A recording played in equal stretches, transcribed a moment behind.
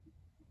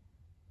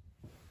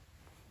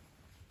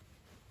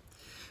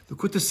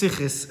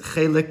Yud-Tes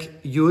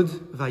Chelek Yud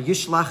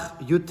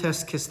Vayishlach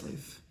Yud-Tes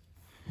Kislev.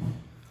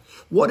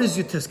 What is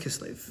Yud-Tes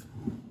Kislev?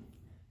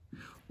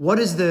 What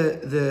is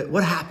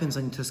what happens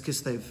on Yud-Tes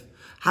Kislev?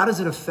 How does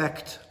it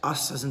affect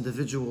us as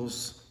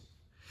individuals?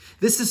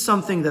 This is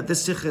something that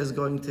this sikha is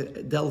going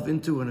to delve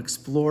into and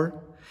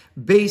explore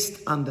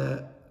based on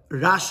the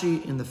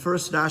Rashi, in the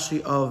first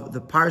Rashi of the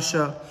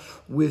Parsha,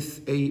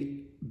 with a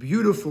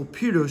beautiful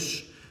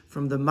pirush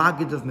from the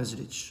Maggid of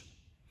Mezrich.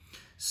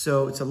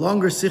 So it's a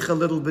longer sikha a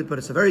little bit, but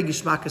it's a very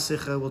gishmaka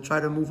sikha. We'll try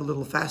to move a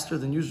little faster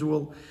than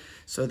usual,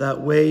 so that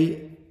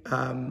way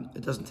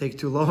it doesn't take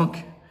too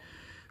long.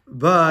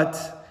 But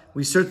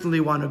we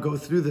certainly want to go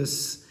through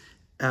this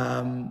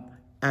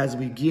as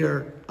we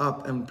gear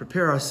up and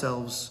prepare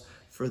ourselves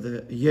for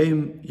the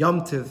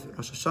Yom Tiv,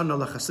 Rosh Hashanah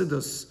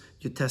L'Chasidus,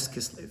 Yud-Tes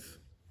Kislev.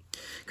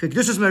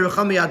 K'kedushas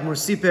merucham yad mor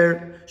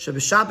siper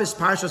shebeshabes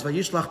parshas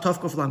Vayishlach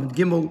Tovkuf Lamed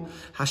Gimel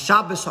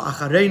hashabes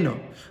ha'achareno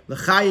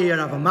l'chayi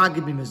Rav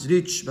Magid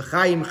b'Mezrich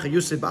b'chayim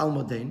chayuse b'al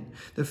modein.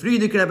 The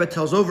Frierdiker Rebbe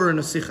tells over in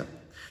a sikha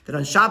that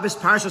on Shabbos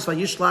parshas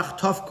Vayishlach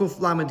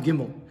Tovkuf Lamed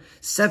Gimel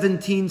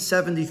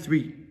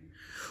 1773,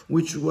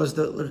 which was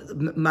the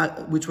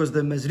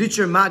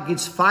Mezricher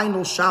Magid's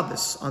final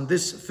Shabbos on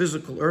this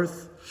physical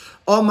earth,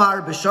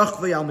 Omar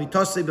b'shachvei al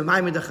mitosei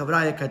b'maymed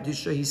ha'chavraya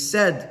kadisha, he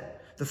said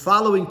the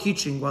following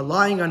teaching while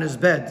lying on his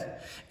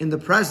bed in the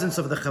presence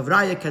of the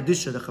Chavraya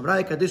Kadisha. The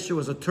Chavraya Kadisha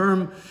was a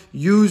term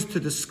used to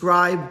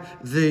describe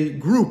the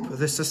group,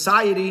 the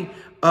society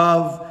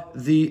of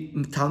the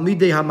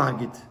Talmidei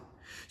HaMagid.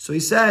 So he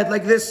said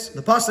like this,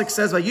 the Pasuk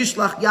says,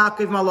 Vayishlach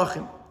Yaakov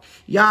Malachim.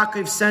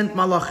 Yaakov sent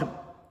Malachim.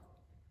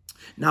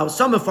 Now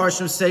some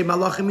Mefarshim say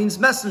Malachim means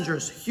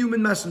messengers,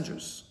 human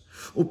messengers.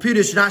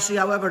 Upirish Rashi,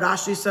 however,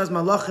 Rashi says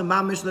Malachim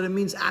Mamish, that it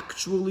means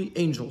actually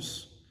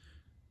angels.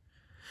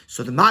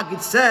 So the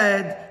Maggid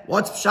said,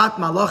 what's Pshat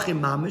Malachim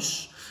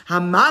Mamish?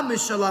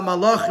 Ha-Mamish shala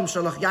Malachim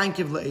shalach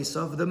Yankiv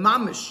le'esav. The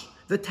Mamish,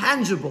 the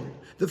tangible,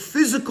 the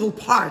physical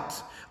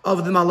part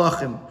of the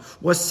Malachim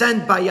was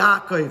sent by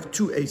Yaakov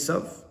to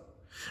Esav.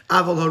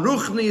 Aval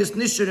ha-Ruchnius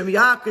nisherim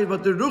Yaakov,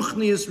 but the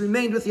Ruchnius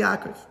remained with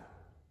Yaakov.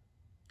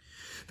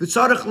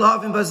 V'tzarech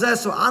la'avim bazeh.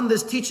 So on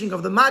this teaching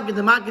of the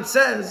Maggid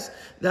says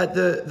that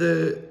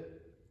the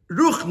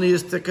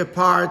Ruchniistic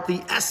part,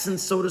 the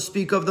essence, so to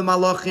speak, of the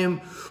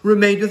Malachim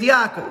remained with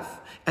Yaakov.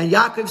 And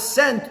Yaakov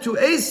sent to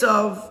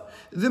Esav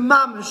the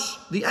mamish,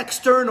 the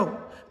external,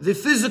 the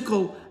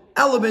physical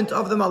element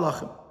of the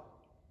Malachim.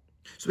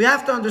 So we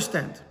have to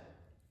understand.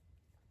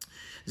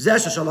 The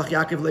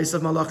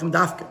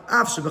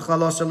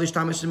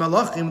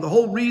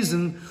whole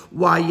reason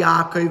why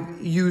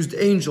Yaakov used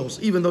angels,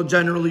 even though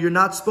generally you're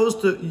not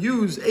supposed to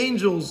use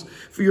angels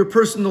for your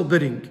personal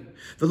bidding.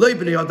 He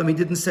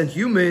didn't send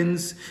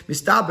humans.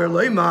 It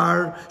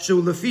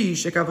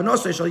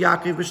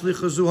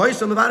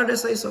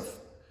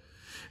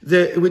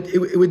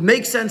would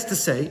make sense to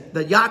say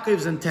that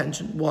Yaakov's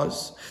intention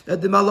was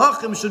that the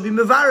Malachim should be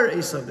mevarer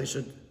Esav. They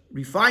should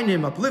refine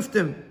him, uplift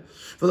him.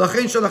 The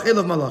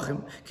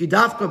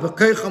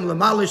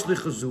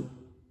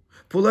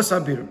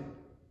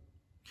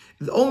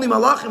only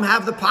Malachim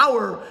have the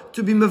power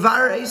to be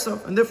mevarer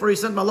Esav, and therefore he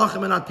sent Malachim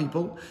and not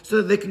people, so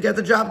that they can get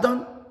the job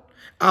done.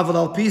 That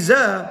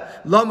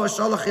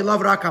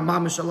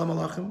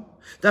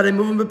I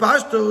move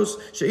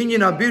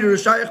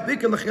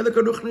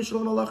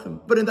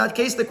But in that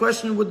case, the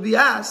question would be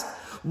asked: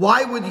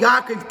 why would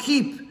Yaakov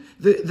keep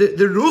the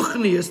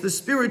ruchnius, the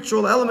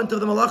spiritual element of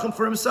the malachim,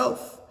 for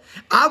himself?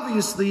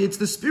 Obviously, it's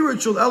the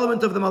spiritual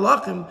element of the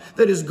malachim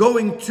that is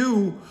going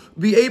to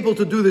be able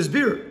to do this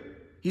birur.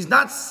 He's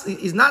not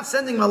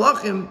sending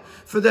malachim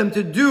for them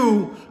to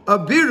do a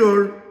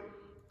birur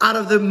out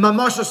of the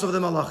mamashos of the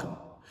malachim.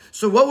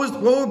 So what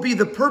would be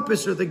the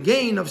purpose or the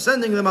gain of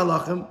sending the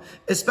malachim,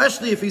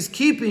 especially if he's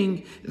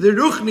keeping their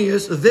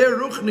ruchnius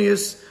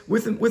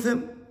with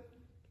him?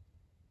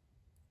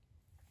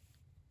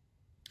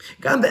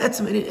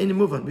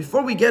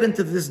 Before we get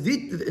into this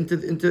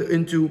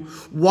into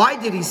why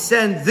did he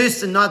send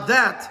this and not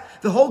that,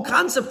 the whole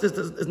concept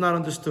is not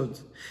understood.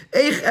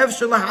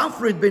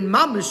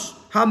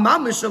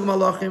 Ha-mamish shel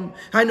malachim,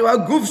 hainu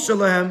aguf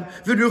shelahem,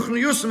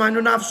 v'ruchniusam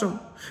hainu nafsham.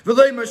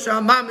 V'leima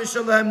ha-mamish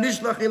shelahem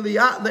nishlach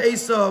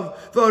le'esav,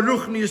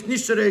 v'ruchnius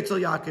nisharei etzel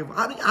Yaakov.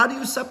 How do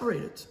you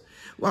separate it?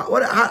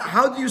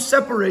 How do you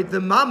separate the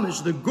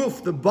mamish, the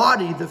guf, the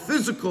body, the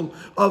physical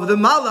of the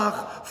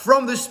malach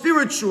from the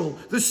spiritual,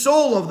 the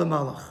soul of the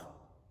malach?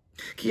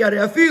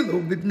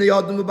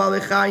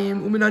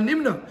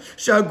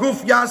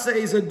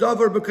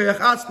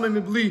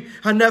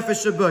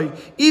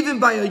 Even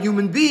by a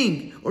human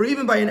being or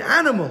even by an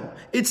animal,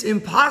 it's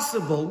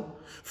impossible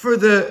for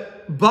the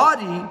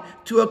body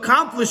to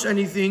accomplish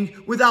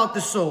anything without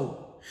the soul.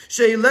 Which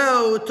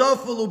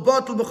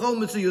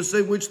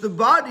the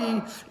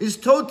body is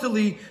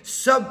totally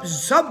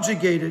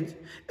subjugated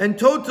and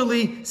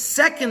totally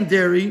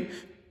secondary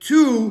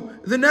to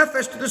the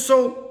nefesh, to the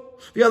soul.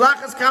 And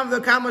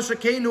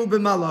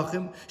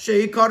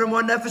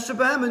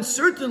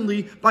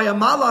certainly by a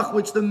malach,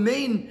 which the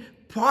main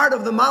part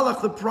of the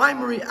malach, the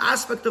primary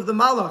aspect of the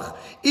malach,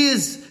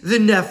 is the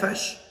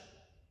nefesh.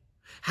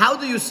 How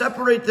do you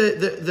separate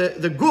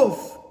the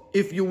guf,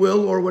 if you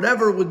will, or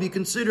whatever would be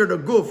considered a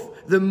guf,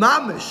 the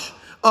mamish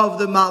of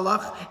the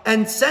malach,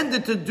 and send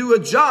it to do a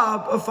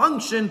job, a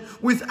function,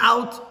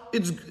 without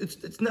its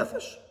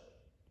nefesh?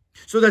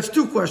 So that's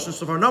two questions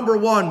so far. Number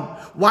one,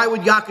 why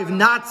would Yaakov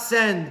not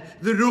send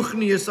the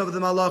ruchnius of the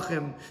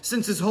malachim,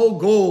 since his whole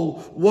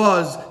goal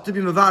was to be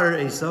mevarer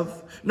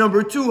Esav?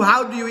 Number two,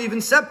 how do you even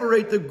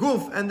separate the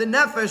guf and the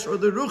nefesh, or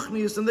the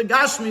ruchnius and the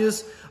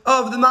gashmius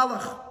of the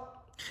malach?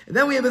 And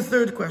then we have a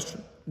third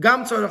question.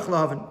 Gam tzarach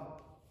lavin.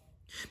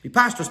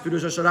 Mipashtos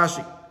pirush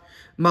Rashi.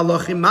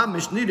 Malachim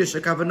mamish nidish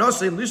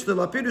akavanose lishtel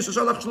lapirush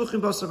shalach shluchim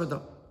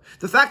basavada.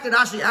 The fact that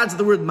Rashi adds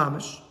the word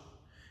mamish,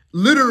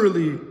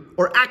 literally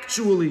or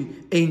actually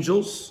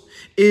angels,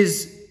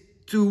 is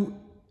to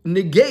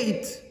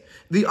negate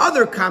the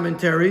other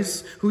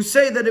commentaries who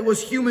say that it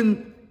was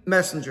human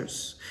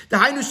messengers.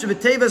 Dahainu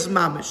shevetevas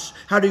mamish,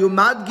 hariyu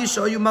madgish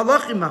ayu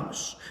malachim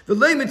mamish,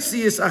 v'lei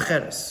mitzias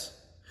acheres.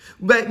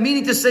 But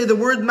meaning to say, the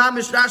word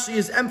mamish, Rashi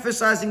is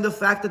emphasizing the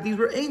fact that these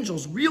were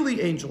angels, really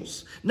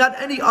angels, not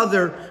any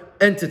other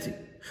entity.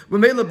 So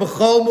obviously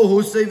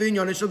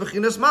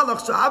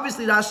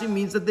Rashi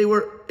means that they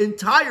were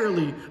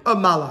entirely a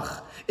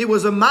malach. It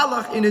was a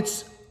malach in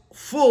its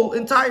full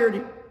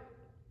entirety.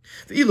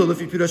 But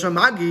according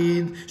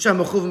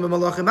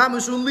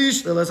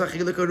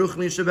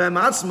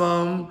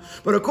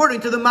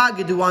to the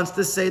Magid, who wants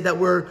to say that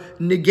we're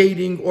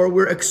negating, or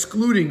we're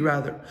excluding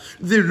rather,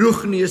 the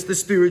ruchnius, the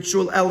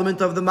spiritual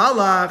element of the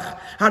malach,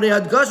 that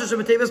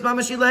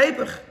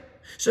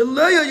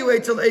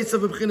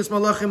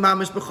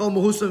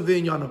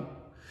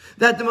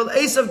the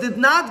Esav did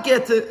not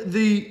get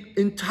the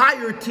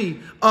entirety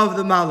of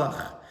the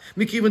malach,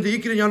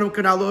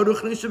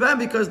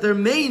 because their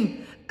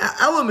main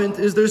element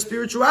is their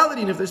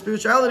spirituality, and if their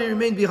spirituality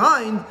remained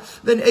behind,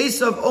 then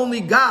Esav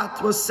only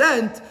was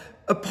sent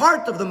a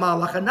part of the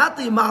malach, and not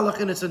the malach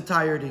in its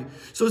entirety.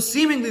 So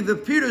seemingly the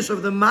pirush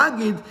of the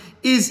Magid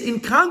is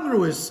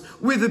incongruous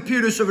with the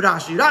pirush of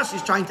Rashi. Rashi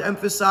is trying to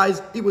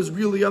emphasize it was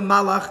really a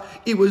malach,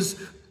 it was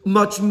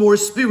much more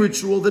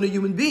spiritual than a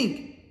human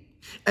being.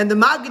 And the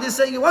Magid is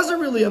saying it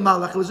wasn't really a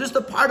malach, it was just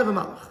a part of a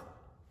malach.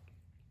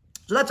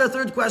 So that's our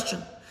third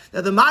question.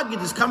 That the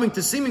Magid is coming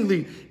to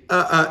seemingly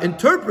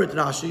interpret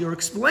Rashi or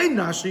explain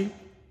Rashi,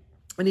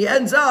 and he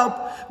ends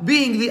up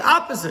being the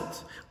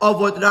opposite of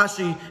what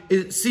Rashi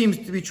seems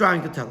to be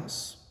trying to tell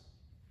us.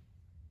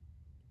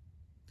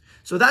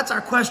 So that's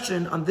our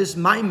question on this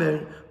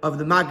Maimer of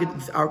the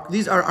Magid.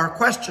 These are our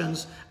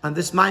questions on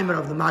this Maimer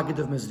of the Magid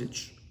of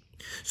Mezrich.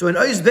 So in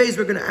Ois Beis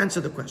we're going to answer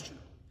the question.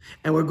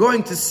 And we're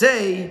going to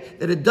say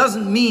that it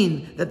doesn't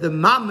mean that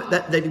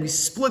that we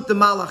split the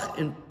malach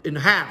in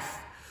half,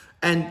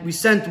 and we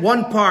sent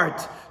one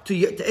part to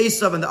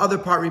Esav and the other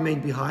part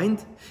remained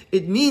behind.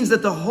 It means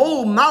that the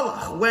whole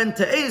malach went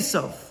to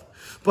Esav,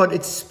 but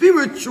it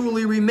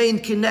spiritually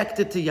remained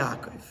connected to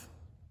Yaakov.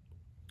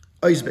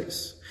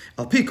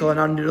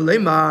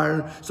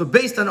 So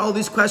based on all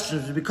these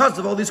questions, because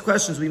of all these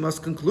questions, we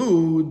must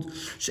conclude that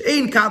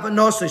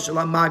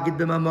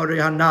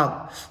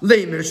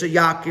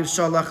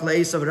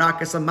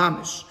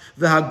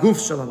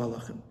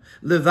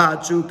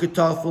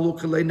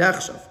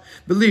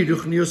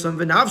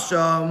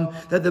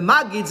the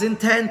Magid's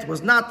intent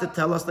was not to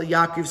tell us that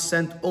Yaakov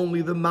sent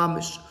only the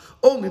mamish,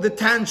 only the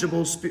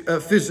tangible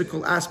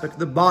physical aspect,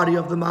 the body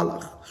of the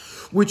malach,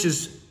 which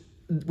is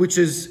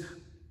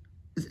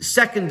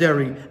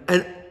secondary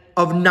and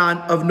of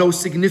no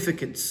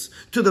significance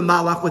to the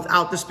malach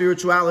without the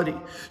spirituality.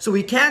 So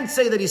we can't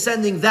say that he's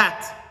sending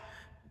that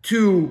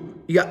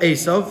to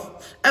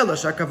Esav. The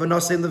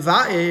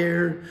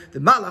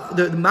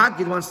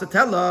Magid wants to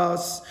tell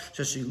us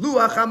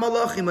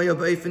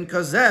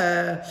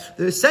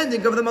the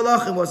sending of the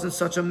malachim was in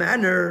such a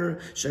manner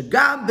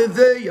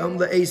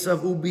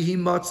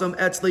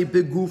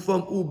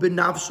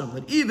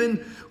that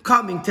even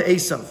coming to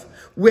Esav,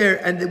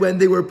 when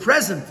they were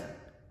present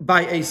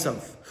by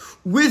Esav,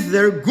 with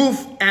their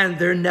guf and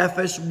their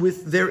nefesh,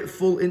 with their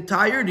full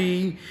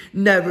entirety,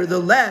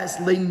 nevertheless,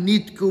 this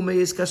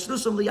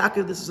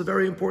is a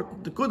very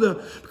important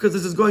nekuda, because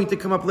this is going to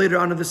come up later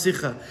on in the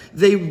Sikha.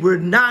 They were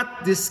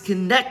not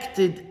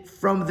disconnected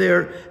from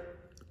their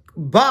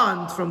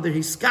bond, from their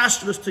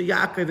hiskashrus to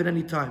Yaakov at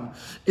any time.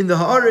 In the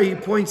Ha'ara, he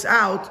points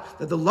out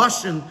that the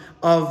lashon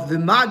of the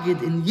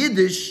Magid in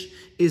Yiddish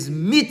is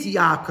mit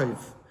Yaakov.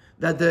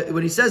 That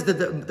when he says that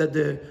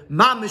the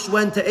mamish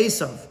went to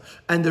Esav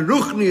and the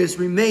ruchnius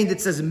remained, it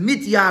says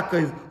mit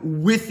Yaakov,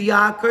 with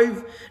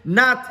Yaakov,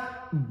 not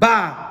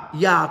ba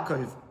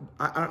Yaakov.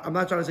 I'm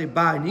not trying to say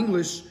ba in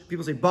English.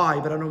 People say by,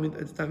 but I don't know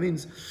what that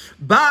means.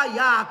 Ba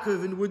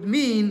Yaakov would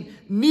mean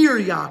near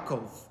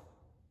Yaakov,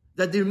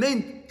 that they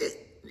remained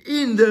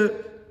in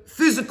the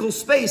physical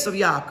space of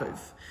Yaakov.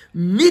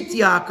 Mit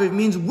Yaakov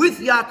means with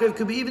Yaakov,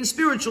 could be even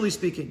spiritually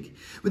speaking.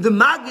 What the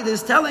Maggid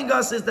is telling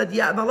us is that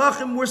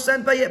Malachim were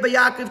sent by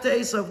Yaakov to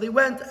Esav. They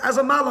went as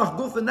a Malach,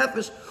 Guf and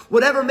Nefesh.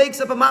 Whatever makes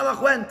up a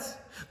Malach went.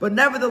 But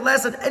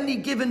nevertheless, at any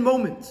given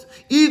moment,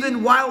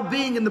 even while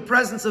being in the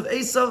presence of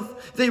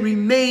Esav, they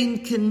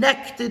remain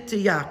connected to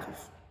Yaakov.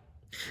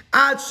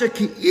 Ad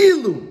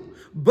sheki'ilu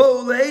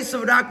bo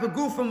le'esav rak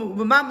begufam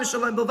v'mamish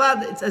alayim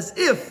bilvad. It's as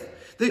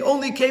if they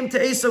only came to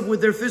Esav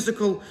with their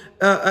physical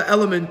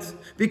element,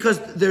 because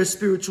their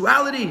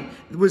spirituality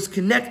was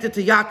connected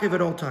to Yaakov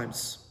at all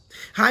times.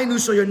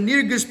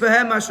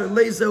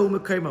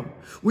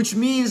 Which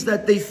means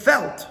that they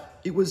felt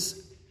it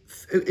was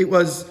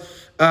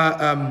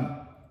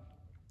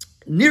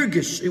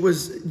nirgish. It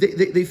was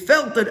they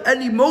felt at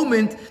any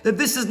moment that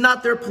this is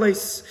not their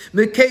place.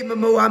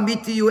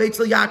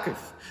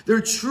 Their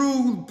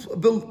true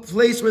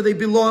place where they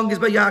belong is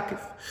by Yaakov.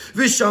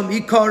 Visham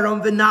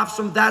ikaram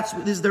v'nafsham. That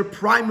is their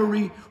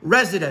primary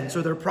residence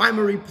or their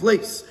primary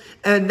place,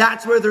 and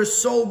that's where their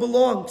soul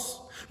belongs.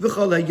 And the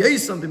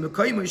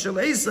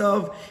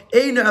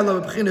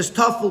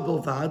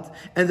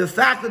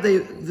fact that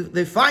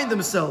they find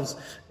themselves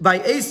by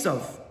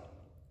Esav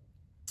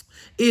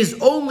is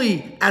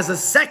only as a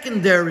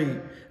secondary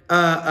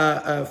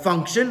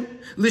function,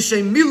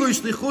 solely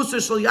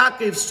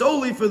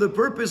for the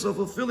purpose of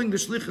fulfilling the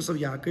shlichus of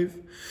Yaakov.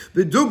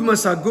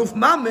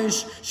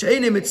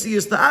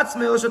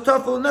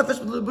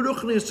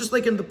 It's just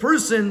like in the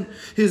person,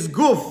 his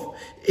guf,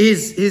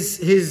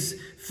 his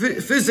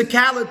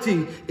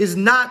physicality is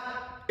not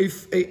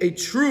a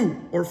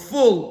true or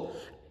full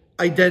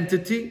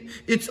identity.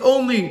 It's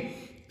only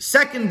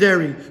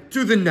secondary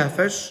to the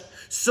nefesh.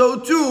 So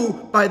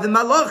too, by the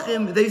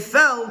malachim, they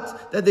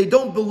felt that they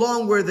don't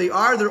belong where they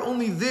are. They're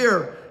only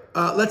there,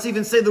 let's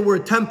even say the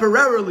word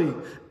temporarily,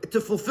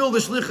 to fulfill the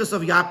shlichus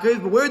of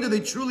Yaakov. But where do they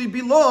truly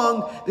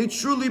belong? They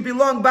truly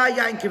belong by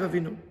Yaakov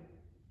Avinu.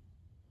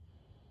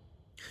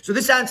 So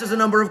this answers a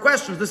number of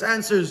questions. This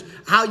answers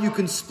how you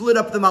can split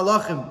up the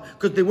malachim,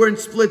 because they weren't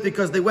split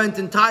because they went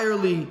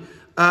entirely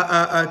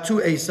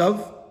to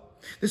Esav.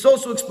 This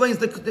also explains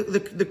the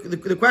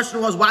question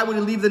was, why would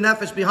he leave the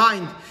nefesh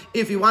behind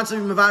if he wants to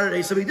be mevarer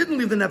Esav? He didn't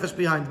leave the nefesh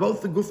behind.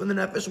 Both the guf and the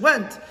nefesh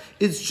went.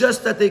 It's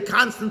just that they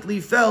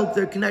constantly felt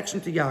their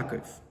connection to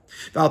Yaakov.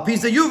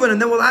 And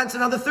then we'll answer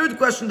now the third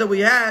question that we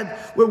had,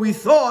 where we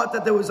thought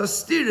that there was a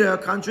stira, a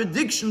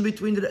contradiction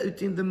between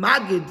the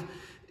Maggid's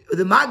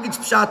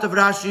pshat of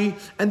Rashi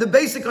and the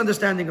basic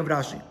understanding of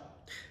Rashi.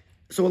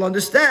 So we'll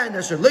understand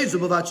that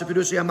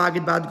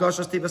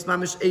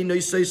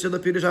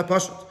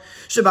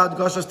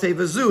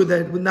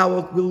now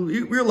we'll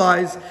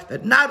realize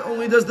that not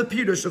only does the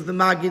Pirush of the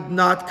Maggid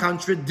not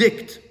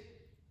contradict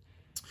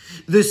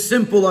this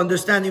simple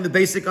understanding, the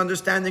basic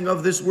understanding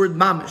of this word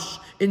mamish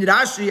in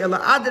Rashi,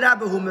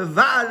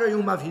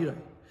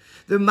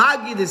 the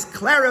Maggid is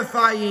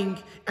clarifying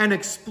and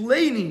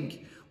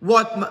explaining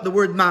what the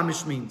word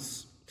mamish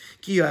means.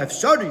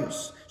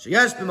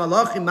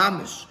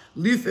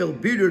 Lifel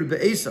birur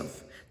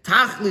be'esav,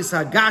 tachlis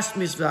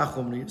hagashmis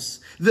ve'achomris.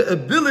 The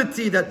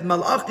ability that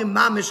malachim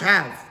mamish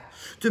have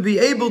to be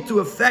able to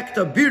effect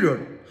a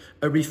birur,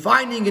 a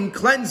refining and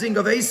cleansing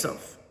of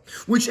Esav,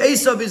 which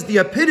Esav is the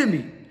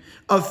epitome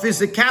of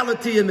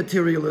physicality and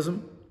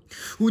materialism.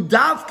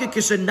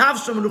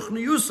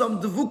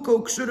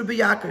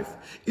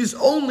 Is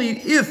only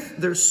if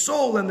their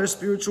soul and their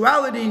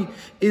spirituality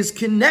is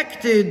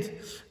connected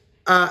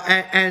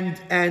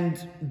and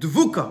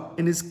dvuka,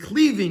 in his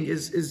cleaving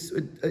is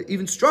an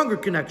even stronger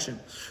connection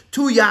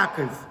to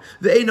Yaakov.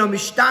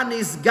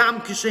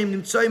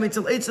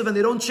 And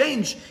they don't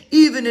change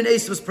even in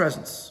Esav's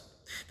presence.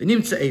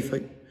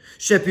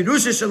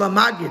 Shepirusha shel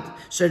hamagid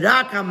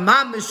sherak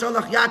hamam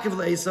mishalach Yaakov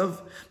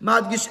leEsav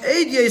madgish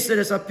eid yeser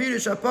es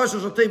apirish apashos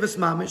shel teves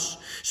mamish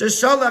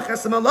sheshalach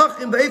es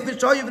malachim beifnish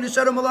shoyev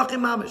nisharu malachim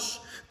mamish.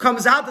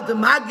 Comes out that the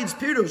Magid's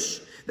pirush,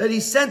 that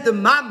he sent the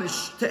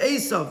mamish to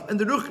Esav and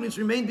the ruchnis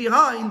remained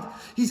behind,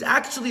 he's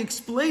actually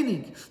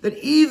explaining that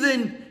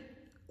even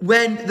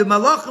when the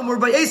malachim were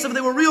by Esav,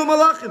 they were real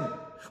malachim.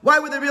 Why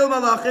were they real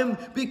malachim?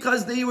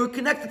 Because they were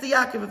connected to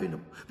Yaakov Avinu.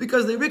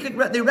 Because they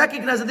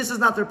recognize that this is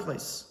not their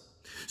place.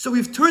 So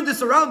we've turned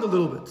this around a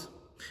little bit.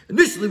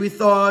 Initially, we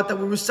thought that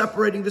we were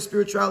separating, the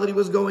spirituality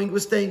was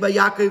staying by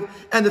Yaakov,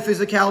 and the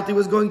physicality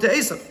was going to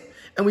Esav.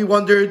 And we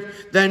wondered,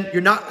 then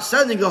you're not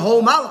sending the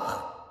whole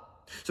malach.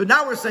 So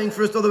now we're saying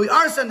first, although we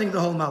are sending the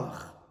whole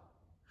malach,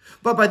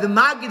 but by the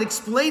Maggid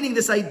explaining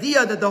this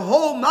idea that the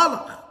whole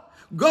malach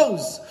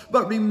goes,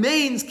 but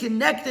remains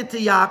connected to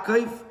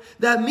Yaakov,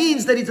 that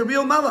means that he's a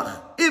real malach.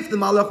 If the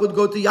malach would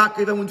go to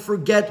Yaakov and would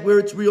forget where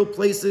its real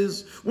place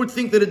is, would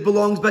think that it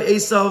belongs by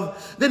Esav,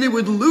 then he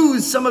would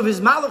lose some of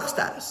his malach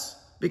status,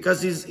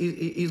 because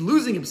he's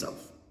losing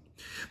himself.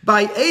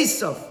 By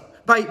Esav,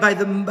 by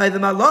the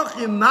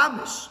malachim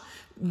mamish,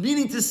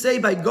 Meaning to say,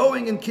 by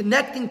going and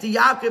connecting to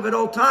Yaakov at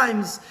all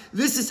times,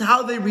 this is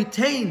how they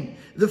retain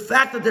the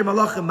fact that they're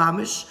Malachim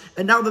Mamish.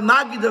 And now the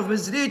Magid of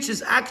Mezrich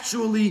is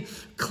actually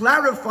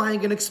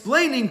clarifying and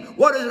explaining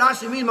what does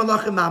Rashi mean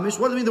Malachim Mamish.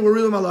 What does it mean they were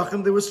real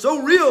Malachim? They were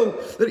so real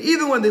that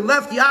even when they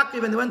left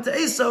Yaakov and they went to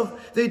Esav,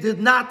 they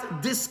did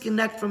not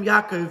disconnect from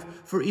Yaakov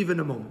for even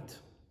a moment.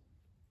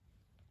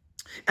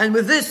 And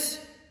with this,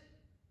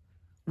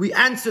 we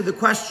answer the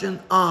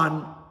question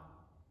on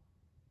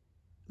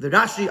the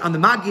Rashi, on the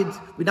Magid.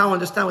 We now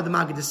understand what the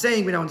Magid is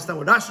saying. We now understand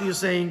what Rashi is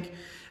saying.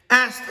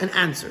 Asked and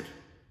answered.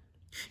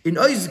 In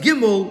Ois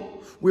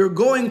Gimel, we're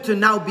going to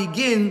now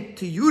begin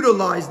to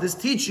utilize this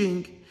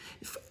teaching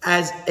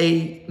as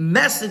a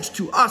message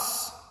to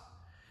us,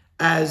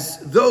 as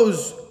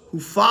those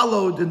who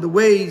followed in the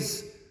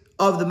ways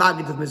of the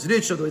Magid of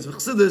Mezrich, or the ways of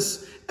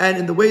Chassidus, and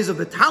in the ways of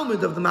the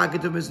Talmud of the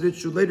Magid of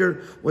Mezrich, who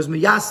later was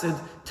Meyasid,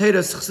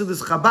 Teres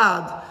Chassidus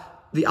Chabad,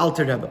 the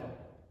Alter Rebbe.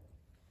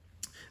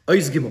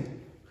 Ois Gimel.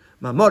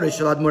 This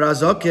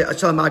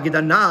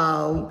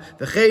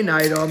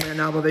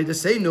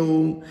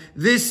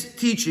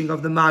teaching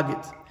of the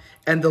Magid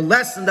and the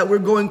lesson that we're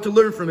going to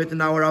learn from it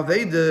in our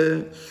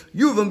Aveda,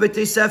 Yuvam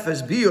B'tei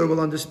Sefes Biur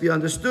will be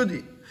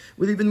understood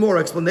with even more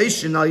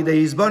explanation. If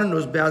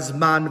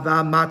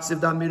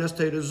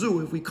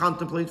we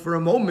contemplate for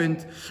a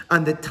moment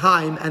on the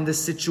time and the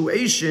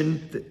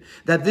situation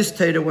that this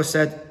Torah was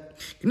said.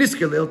 As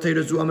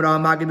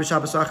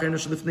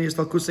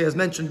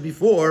mentioned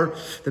before,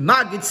 the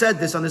Magid said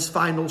this on his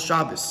final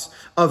Shabbos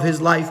of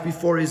his life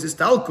before his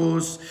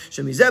Istalkus.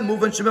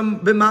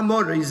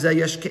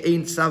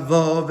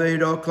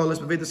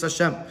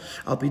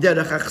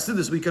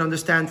 We can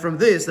understand from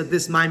this that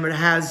this Maimer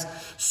has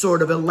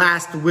sort of a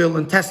last will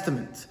and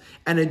testament,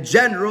 and a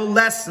general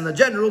lesson, a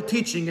general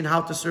teaching in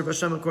how to serve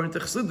Hashem according to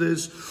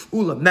Chassidus,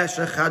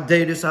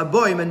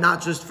 and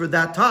not just for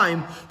that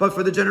time, but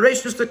for the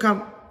generations to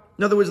come.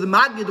 In other words, the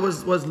Magid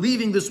was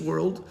leaving this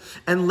world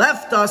and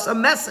left us a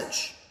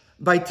message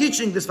by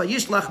teaching this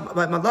Vayishlach,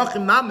 by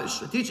Malachim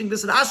Mamish, teaching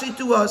this Rashi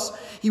to us.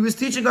 He was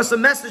teaching us a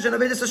message in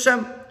Avodas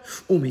Hashem.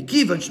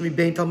 Umikivan shmi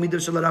bein talmidav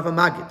shel Rav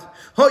Magid,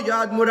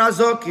 hoyad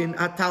murazokin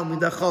at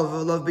talmid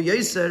achav of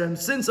beyeser, and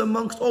since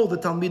amongst all the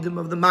talmidim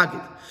of the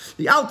Magid,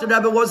 the Alter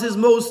Rebbe was his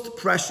most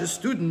precious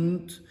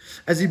student,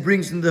 as he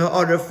brings in the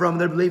order from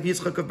the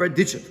Vayishlach of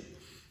Berditchev,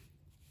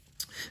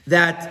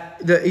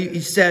 that he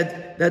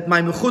said that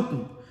my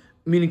mechutin,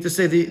 meaning to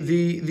say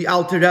the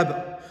Alter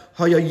Rebbe,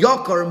 was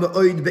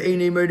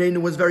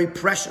very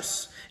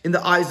precious in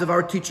the eyes of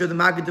our teacher, the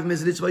Magid of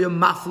Mezritz,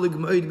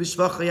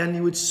 and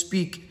he would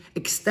speak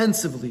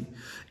extensively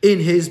in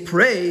his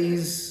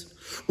praise.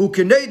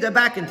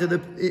 Back into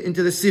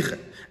the Sikha.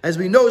 As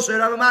we know, the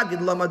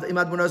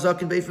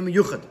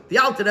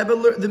Alter Rebbe,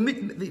 the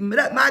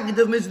Magid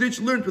of Mezritch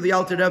learned with the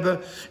Alter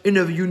Rebbe in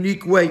a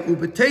unique way.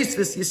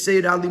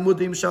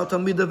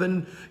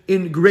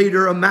 In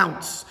greater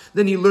amounts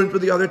than he learned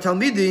with the other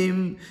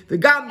Talmidim.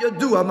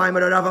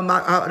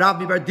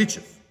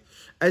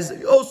 As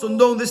also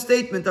known the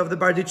statement of the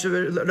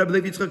Barditchev, Rabbi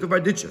Levi Yitzchak of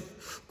Barditchev.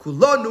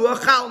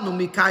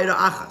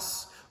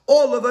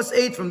 All of us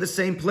ate from the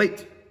same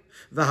plate.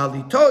 And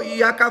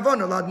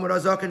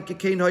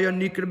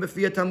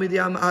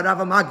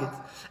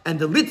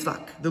the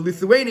Litvak, the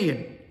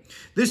Lithuanian,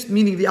 this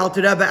meaning the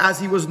Alter Rebbe as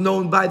he was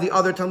known by the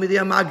other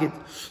Talmidei Magid,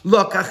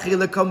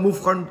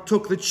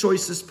 took the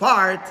choicest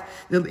part.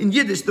 In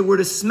Yiddish the word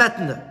is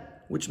smetana,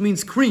 which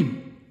means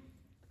cream,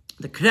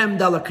 the creme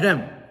de la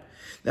creme.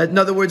 That, in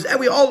other words,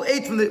 we all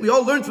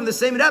learned from the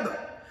same Rebbe,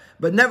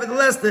 but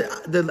nevertheless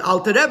the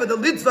Alter Rebbe, the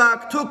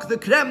Litvak, took the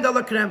creme de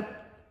la creme,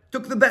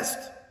 took the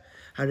best.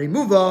 How do we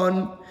move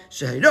on?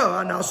 So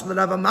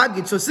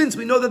since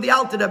we know that the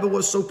Alter Rebbe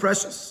was so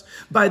precious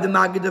by the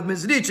Magid of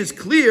Mezritch, it's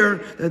clear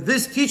that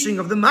this teaching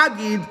of the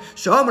Magid,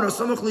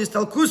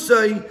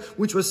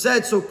 which was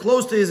said so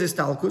close to his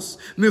Istalkus,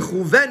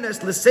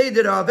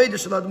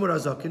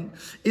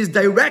 is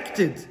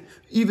directed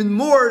even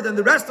more than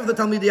the rest of the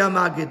Talmidei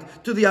Magid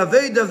to the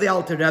Aved of the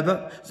Alter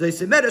Rebbe,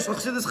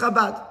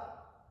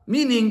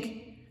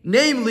 meaning,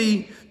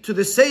 namely, to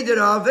the Seder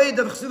Aved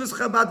of Chassidus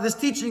Chabad. This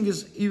teaching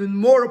is even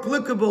more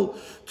applicable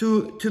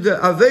to the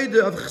Aved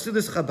of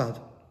Chassidus Chabad.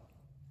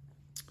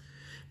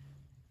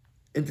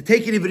 And to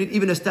take it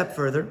even a step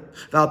further,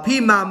 the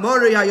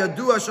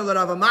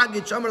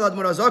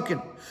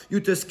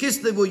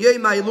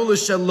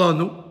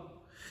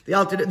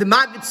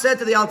Magid said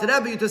to the Alter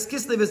Rebbe, Yud-Tes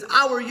Kislev is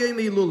our Yom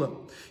Hilula.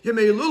 Yom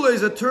Hilula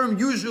is a term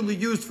usually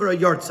used for a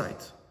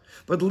yahrzeit,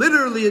 but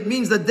literally it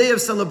means the day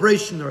of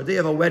celebration or day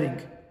of a wedding.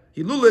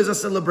 Hilula is a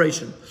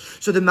celebration.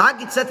 So the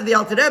Magid said to the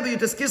Alter Rebbe,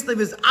 Yud-Tes Kislev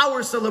is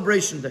our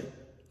celebration day.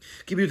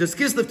 Yud-Tes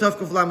Kislev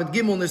Tavkuf Lamed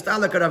Gimel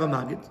Nistalek Rav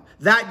Magid.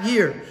 That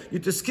year,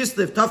 Yud-Tes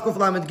Kislev Tavkuf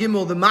Lamed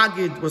Gimel, the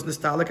Magid was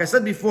Nistalek. I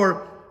said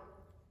before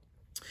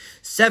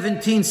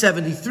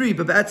 1773,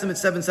 but Ba'etzim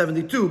it's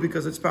 772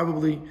 because it's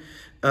probably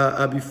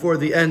before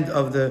the end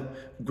of the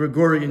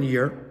Gregorian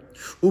year.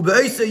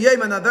 Ubeisa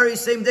yom, on that very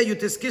same day,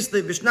 Yud-Tes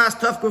Kislev, Bishnas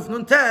Tavkuf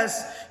Nun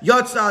Tes,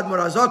 Yotza Admor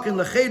Hazaken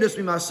Lechedus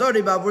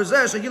Mimasari Bavur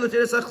Zeh Shagil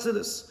Teres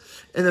Achsidus.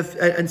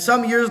 And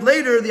some years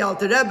later, the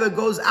Alter Rebbe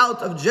goes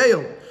out of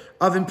jail,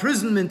 of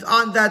imprisonment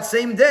on that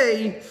same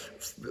day,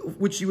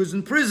 which he was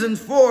imprisoned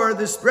for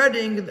the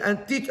spreading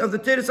and teach of the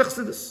Teres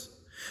Achsidus.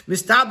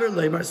 Mistaber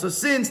Leimar. So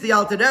since the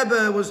Alter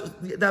Rebbe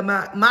the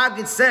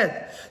Maggid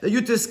said that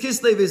Yud-Tes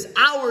Kislev is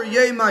our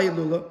Yom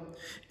HaHilula,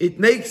 it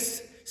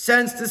makes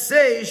sense to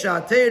say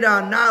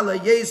Shatera Nala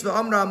Yes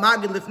VaAmra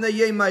Maggid Lifnei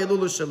Yom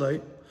HaHilula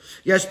Shaloi.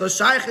 Yesh lo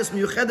shayches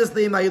miyuchedes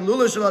le'im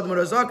ha'ilula shel Admor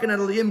Hazaken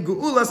and le'im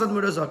ge'ulas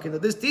Admor Hazaken.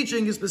 That this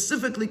teaching is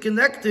specifically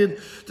connected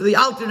to the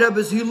Alter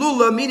Rebbe's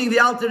Hilula, meaning the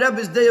Alter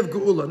Rebbe's day of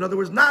Ge'ula. In other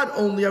words, not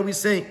only are we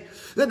saying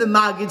that the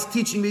Maggid's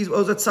teaching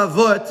was a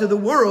tzavah to the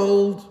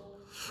world,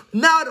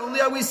 not only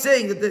are we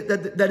saying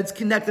that it's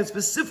connected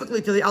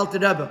specifically to the Alter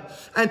Rebbe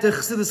and to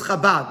Chassidus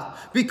Chabad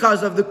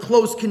because of the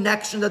close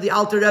connection that the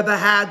Alter Rebbe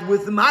had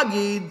with the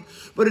Maggid,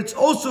 but it's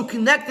also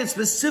connected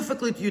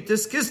specifically to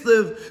Yud-Tes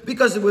Kislev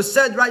because it was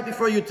said right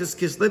before Yud-Tes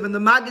Kislev, and the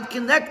Maggid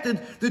connected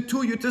the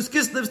two Yud-Tes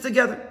Kislevs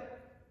together.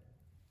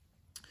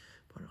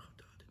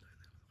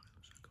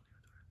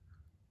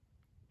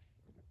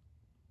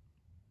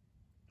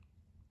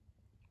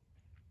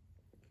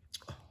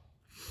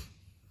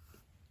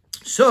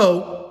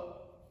 So,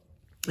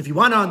 if you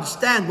want to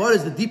understand what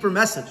is the deeper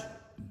message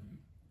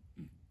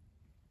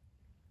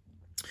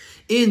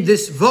in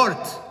this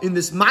vort, in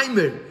this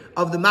maimer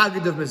of the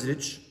Maggid of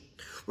Mezrich,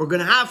 we're going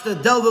to have to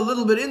delve a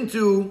little bit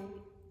into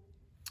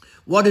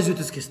what is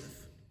Yud-Tes Kislev.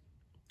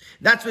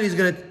 That's what he's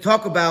going to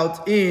talk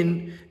about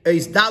in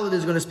his Dalet.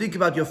 Is going to speak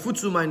about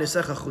Yafutzu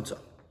Ma'nesecha Chutza.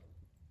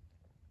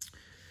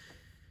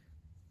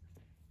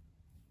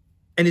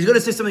 And he's going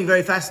to say something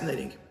very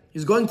fascinating.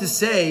 He's going to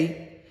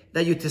say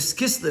that Yud-Tes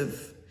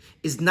Kislev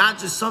is not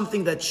just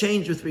something that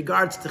changed with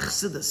regards to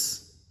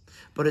Chassidus,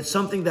 but it's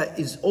something that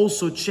is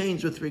also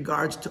changed with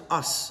regards to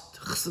us,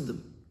 to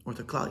Chassidim, or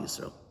to Klal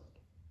Yisrael.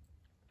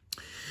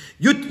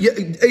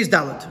 Eis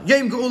Dalet.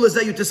 Yom Geula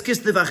Zeh Yud-Tes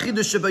Kislev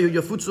HaChidush Sheba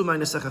Yafutzu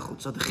Ma'nesecha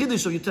Chutza. The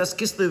Chidush of Yud-Tes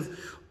Kislev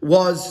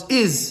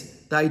is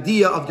the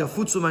idea of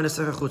Yafutzu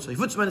Ma'nesecha Chutza.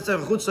 Yafutzu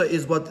Ma'nesecha Chutza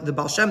is what the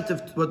Baal Shem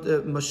Tov, what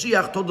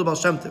Mashiach told the Baal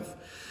Shem Tov.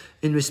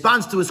 In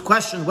response to his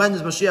question, when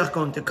is Mashiach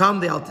going to come?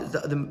 The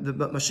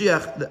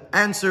Mashiach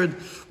answered,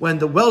 when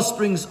the well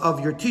springs of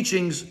your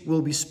teachings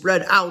will be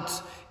spread out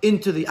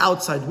into the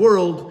outside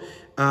world,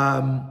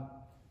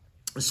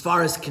 as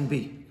far as can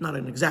be. Not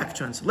an exact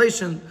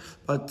translation,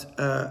 but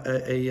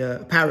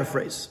a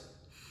paraphrase.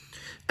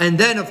 And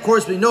then, of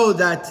course, we know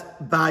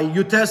that by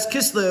Yud-Tes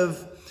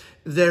Kislev,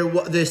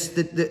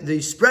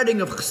 the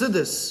spreading of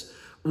Chassidus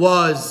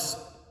was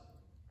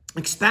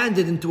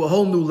expanded into a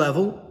whole new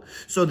level.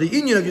 So the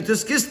inyan of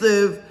Yud-Tes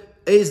Kislev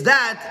is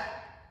that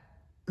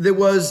there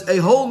was a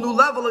whole new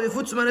level of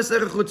Yafutzu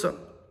Ma'nesecha Chutza.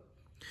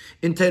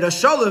 In Teira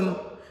Shalom,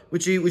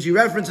 which he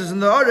references in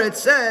the Orah, it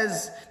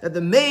says that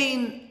the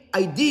main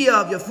idea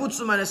of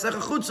Yafutzu Ma'nesecha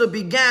Chutza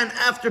began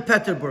after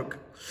Peterburg.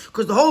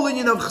 Because the whole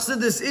inyan of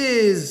Chassidus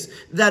is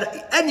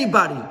that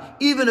anybody,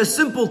 even a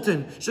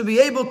simpleton, should be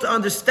able to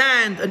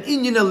understand an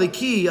inyan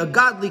eliki, a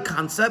godly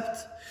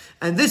concept.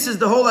 And this is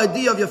the whole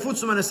idea of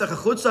Yafutzu Ma'nesecha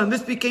Chutza, and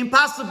this became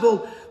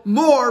possible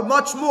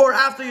much more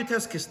after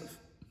Yud-Tes Kislev.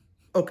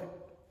 Okay.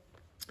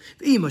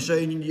 And even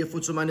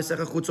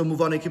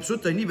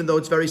though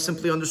it's very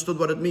simply understood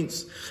what it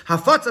means.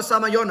 It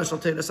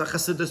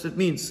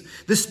means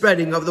the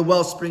spreading of the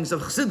well springs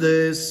of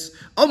Chassidus.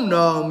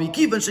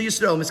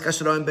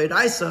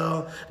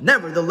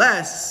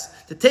 Nevertheless,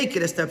 to take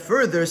it a step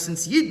further,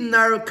 since Yidden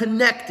are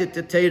connected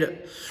to Torah,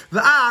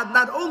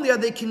 not only are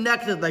they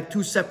connected like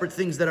two separate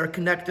things that are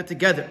connected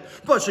together,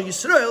 but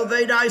Yisrael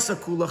V'Daisa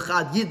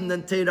Kulachad, Yidden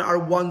and Torah are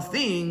one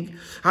thing.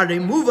 How they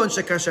move on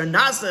Shekasher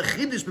Nasa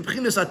Chidush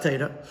B'Pchinas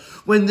HaTorah.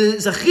 When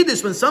there's a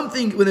Chidush, when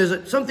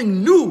there's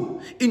something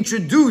new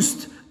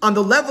introduced on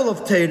the level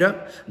of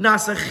Torah,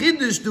 Nasa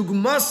Chidush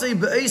Dugmasei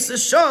Be'Eisa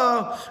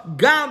Shah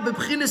Gam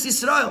B'Pchinas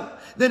Yisrael.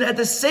 Then at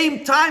the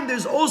same time,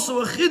 there's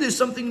also a Chiddush,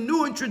 something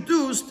new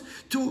introduced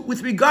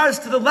with regards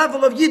to the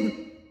level of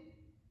Yidden.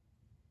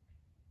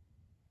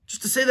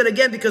 Just to say that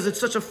again, because it's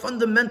such a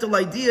fundamental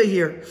idea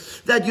here,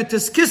 that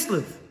Yud-Tes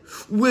Kislev,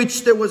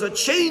 which there was a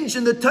change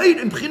in the Torah,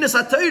 in B'chinas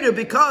HaTorah,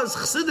 because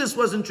Chassidus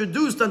was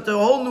introduced onto a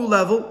whole new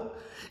level.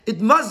 It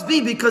must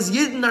be because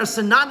Yidden are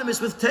synonymous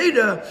with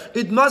Torah.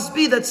 It must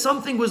be that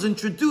something was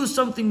introduced,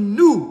 something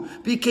new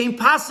became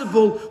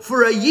possible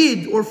for a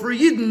Yid or for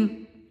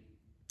Yidden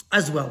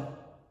as well.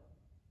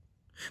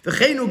 And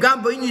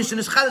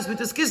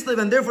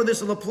therefore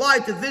this will apply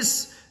to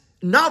this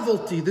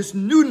novelty, this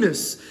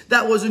newness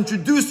that was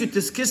introduced to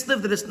Yud-Tes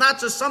Kislev, that it's not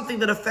just something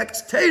that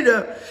affects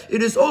Torah,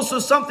 it is also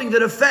something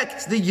that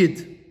affects the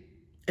Yid.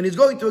 And he's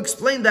going to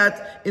explain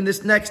that in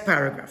this next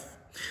paragraph.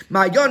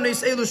 When we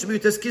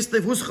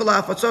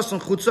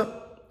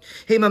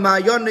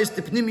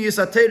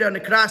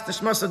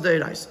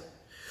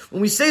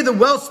say the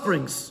well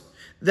springs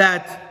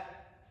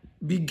that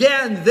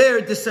began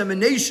their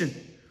dissemination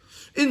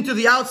into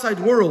the outside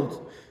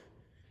world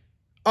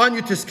On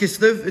Yud-Tes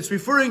Kislev, it's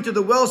referring to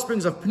the well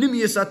springs of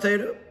Pnimiyas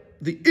HaTeira,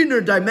 the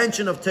inner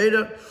dimension of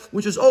Teira,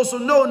 which is also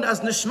known as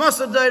Nishmas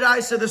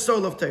HaDeiraisa, the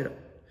soul of Teira.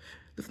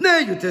 Before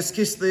Yud-Tes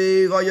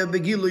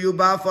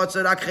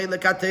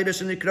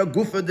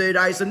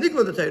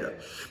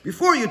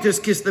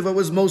Kislev what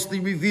was mostly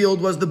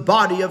revealed was the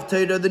body of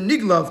Teira, the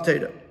Nigla of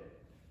Teira.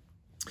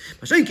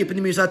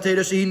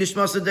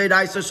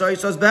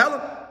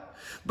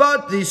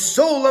 But the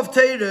soul of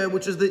Teira,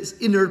 which is the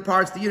inner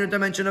parts, the inner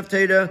dimension of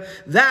Teira,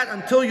 that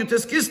until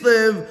Yud-Tes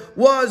Kislev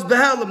was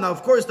Behelim. Now,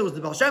 of course, there was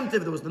the Baal Shem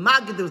Tov, there was the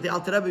Maggid, there was the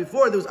Alter Rebbe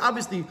before, there was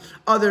obviously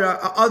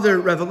other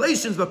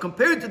revelations, but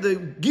compared to the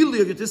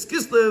Gili of Yud-Tes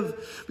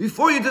Kislev,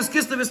 before Yud-Tes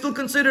Kislev is still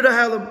considered a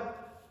Helim.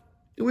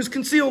 It was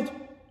concealed.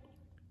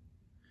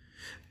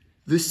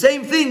 The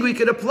same thing we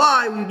could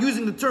apply, we're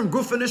using the term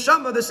Guf and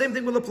Neshama, the same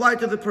thing will apply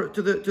to the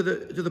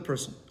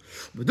person.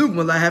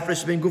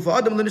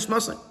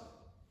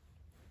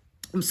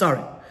 I'm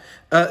sorry.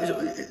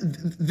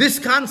 This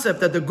concept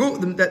that the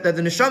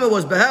neshama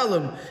was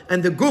behelim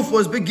and the guf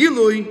was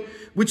begilui,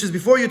 which is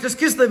before Yud-Tes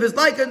Kislev, is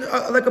like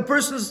a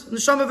person's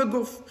neshama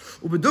v'guf.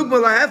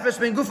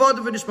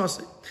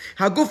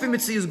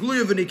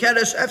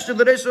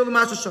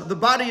 The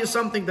body is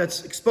something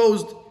that's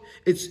exposed.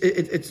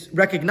 It's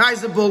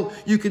recognizable.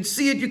 You can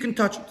see it. You can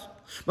touch it.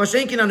 Not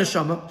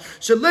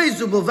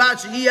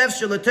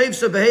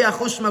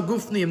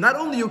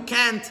only you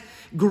can't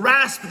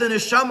grasp the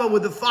neshama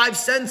with the five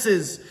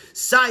senses: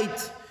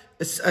 sight,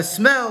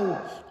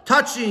 smell,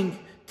 touching,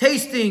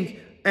 tasting,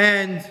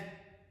 and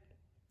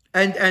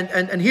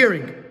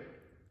hearing. You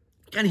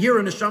can't hear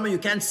a neshama, you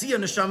can't see a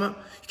neshama,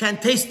 you can't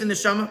taste the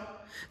neshama.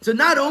 So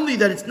not only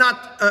that it's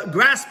not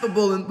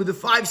graspable with the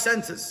five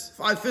senses,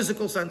 five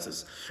physical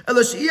senses,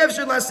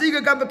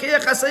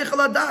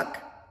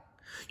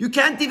 you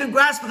can't even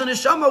grasp the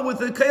neshama with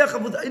the kayach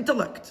of the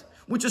intellect,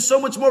 which is so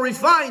much more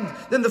refined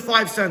than the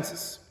five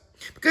senses.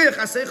 The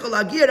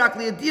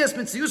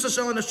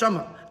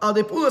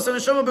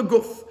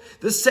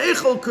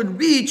seichel could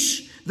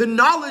reach the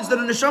knowledge that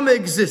a neshama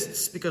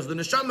exists, because the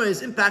neshama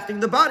is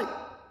impacting the body.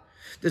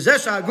 The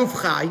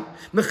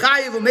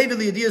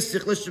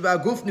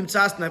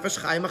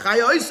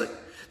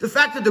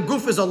fact that the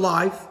guf is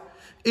alive,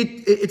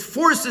 it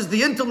forces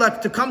the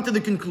intellect to come to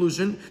the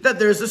conclusion that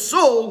there's a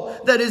soul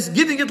that is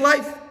giving it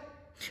life.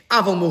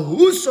 But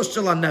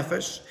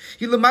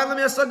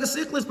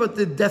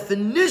the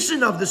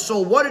definition of the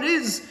soul, what it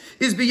is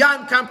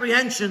beyond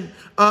comprehension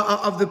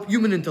of the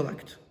human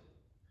intellect.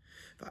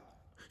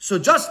 So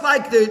just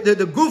like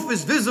the guf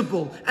is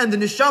visible and the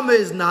neshama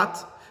is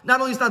not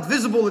only it's not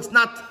visible, it's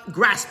not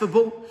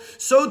graspable,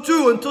 so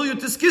too, until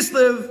Yud-Tes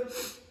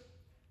Kislev,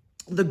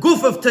 the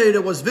guf of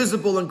Teira was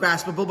visible and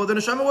graspable, but the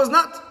neshama was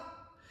not.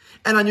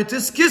 And on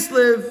Yud-Tes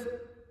Kislev,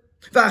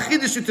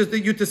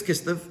 Yud-Tes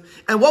Kislev,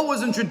 and what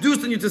was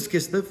introduced in Yud-Tes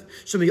Kislev,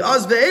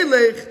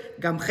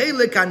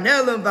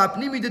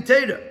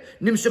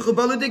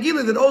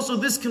 that also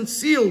this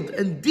concealed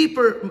and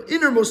deeper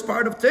innermost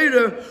part of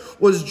Teira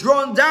was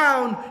drawn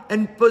down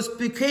and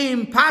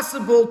became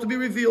possible to be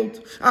revealed.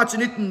 And so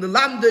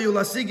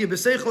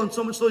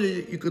much so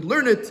you could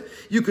learn it,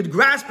 you could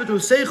grasp it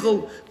with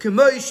seichel,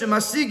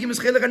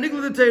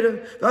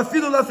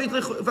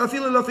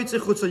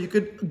 so you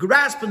could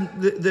grasp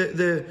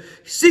the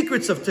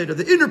secrets of Teira,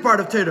 the inner part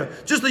of Teira,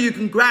 just like you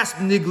can grasp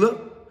nigla,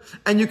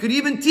 and you could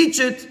even teach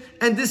it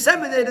and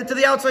disseminate it to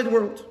the outside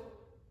world.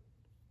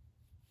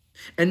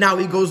 And now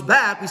he goes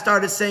back. We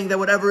started saying that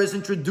whatever is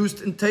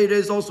introduced in Teira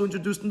is also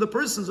introduced in the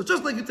person. So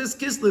just like Yud-Tes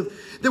Kislev,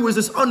 there was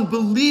this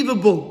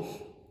unbelievable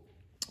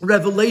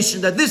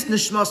revelation that this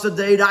Nishmas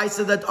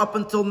HaDeiraisa that up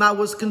until now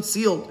was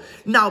concealed,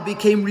 now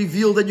became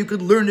revealed, and you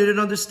could learn it and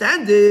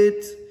understand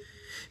it.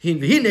 This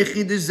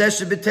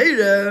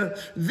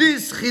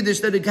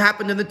chiddush that it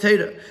happened in the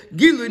Teira,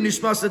 Gilui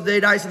Nishmas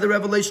HaDeiraisa, the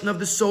revelation of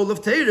the soul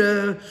of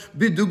Teira,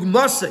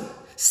 bidugmasei.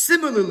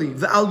 Similarly,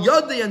 the al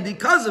yodei, and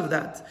because of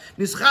that,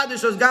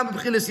 nischadesh as gam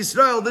b'chinas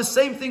Yisrael, the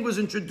same thing was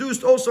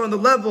introduced also on the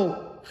level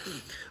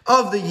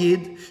of the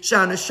Yid,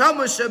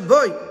 sha'neshama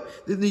sheboy,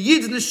 the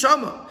Yid's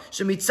neshama,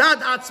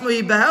 shemitzad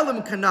atzmai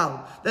behelim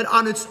kanal, that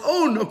on its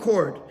own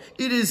accord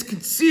it is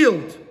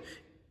concealed,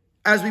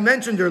 as we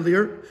mentioned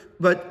earlier.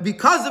 But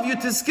because of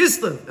Yud-Tes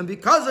Kislev and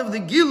because of the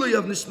Gilui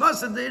of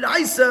Nishmas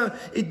HaDeiraisa,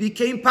 it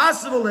became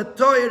possible that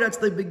Toyer, that's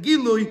the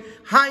Begilui,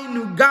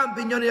 Hainu Gam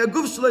Binyani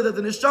Aguf Shalei, that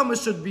the Neshama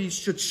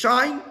should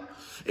shine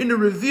in a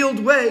revealed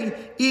way,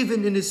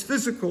 even in his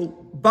physical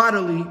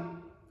bodily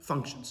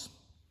functions.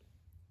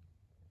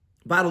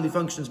 Bodily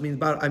functions means,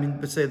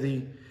 let's say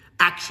the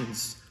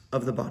actions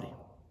of the body.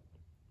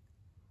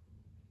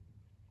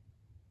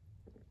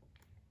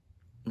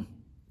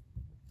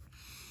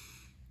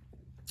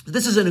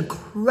 This is an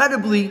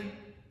incredibly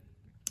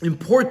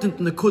important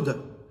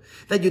nekuda,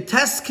 that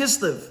Yud-Tes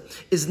Kislev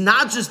is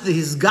not just the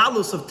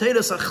hisgalus of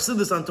Teiras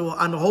HaChassidus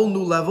on a whole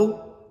new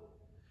level,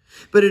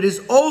 but it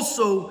is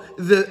also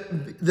the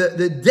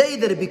day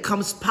that it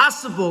becomes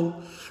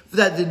possible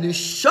that the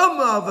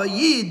neshama of a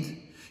Yid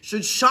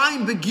should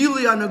shine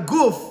begili on a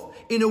guf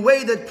in a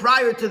way that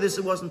prior to this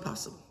it wasn't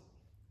possible.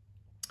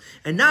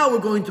 And now we're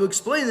going to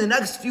explain in the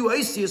next few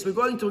Aisias, we're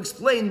going to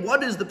explain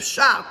what is the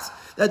pshat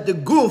that the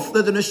guf,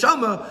 that the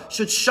neshama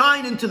should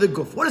shine into the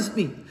guf. What does it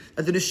mean?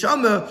 That the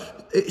neshama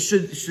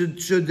should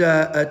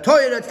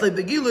toyer etzlei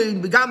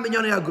begilui begam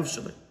binyanei haguf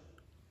shalei.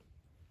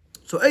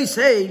 So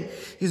Eisei,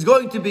 he's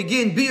going to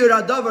begin biur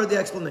hadavar, the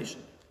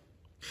explanation.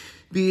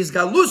 And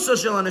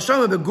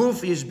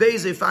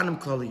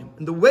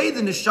the way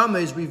the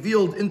neshama is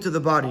revealed into the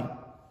body,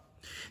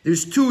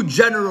 there's two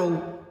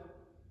general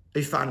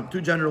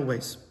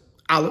ways.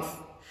 Aleph,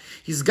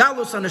 his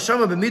galus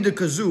neshama b'midah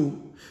kazu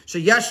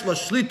sheyesh la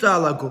shlita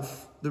ala guf.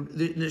 The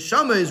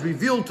neshama is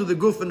revealed to the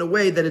guf in a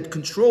way that it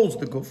controls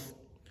the guf,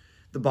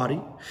 the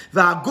body.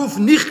 V'haguf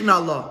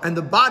nichna la, and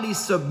the body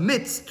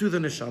submits to the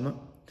neshama.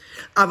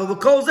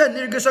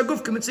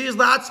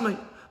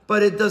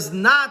 But it does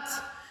not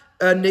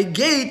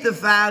negate the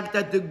fact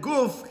that the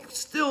guf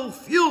still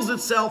feels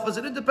itself as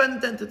an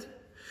independent entity.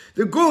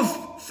 The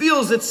guf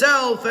feels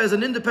itself as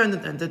an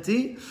independent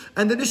entity,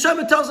 and the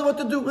neshama tells it what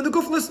to do, and the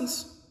guf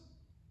listens.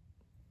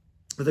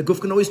 But the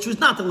guf can always choose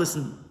not to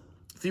listen,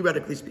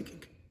 theoretically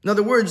speaking. In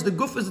other words, the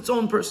guf is its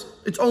own person,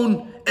 its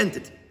own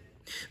entity.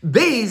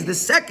 Beis, the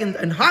second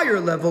and higher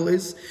level,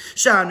 is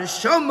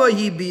sha'neshama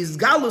hi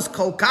bizgalus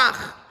kol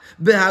kach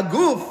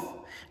behaguf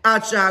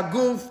at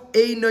sha'aguf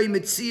einoi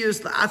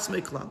metzius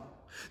la'atzmei klal.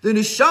 The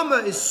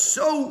neshama is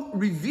so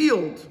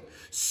revealed,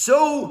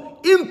 so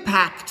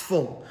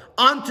impactful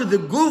onto the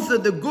guf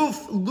that the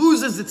guf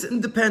loses its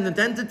independent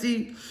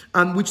entity,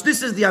 which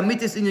this is the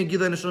amitis in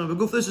Yegilei neshama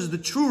b'guf. This is the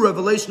true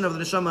revelation of the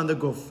neshama and the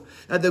guf.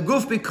 That the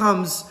guf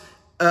becomes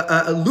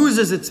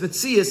loses its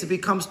metzius, it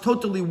becomes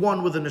totally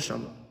one with the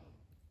neshama.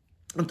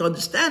 And to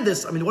understand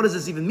this, what does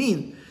this even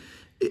mean?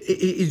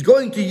 He's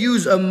going to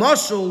use a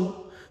mashal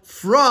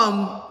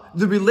from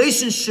the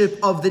relationship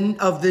of the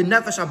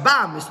nefesh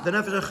abamis, the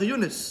nefesh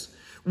achiyunis,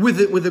 with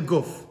the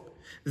guf.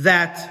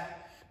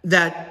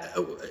 That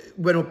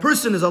when a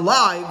person is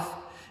alive,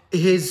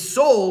 his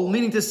soul,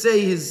 meaning to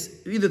say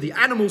his either the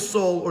animal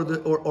soul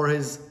or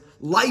his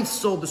life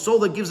soul, the soul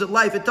that gives it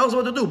life, it tells him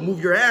what to do. Move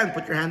your hand,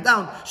 put your hand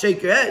down,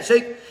 shake your head,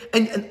 shake,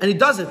 and he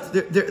does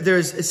it.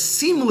 There's a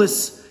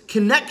seamless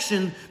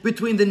connection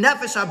between the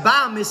nefesh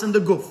abamis and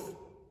the guf.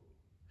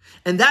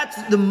 And that's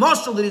the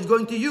mashal that he's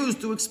going to use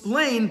to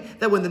explain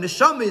that when the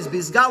neshama is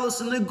bizgalus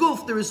in the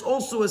guf, there is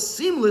also a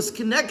seamless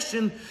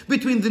connection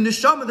between the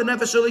neshama, the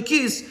nefesh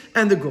elikis,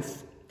 and the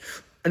guf.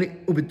 And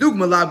we'll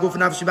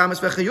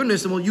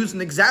use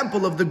an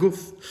example of the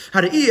guf,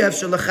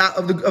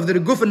 of the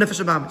guf and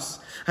nefesh abamis.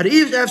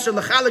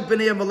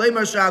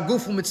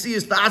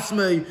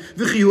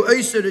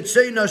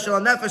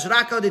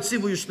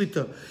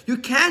 You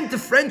can't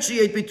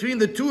differentiate between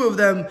the two of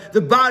them,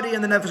 the body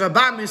and the nefesh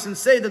abamis, and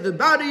say that the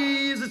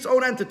body is its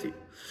own entity.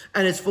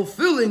 And it's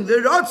fulfilling the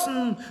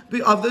ratzon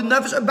of the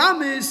nefesh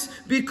abamis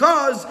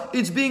because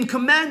it's being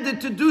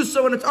commanded to do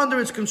so and it's under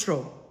its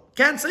control.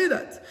 Can't say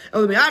that.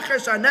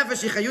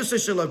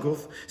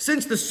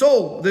 Since the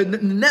soul, the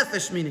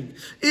nefesh meaning,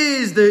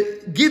 is the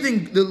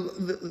giving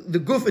the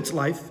guf its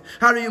life,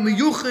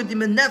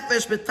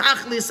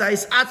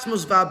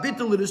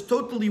 it is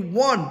totally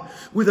one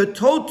with a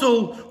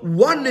total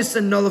oneness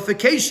and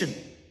nullification.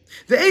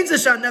 The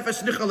nefesh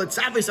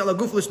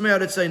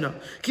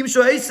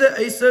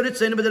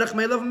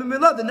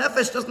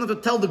doesn't have to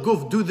tell the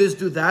guf, do this,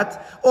 do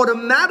that.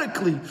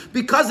 Automatically,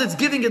 because it's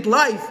giving it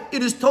life,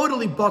 it is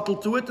totally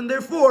bottled to it, and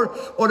therefore,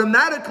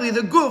 automatically, the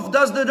guf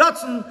does the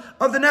ratzon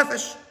of the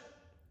nefesh.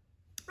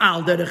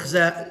 Al derech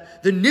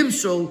zeh, the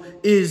nimshol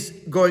is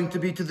going to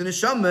be to the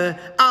neshama.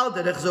 Al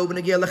derech zeh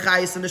u'b'negia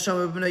l'chayis and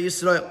neshama b'nei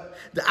Yisrael.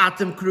 The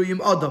atem kruyim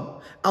Adam.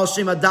 Al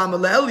shem Adam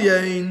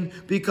le'elyon,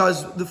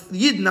 because the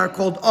Yidden are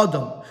called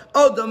Adam.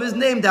 Adam is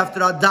named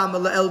after Adam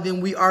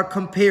le'elyon. We are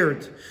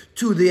compared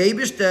to the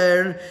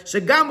Eibishter.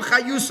 Shegam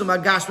chayusam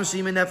agash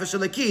mashim nefesh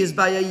elokis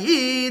by a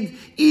Yid.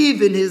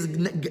 Even his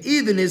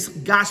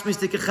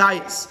gashmistic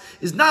chayis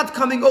is not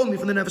coming only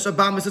from the nefesh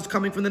abamis. It's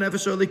coming from the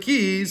nefesh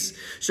elokis.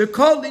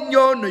 Shekol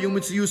inyon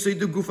yumitzu yusei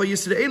du gufa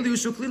Yisrael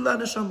yushukli la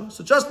neshama.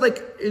 So just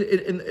like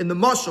in the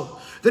mashal,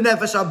 the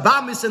nefesh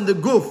abamis and the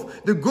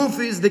guf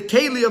is the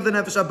keli of the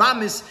nefesh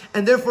abamis,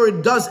 and therefore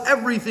it does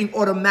everything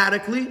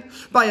automatically.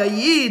 By a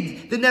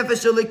Yid, the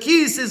nefesh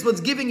elokis is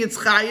what's giving its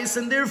chayis,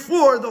 and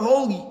therefore the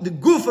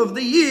guf of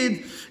the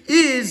Yid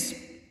is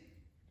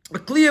a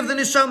kli of the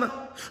neshama.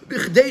 In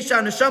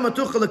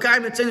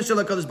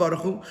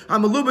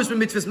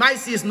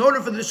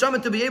order for the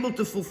neshama to be able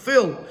to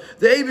fulfill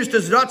the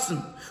Eibishter's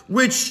ratzon,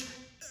 which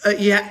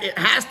it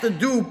has to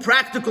do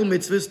practical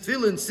mitzvahs,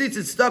 tefillin,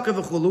 tzitzit, tzedakah,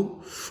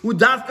 v'chulu.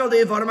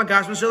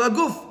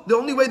 The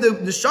only way the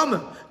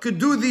neshama could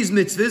do these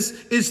mitzvahs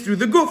is through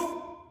the guf.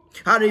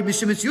 The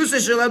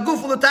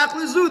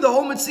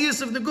whole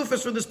mitzvahs of the guf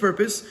is for this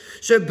purpose.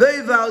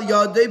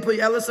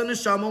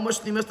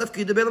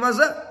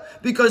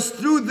 Because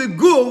through the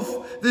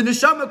guf, the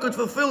neshama could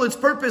fulfill its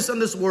purpose in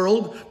this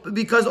world,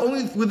 because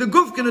only with the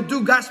guf can it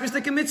do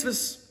gashmistic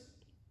mitzvahs.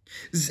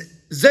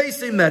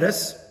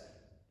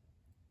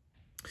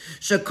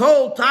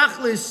 Shekol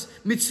tachlis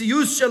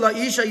mitzius shel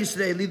ha'isha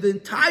Yisraeli, the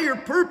entire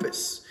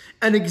purpose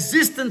and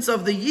existence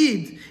of the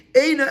Yid,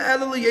 eina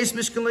ela liyes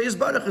mishkan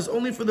le'yizbarach, is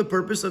only for the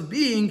purpose of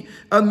being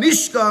a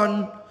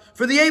mishkan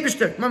for the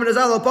Eibishter. Remember,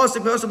 Nazal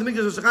al-Pasuk, V'yosel the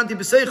Shachanti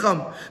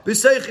b'seicham,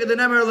 b'seich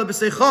edenemer ele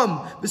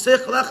b'seicham,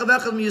 b'seich lechav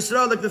echad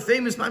mi-Yisrael, like the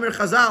famous Maimer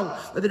Chazal,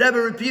 that the Rebbe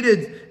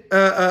repeated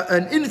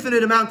an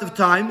infinite amount of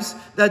times,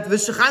 that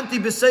v'shachanti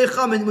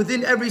b'seicham, and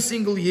within every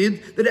single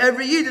Yid, that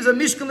every Yid is a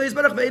mishkan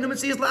le'yizbarach ve'enu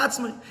metzias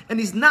la'atzmai, and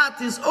he's not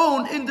his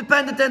own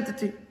independent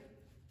entity.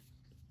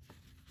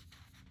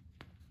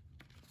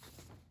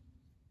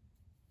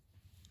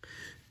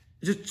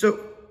 So,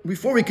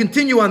 before we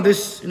continue on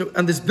this,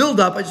 on this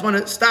build-up, I just want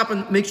to stop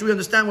and make sure we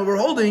understand what we're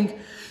holding.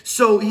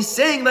 So he's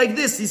saying like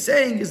this. He's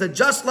saying is that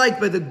just like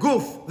by the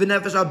guf, the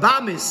nefesh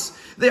abamis,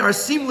 they are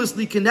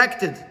seamlessly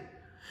connected,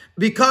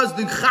 because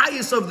the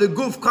chayis of the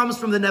guf comes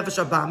from the nefesh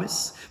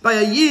abamis. By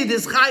a yid,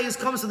 his chayis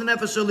comes to the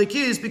nefesh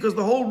elikis, because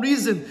the whole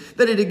reason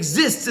that it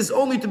exists is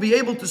only to be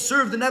able to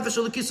serve the nefesh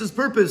elikis'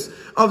 purpose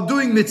of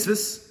doing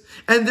mitzvahs,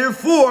 and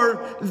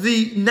therefore the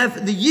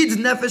yid's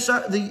nefesh,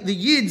 the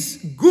yid's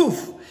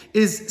guf,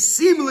 is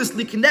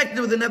seamlessly connected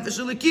with the Nefesh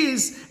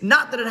Elikis,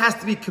 not that it has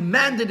to be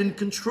commanded and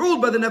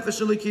controlled by the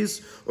Nefesh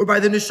Elikis or by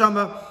the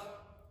Neshama,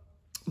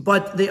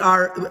 but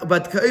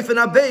Ka'ifan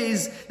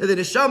Abeis, that the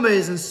Neshama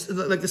is,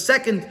 like the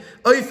second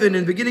Oifen in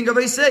the beginning of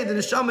Eisei, the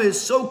Neshama is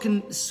so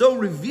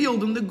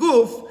revealed in the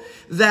Guf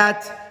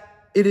that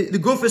the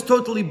Guf is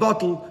totally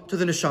bottled to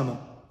the Neshama.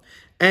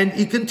 And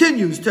he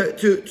continues to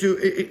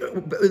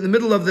in the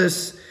middle of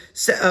this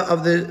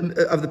of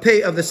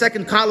the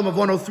second column of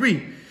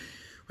 103.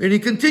 And he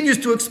continues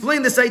to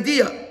explain this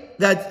idea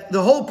that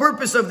the whole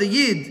purpose of the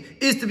Yid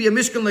is to be a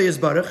Mishkan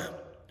Le'yizbarach,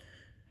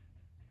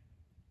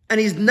 and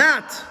he's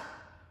not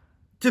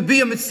to be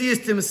a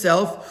Metzias to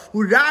himself,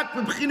 and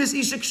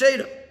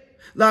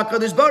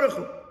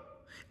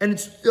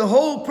the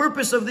whole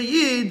purpose of the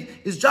Yid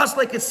is just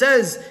like it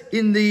says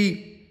in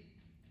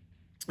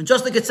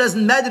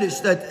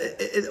Medrash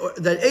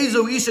that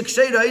Ezo Isha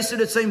Ksheda Isha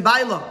that same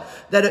Baila,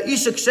 that a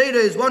Isha Ksheda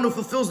is one who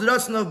fulfills the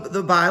ratzon of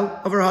the Baal,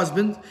 of her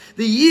husband.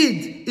 The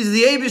Yid is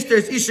the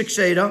Eibishter's Isha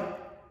Ksheda,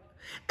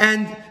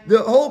 and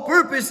the whole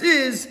purpose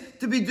is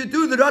to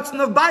do the ratzon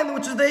of Baal,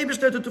 which is the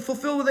Eibishter, to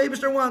fulfill what the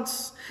Eibishter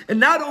wants. And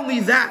not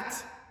only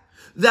that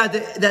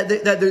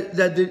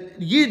the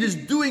Yid is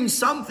doing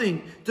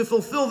something to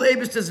fulfill the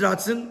Eibishter's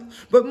ratzon,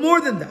 but more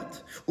than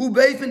that,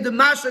 Ubeifin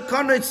Demasha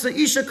Kana, it's the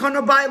Isha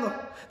Kana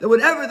Baila, that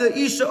whatever the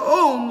Isha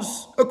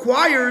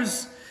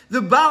acquires,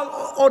 the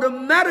Baal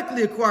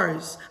automatically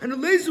acquires. And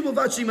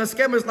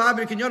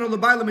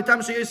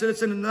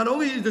not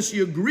only does she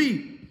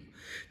agree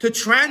to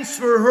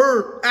transfer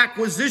her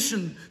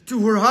acquisition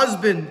to her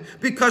husband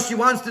because she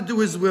wants to do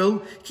his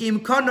will,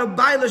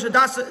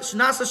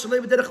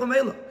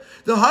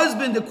 the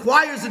husband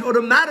acquires it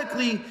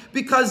automatically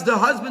because the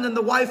husband and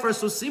the wife are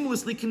so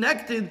seamlessly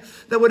connected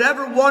that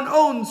whatever one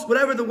owns,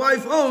 whatever the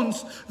wife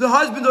owns, the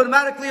husband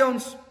automatically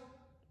owns.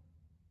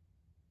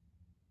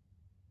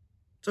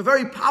 It's a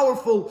very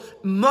powerful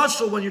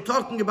mashal when you're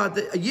talking about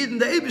the Yid and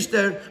the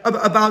Eibishter,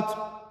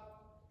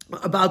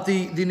 about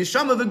the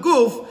Neshama of the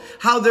Guf,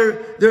 how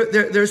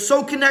they're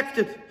so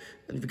connected.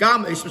 And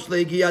even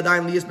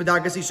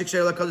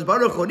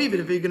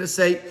if you're going to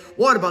say,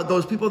 what about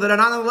those people that are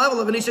not on the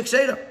level of an Ishak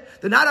Sheda?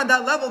 They're not on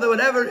that level that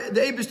whatever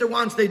the Eibishter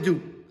wants, they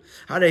do.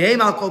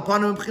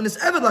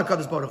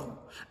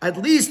 At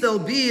least they'll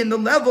be in the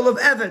level of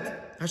Eved,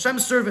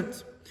 Hashem's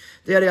servant.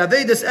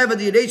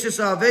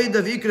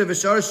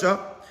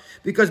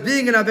 Because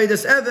being an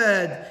Avedas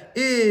Eved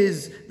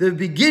is the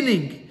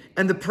beginning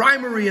and the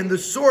primary and the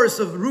source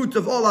of root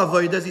of all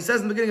Avodah. As he says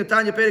in the beginning of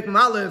Tanya Perek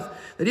Aleph,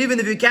 that even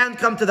if you can't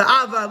come to the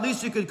Ava, at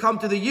least you could come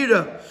to the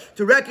Yira,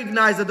 to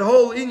recognize that the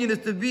whole Inyan is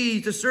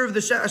to serve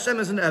the Hashem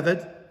as an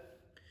Eved.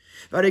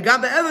 And by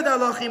Eved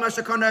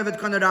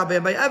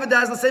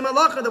has the same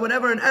halacha, that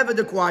whenever an Eved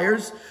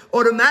acquires,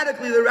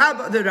 automatically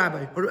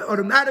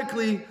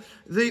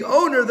the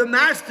owner, the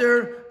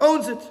master,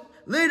 owns it.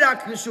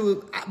 Not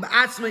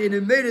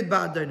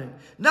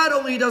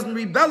only he doesn't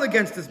rebel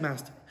against his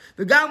master,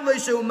 and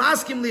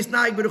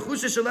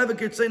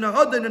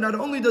not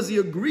only does he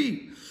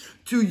agree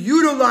to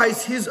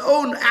utilize his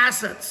own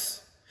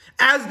assets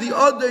as the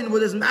Adain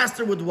what his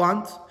master would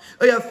want,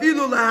 or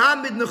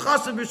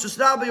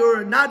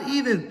not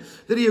even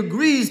that he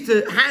agrees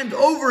to hand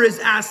over his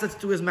assets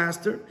to his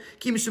master.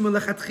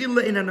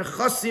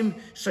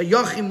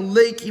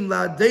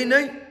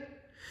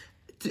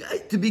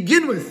 To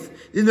begin with,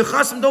 the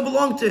Nechasim don't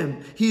belong to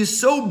him. He is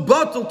so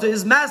bottled to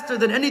his master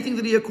that anything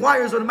that he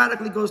acquires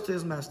automatically goes to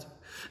his master.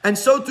 And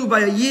so too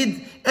by a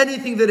Yid,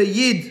 anything that a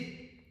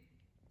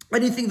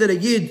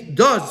Yid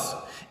does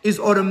is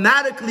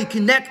automatically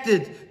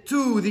connected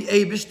to the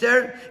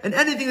Eibishter, and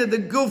anything that the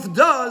Guf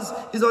does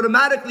is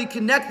automatically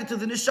connected to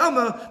the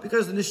Neshama,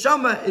 because the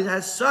Neshama, it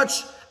has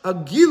such a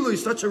gilui,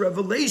 such a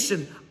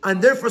revelation,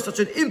 and therefore such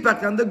an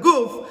impact on the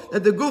Guf,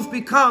 that the Guf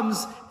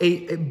becomes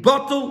a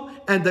bottle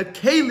and a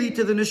keli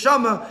to the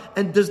Neshama,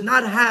 and does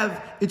not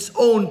have its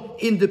own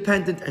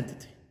independent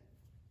entity.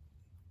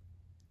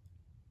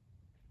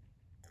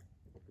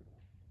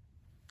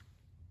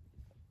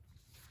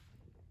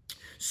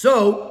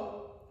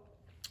 So,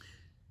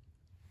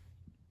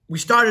 we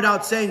started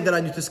out saying that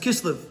on Yud-Tes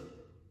Kislev,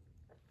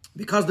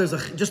 because there's a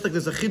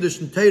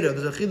chiddush in Torah,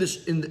 there's a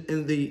chiddush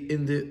in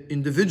the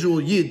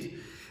individual yid,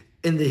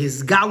 in the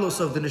hisgalus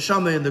of the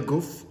neshama and the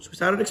guf. So we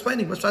started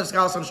explaining what's the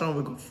hisgalus of the neshama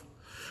and the guf.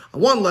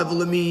 On one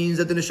level, it means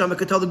that the neshama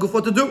can tell the guf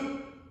what to do,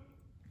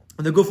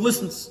 and the guf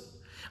listens.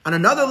 On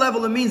another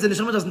level, it means the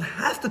neshama doesn't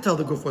have to tell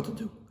the guf what to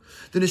do.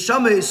 The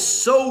neshama is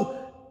so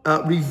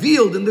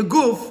revealed in the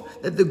guf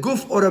that the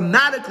guf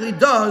automatically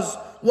does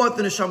what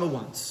the neshama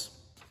wants.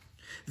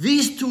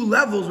 These two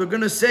levels, we're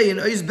going to say in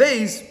Ois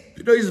Beis,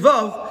 in Ois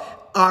Vav,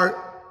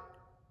 are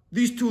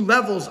these two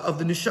levels of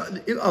the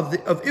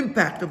of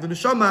impact of the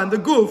neshama and the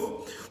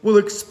guf will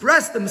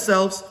express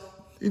themselves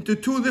into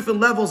two different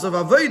levels of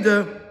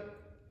avodah,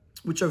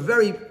 which are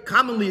very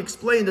commonly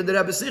explained in the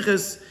Rebbe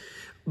Sichos,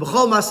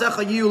 b'chol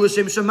maasecha yiyu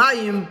l'shem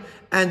shamayim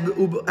and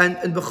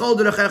b'chol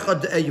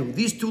derechecha de'eyu.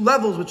 These two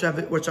levels, which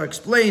are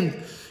explained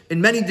in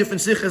many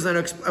different sichos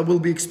and will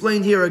be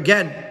explained here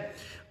again,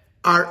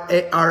 are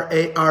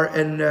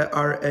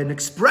an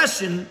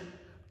expression,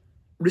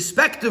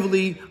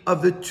 respectively,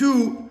 of the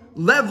two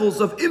levels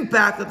of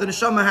impact that the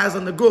neshama has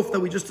on the guf that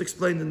we just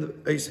explained in the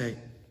Eisei.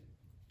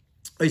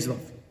 Eisvav.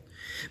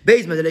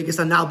 Beis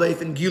Madreges Anal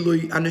Beif and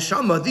Gilui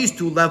Aneshama, these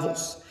two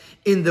levels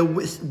in the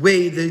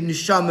way the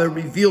neshama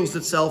reveals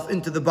itself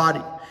into the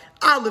body.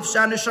 Aleph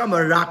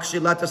Shaneshama Rak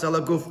Shilatas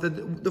Ala Guf.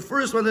 The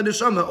first one, the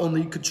neshama,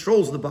 only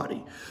controls the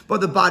body,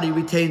 but the body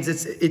retains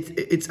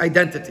its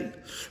identity.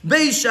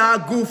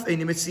 Beisha Guf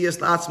Einim Etzias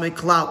La'atzmei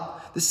Klal.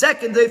 The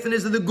second definition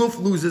is that the guf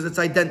loses its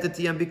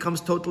identity and becomes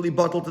totally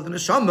bottled to the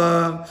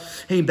neshama.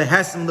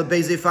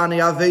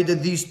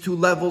 These two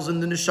levels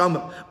in the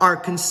neshama are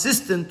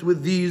consistent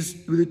with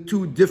the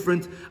two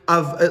different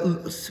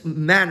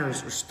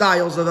manners or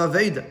styles of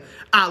aveda.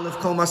 Aleph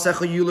kol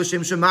masecha yul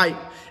shem shemayim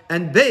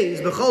and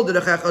beis b'chol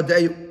derechecha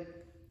de'yu.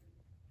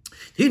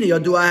 It's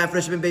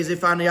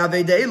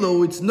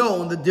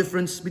known the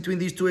difference between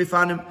these two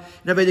efanim.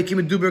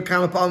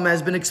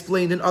 Has been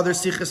explained in other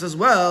sichos as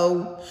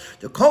well.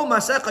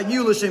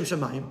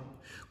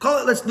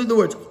 Let's do the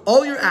words.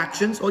 All your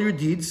actions, all your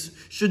deeds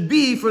should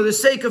be for the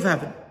sake of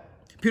heaven.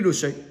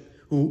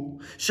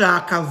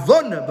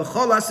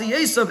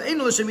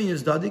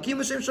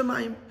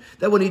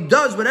 That when he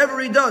does whatever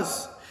he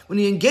does, when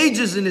he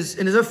engages in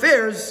his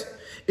affairs,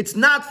 it's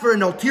not for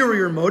an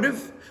ulterior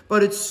motive,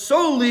 but it's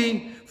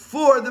solely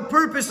for the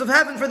purpose of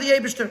heaven, for the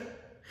Eibishter.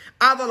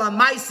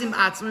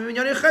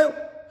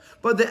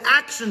 But the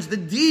actions, the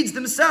deeds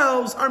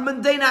themselves are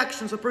mundane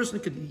actions. A person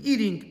could be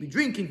eating, could be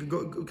drinking,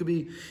 could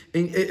be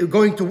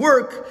going to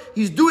work.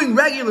 He's doing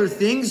regular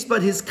things,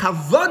 but his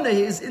kavanah,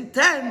 his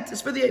intent,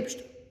 is for the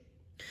Eibishter.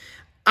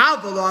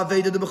 But the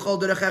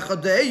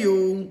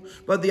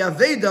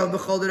Aveda of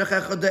B'chol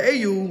Derechecha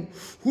De'eyu,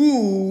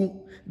 who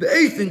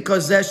be'efin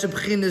kazeh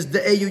shebchinas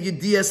de'eyu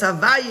yediyas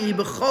havayi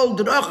b'chol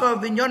dracha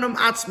v'inyanov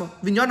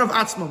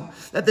atzmam,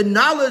 that the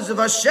knowledge of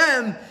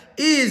Hashem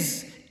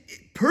is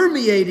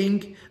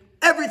permeating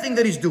everything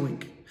that he's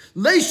doing.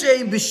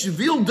 Leisheim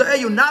b'shvil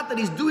de'eyu, not that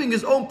he's doing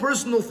his own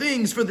personal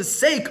things for the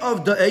sake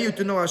of de'eyu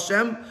to know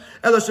Hashem,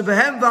 ela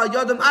shebehem v'al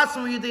yadam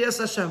atzmam yediyas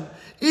Hashem.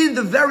 In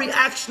the very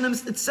action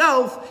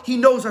itself, he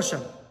knows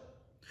Hashem.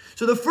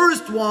 So the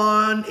first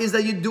one is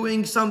that you're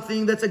doing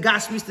something that's a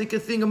gashmistic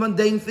thing, a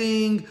mundane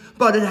thing,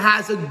 but it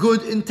has a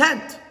good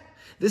intent.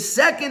 The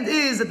second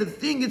is that the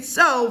thing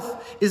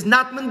itself is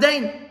not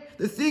mundane.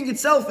 The thing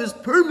itself is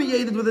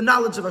permeated with the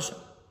knowledge of Hashem.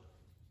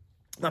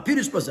 Now,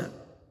 Pirush Bazeh.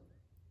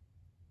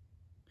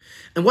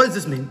 And what does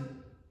this mean?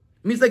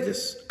 It means like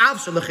this.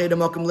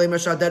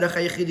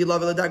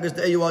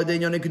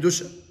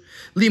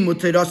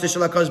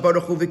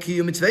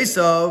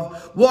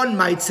 One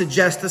might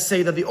suggest to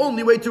say that the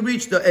only way to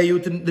reach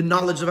the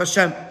knowledge of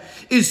Hashem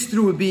is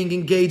through being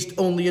engaged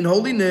only in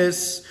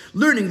holiness,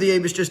 learning the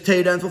Eibishter's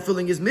Torah and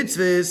fulfilling his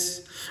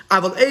mitzvahs.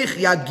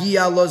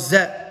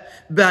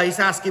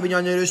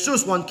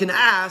 One can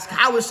ask,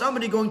 how is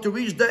somebody going to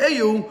reach the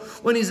Eyu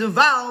when he's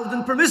involved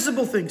in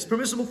permissible things?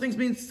 Permissible things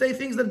means say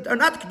things that are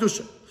not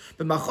Kedusha.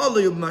 In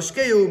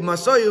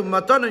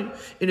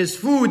his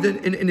food,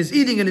 in his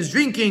eating and his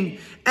drinking,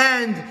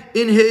 and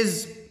in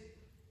his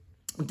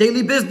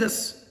daily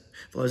business.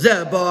 That's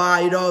what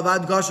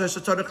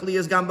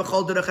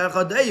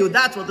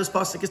this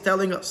pasuk is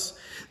telling us.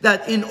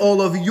 That in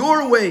all of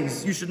your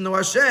ways you should know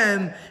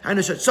Hashem, and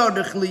a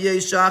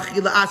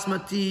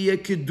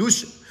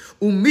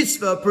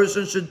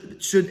person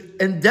should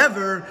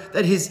endeavor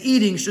that his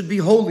eating should be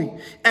holy,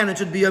 and it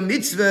should be a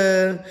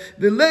mitzvah.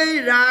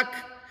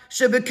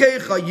 Not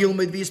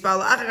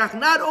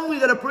only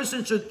that a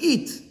person should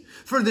eat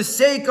for the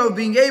sake of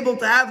being able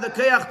to have the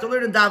koyach to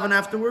learn and daven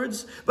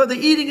afterwards, but the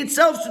eating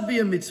itself should be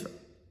a mitzvah.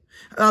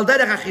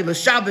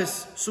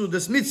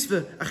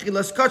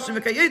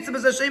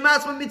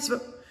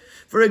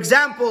 For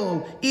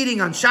example,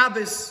 eating on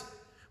Shabbos,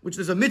 which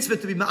is a mitzvah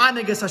to be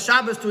ma'aneges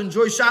HaShabbos, to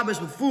enjoy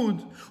Shabbos with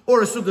food,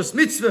 or a sudas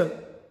mitzvah,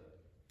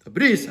 a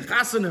bris, a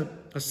chasana,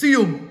 a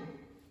siyum,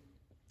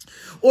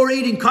 or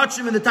eating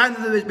kachim in the time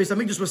that the Beis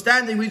Hamikdash was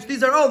standing, which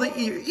these are all the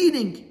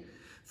eating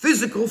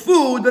physical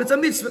food, but it's a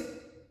mitzvah.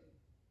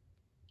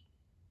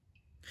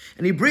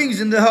 And he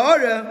brings in the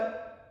Ha'ara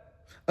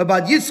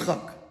about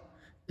Yitzchak.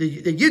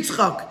 The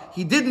Yitzchak,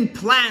 he didn't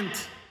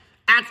plant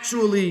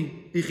actually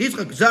the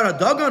Yitzchak Zara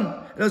Dagon,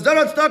 and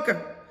Zara Tzedakah.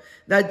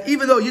 That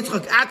even though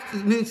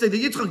Yitzchak means that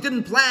the Yitzchak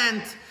didn't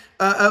plant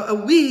a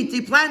wheat,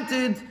 he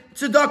planted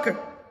tzedakah.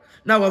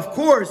 Now, of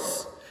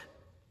course,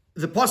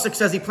 the pasuk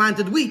says he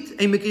planted wheat.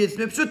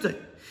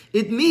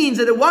 It means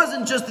that it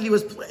wasn't just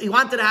that he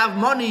wanted to have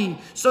money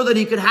so that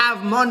he could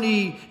have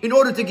money in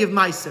order to give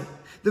meiser.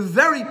 The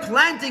very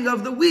planting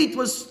of the wheat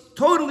was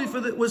totally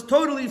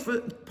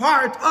for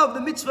part of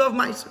the mitzvah of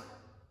meiser.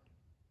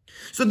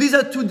 So these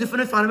are two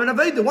different phenomena of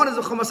Aveda. One is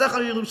a chomasech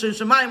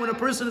al when a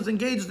person is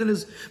engaged in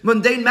his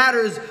mundane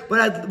matters,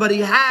 but he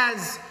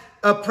has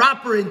a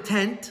proper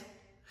intent.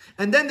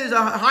 And then there's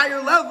a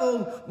higher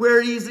level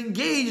where he's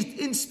engaged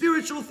in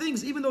spiritual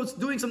things, even though it's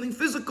doing something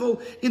physical,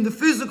 in the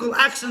physical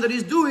action that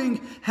he's doing,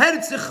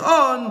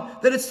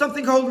 that it's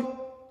something holy.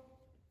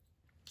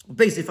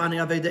 Basic finding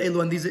Aveda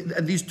Elu and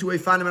these two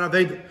Efanim and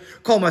Aveda.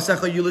 Kol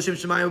Masecha Yulashim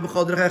Shemayim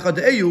B'chol Derecha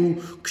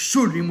De'eyu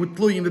Kshurim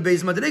Utluyim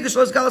B'Beis Madrega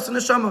Shlos Galas and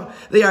Neshama.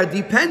 They are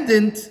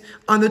dependent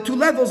on the two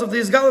levels of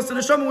the Galas and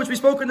Neshama, which we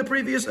spoke in the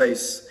previous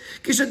days.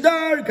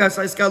 Kishadar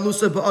Gasais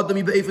Galusa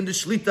Ba'adami Be'efen De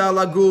Shlita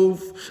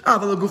Laguf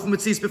Aval Laguf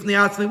Mitzis B'fnei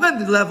Atzmi.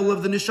 When the level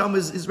of the Neshama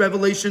is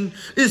revelation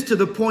is to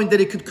the point that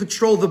it could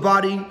control the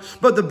body,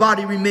 but the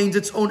body remains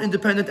its own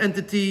independent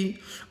entity.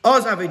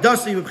 Oz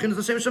Avedasi B'chinas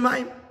L'Shem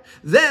Shemayim.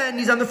 Then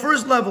he's on the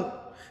first level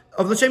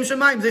of the Shem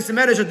Shemaim.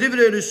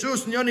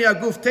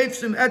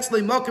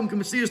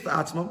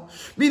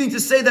 Meaning to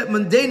say that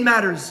mundane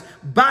matters,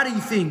 body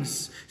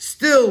things,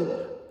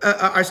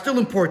 are still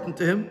important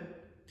to him.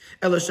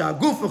 But the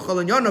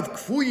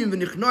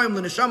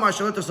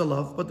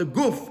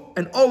guf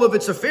and all of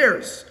its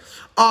affairs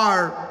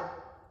are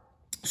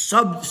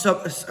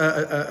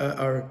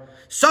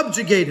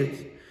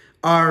subjugated,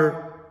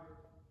 are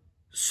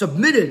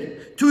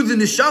submitted to the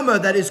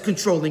neshama that is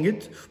controlling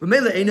it.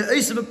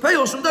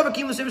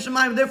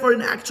 Therefore,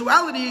 in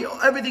actuality,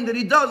 everything that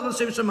he does is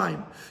L'Shem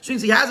Shemayim.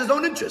 Since he has his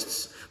own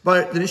interests,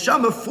 but the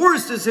neshama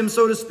forces him,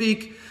 so to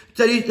speak,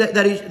 that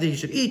he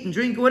should eat and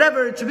drink,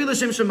 whatever, it should be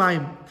L'Shem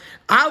Shemayim.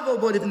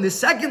 But if in the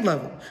second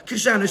level, if the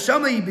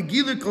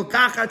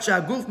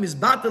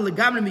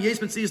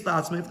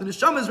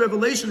neshama's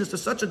revelation is to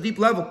such a deep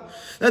level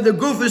that the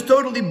guf is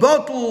totally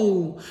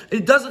bottled,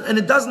 it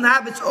doesn't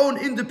have its own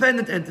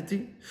independent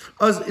entity,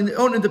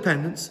 own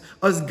independence.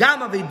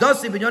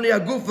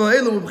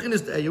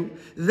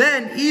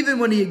 Then even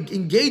when he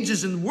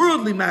engages in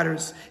worldly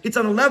matters, it's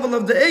on a level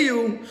of the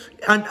eyu,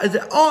 and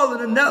all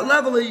in a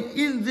level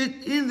in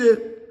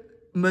the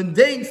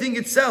mundane thing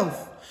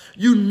itself.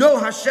 You know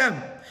Hashem,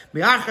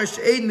 because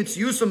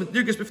you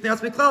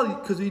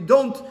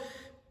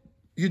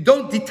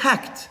don't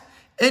detect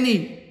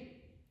any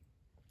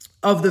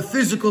of the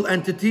physical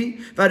entity.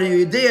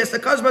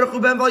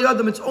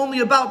 It's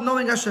only about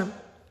knowing Hashem.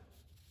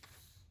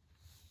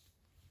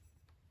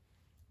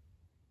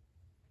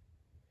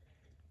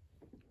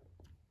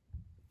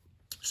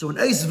 So in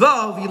Eis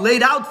Vav, he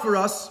laid out for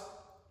us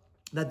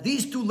that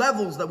these two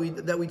levels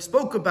that we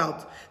spoke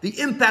about, the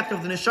impact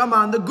of the neshama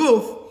on the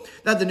guf,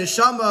 that the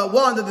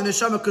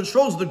neshama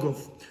controls the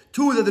guf.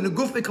 Two, that the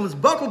guf becomes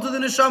buckled to the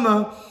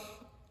neshama,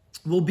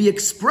 will be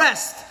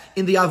expressed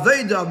in the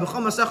aveda of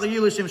B'chol Masecha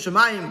Yilashim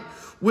Shemayim,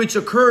 which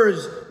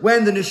occurs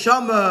when the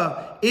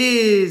neshama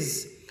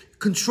is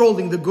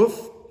controlling the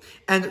guf.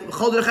 And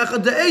Chol Derecha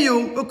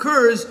De'eyu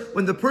occurs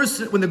when the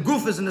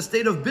guf is in a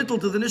state of bittul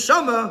to the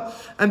neshama,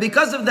 and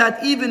because of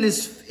that, even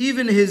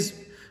his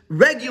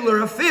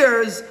regular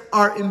affairs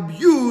are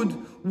imbued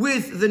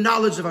with the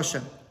knowledge of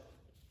Hashem.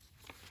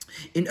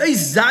 In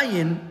Eis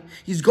Zayin,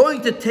 he's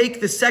going to take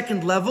the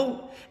second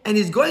level and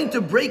he's going to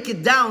break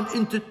it down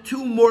into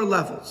two more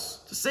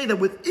levels. To say that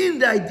within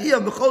the idea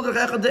of B'chol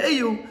Derecha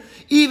De'eyu,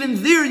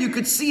 even there you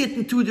could see it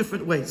in two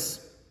different ways.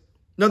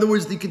 In other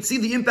words, you can see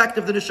the impact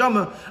of the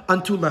neshama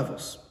on two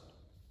levels.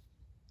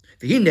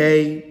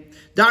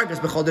 Dargas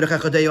b'chol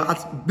derecha de'eyu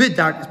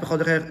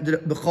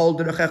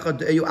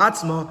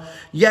atzma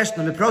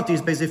yeshna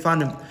meprotis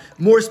bezefanim.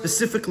 More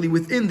specifically,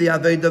 within the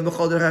aveda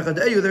b'chol derecha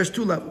de'eyu, there's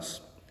two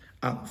levels.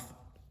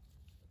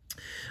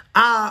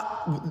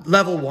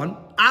 Level one,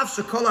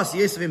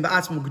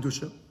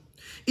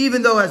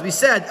 even though, as we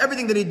said,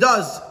 everything that he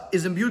does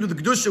is imbued with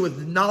the kedusha, with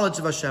the knowledge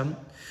of Hashem.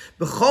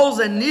 But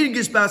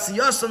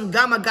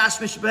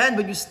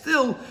you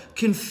still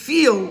can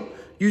feel,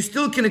 you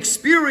still can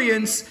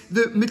experience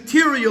the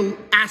material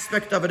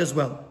aspect of it as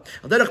well.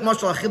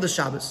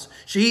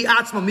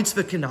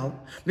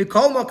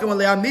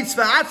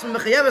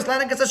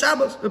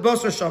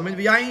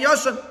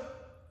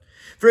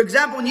 For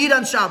example, when you eat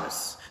on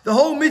Shabbos, the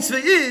whole mitzvah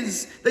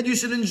is that you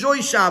should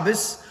enjoy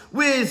Shabbos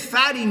with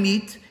fatty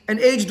meat and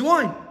aged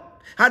wine.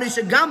 You're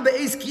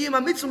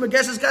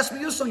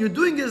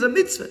doing it as a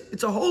mitzvah.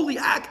 It's a holy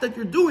act that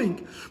you're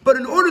doing. But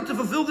in order to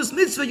fulfill this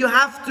mitzvah, you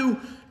have to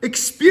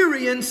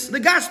experience the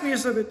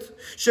gashmius of it.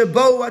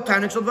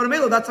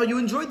 That's how you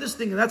enjoy this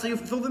thing, and that's how you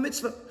fulfill the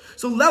mitzvah.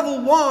 So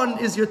level 1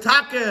 is your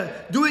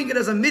taka, doing it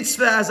as a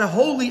mitzvah, as a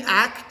holy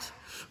act.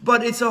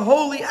 But it's a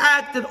holy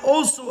act that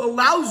also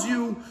allows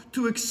you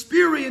to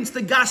experience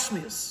the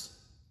gashmius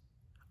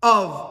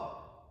of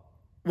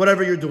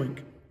whatever you're doing.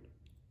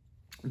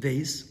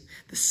 Base.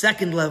 The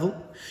second level,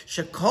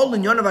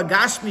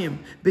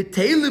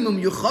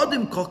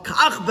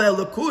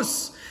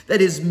 that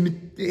his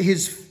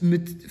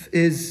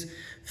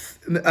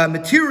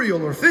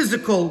material or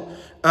physical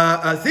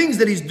things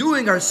that he's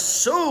doing are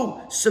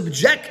so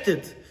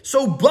subjected,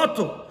 so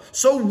bottle,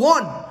 so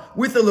one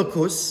with the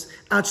lakus,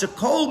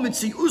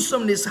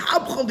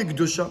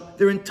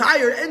 their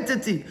entire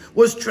entity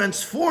was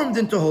transformed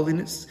into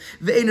holiness.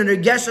 You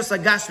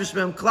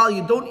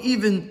don't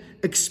even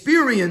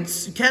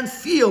experience, you can't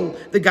feel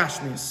the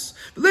gashmis.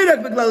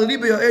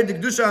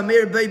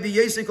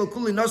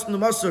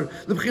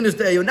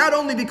 Not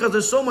only because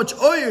there's so much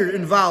oil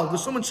involved,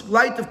 there's so much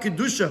light of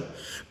kedusha,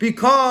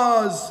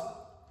 because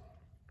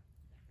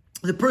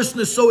the person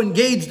is so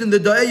engaged in the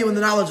da'ayu and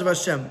the knowledge of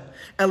Hashem.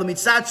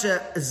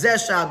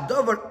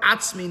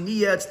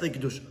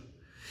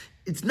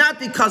 It's not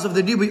because of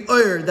the Ribui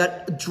Oyer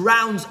that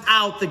drowns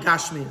out the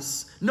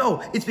Gashmias.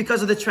 No, it's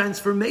because of the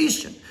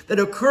transformation that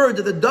occurred,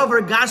 that the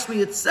Dover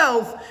Gashmi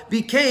itself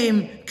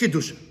became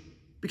Kedusha,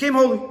 became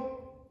holy.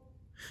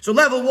 So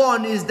level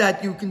 1 is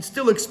that you can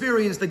still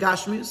experience the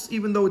Gashmias,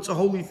 even though it's a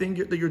holy thing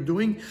that you're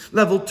doing.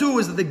 Level 2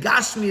 is that the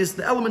Gashmias,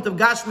 the element of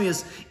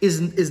Gashmias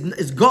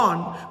is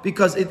gone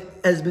because it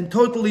has been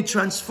totally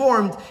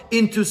transformed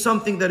into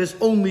something that is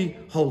only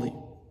holy.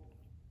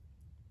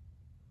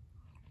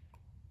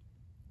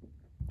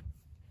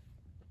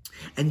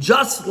 And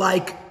just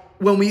like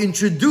when we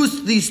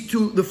introduced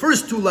the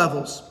first two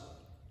levels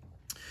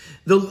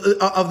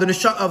of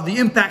the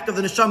impact of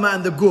the neshama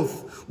and the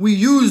guf, we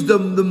used the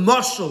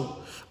mashal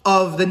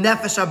of the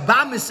nefesh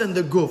abamis and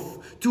the guf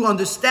to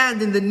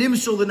understand in the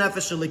nimshul the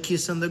nefesh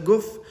alekis and the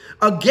guf.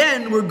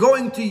 Again, we're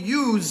going to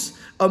use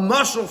a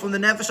mashal from the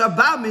nefesh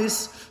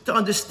abamis to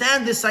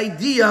understand this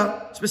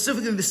idea,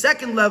 specifically the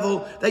second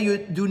level, that you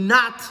do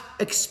not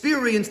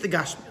experience the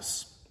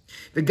gashmias.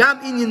 The gam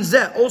inyan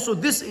zeh, also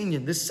this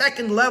inyan, the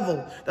second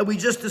level that we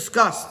just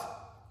discussed,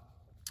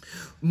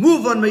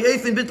 move on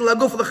me'efin bittul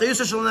haguf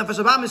l'chayusha shel nefesh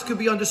abamis, could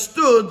be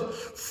understood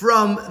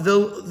from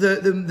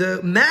the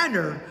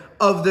manner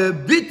of the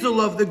bittul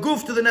of the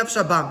guf to the nefesh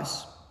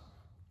abamis.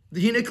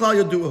 The hine klal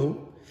yadu'ahu,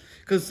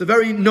 because it's a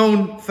very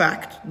known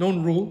fact,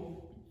 known rule.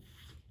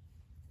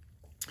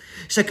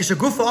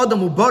 Shekeshaguf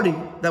adam ubari,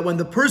 that when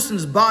the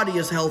person's body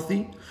is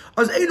healthy,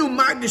 then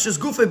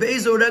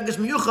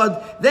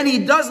he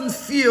doesn't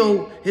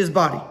feel his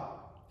body.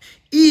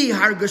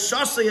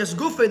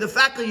 The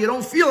fact that you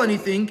don't feel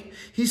anything,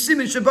 he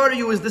simin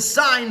shabariyu, is the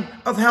sign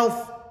of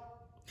health.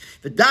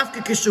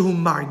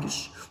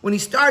 When he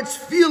starts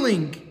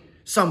feeling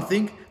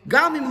something,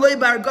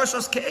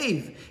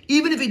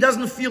 even if he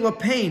doesn't feel a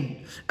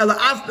pain, he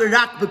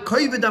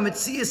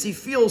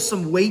feels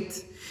some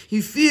weight,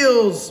 he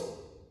feels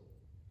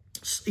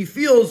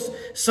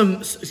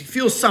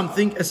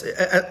something as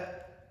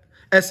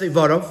a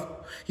varav.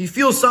 He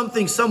feels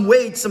something, some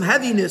weight, some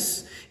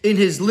heaviness in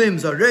his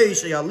limbs. The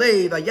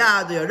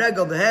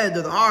head,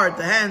 or the heart,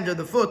 the hand, or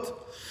the foot.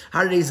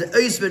 When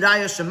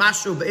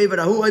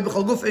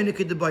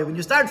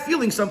you start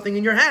feeling something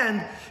in your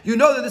hand, you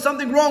know that there's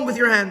something wrong with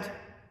your hand.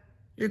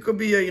 It could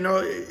be, you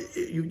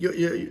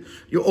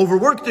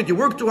overworked it, you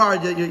worked too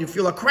hard, you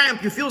feel a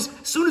cramp. As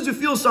soon as you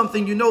feel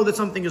something, you know that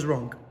something is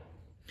wrong.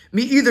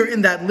 Either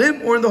in that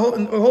limb or in the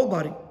whole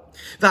body.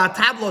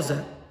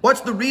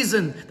 What's the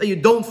reason that you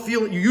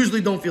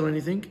usually don't feel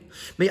anything?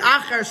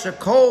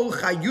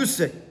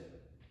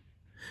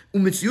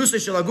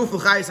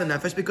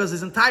 Because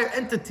his entire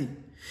entity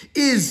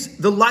is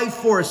the life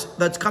force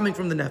that's coming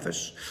from the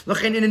nefesh.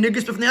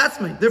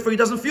 Therefore, he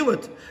doesn't feel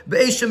it.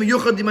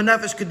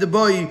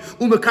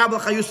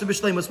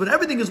 When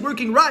everything is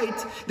working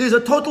right, there's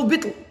a total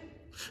bittul.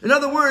 In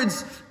other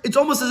words, it's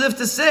almost as if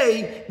to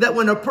say that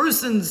when a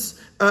person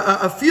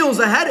feels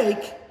a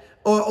headache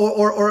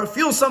or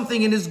feels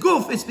something in his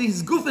guf, it's because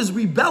his guf is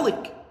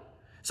rebelling.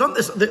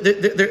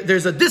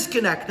 There's a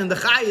disconnect in the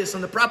chayis,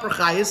 and the proper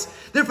chayis.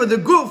 Therefore, the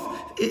guf,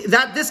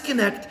 that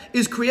disconnect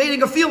is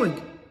creating a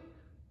feeling.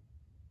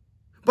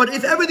 But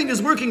if everything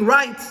is working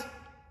right,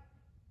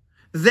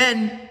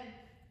 then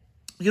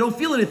you don't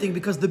feel anything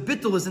because the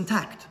bittul is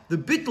intact. The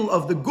bittul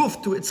of the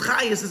guf to its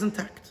chayis is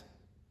intact.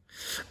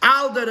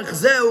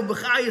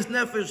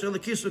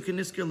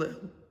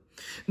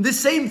 The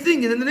same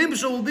thing in the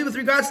nimshal will be with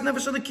regards to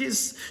nefesh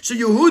alekis. So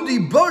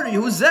Yehudi bari,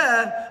 who's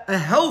there, a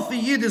healthy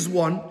yid is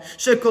one.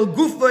 Shekol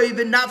gufay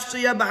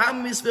v'nafshaya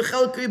b'hamis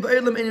v'chelkei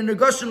b'elam in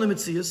negoshin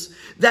lemitzias,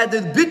 that the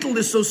bittul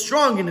is so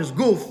strong in his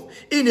guf,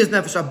 in his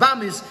nefesh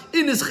abamis,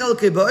 in his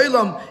chelkei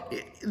b'elam,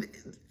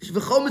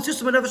 v'chol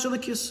mitzvus nefesh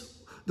alekis.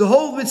 The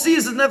whole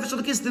Metzias of Nefesh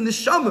Elokis, the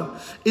Neshama,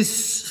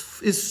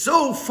 is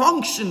so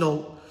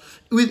functional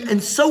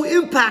and so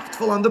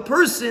impactful on the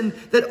person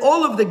that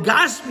all of the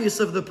Gashmius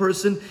of the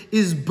person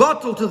is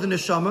bottled to the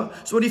Neshama.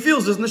 So what he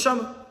feels is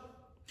Neshama.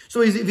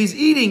 So if he's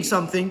eating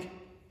something,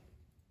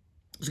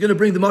 he's going to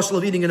bring the mashal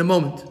of eating in a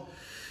moment.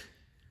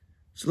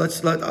 So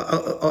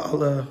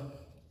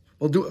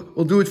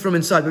we'll do it from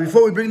inside. But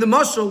before we bring the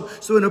mashal,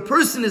 so when a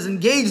person is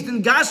engaged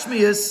in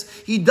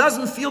Gashmius, he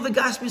doesn't feel the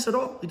Gashmius at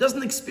all. He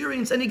doesn't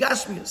experience any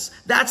Gashmius.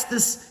 That's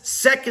this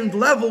second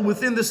level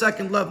within the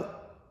second level.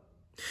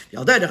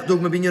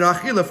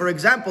 For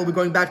example, we're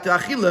going back to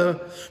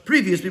Achila.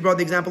 Previously, we brought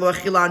the example of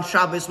Achila on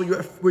Shabbos,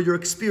 where you're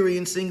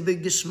experiencing the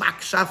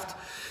Geschmackschaft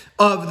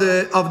of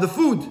the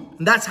food.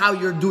 And that's how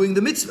you're doing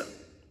the mitzvah.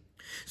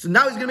 So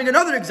now he's going to make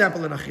another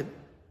example in Achila.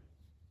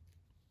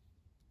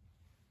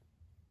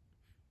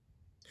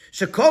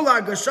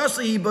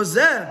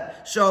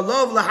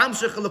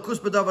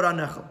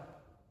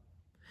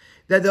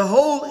 That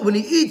when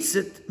he eats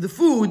it, the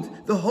food,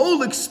 the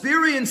whole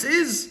experience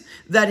is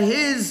that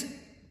his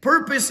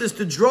purpose is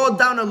to draw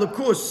down a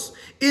lakus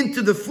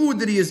into the food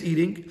that he is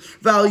eating.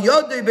 And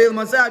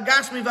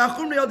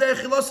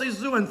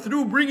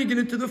through bringing it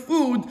into the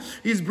food,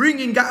 he's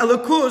bringing a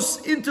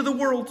lakus into the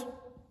world,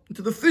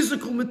 into the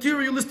physical,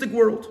 materialistic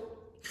world.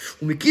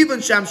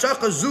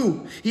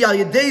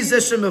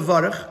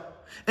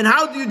 And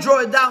how do you draw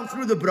it down?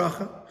 Through the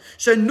bracha.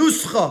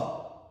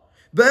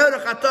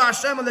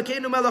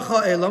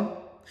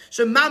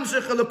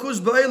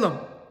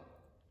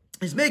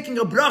 He's making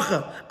a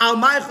bracha.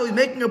 He's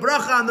making a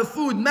bracha on the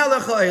food.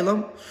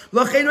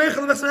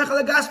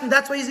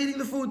 That's why he's eating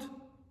the food.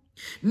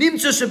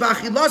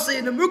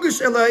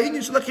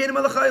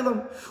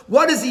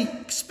 What does he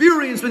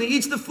experience when he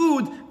eats the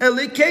food? That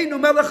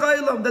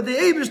the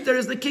Eibishter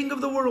is the king of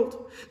the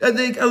world. That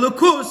the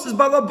Elokus is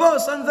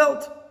Balabas on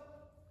Welt.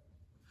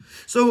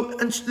 So,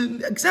 an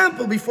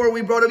example, before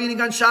we brought up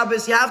eating on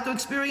Shabbos, you have to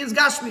experience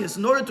Gashmias.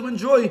 In order to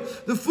enjoy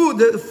the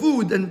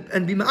food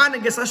and be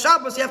ma'anages on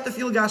Shabbos, you have to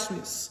feel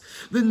Gashmias.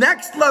 The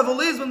next level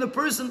is when the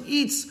person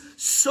eats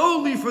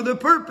solely for the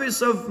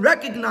purpose of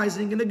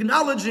recognizing and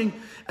acknowledging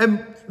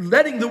and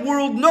letting the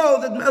world know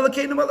that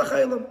Elokeinu melech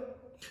haolam.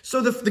 So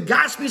the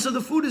Gashmias of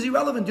the food is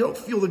irrelevant. You don't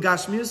feel the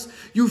Gashmias.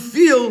 You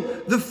feel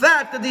the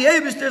fact that the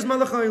Eibishter is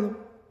melech haolam.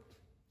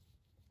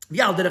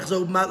 And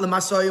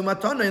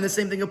the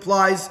same thing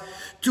applies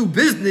to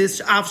business,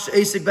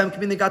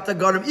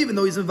 even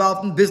though he's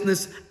involved in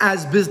business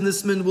as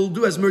businessmen will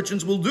do, as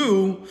merchants will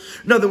do.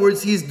 In other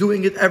words, he's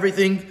doing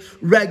everything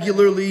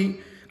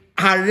regularly.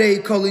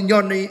 The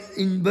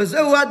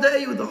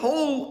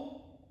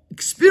whole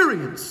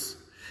experience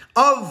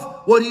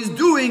of what he's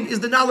doing is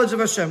the knowledge of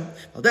Hashem.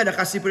 As the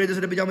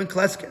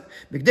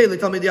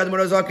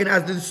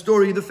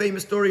story, the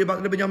famous story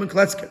about Rabbi Yamin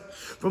Kletzker,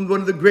 from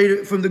the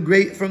great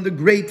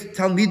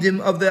Talmidim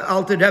of the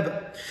Alter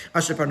Rebbe.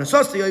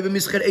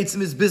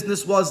 His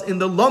business was in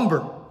the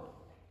lumber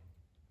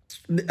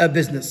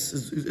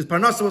business. His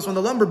parnasa was from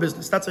the lumber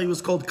business. That's why he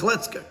was called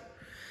Kletzker.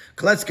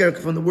 Kletzker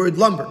from the word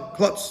lumber,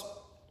 klotz.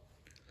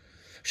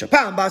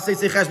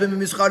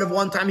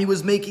 One time he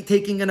was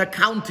taking an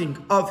accounting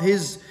of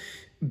his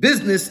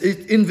business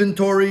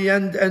inventory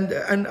and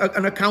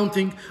an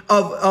accounting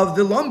of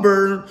the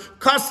lumber.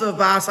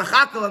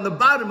 On the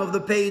bottom of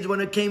the page,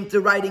 when it came to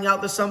writing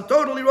out the sum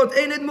total, he wrote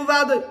Einid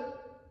Muvade.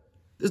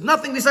 There's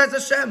nothing besides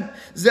Hashem.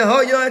 But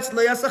Rabbi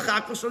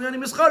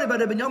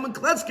Yamin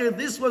Kletzker,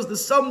 this was the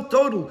sum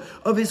total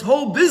of his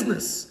whole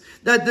business.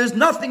 That there's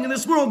nothing in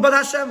this world but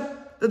Hashem.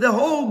 That the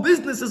whole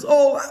business is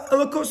all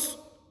Elokus.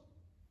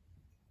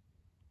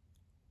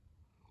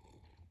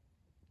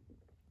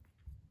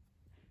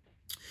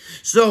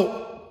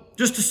 So,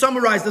 just to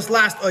summarize this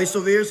last ois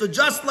over here, so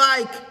just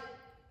like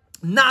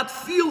not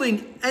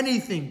feeling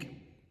anything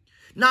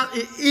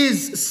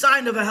is a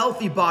sign of a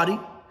healthy body,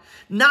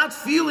 not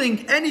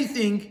feeling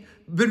anything,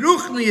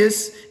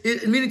 beruchnius,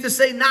 meaning to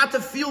say not to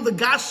feel the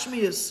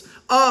gashmius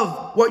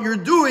of what you're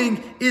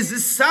doing, is a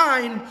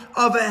sign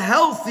of a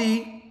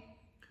healthy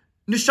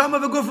neshama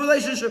v'guf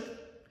relationship.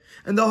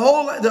 And the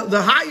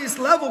highest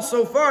level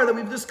so far that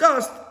we've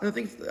discussed, and I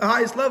think the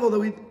highest level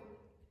that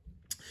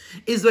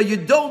is that you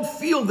don't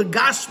feel the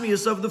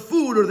gashmius of the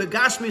food or the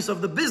gashmius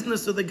of the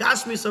business or the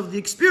gashmius of the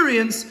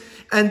experience,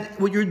 and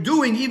what you're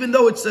doing, even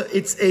though it's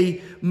a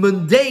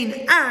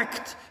mundane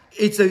act,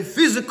 it's a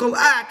physical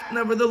act,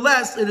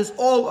 nevertheless, it is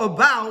all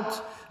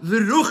about the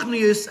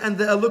ruchnius and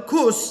the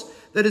elokus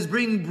that is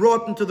being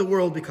brought into the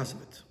world because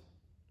of it.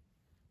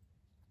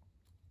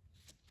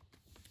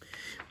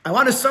 I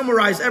want to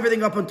summarize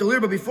everything up until here,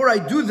 but before I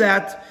do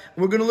that,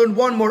 we're going to learn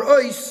one more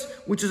ois,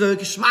 which is a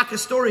Geschmack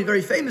story, a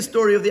very famous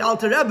story of the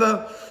Alter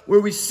Rebbe, where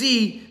we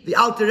see the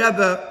Alter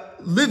Rebbe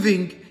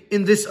living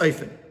in this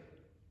oifen.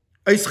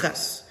 Ois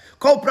ches.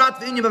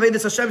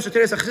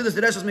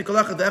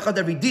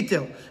 Every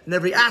detail and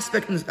every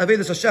aspect in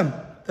Avedis Hashem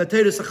that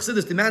Teres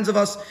Achsidus demands of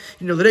us,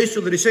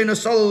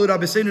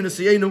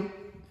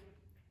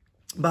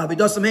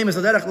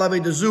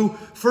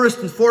 first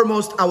and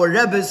foremost, our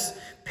Rebbe's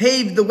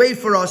paved the way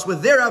for us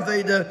with their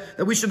Aveda,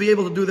 that we should be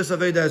able to do this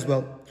Aveda as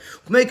well.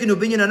 Make an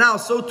opinion, and now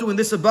so too in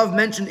this above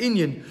mentioned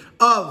inyan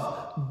of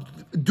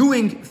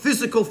doing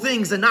physical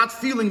things and not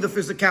feeling the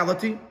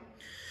physicality.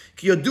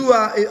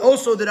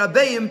 Also the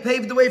Rabbeim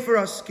paved the way for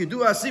us.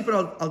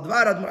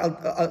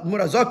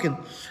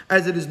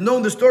 As it is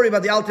known, the story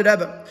about the Alter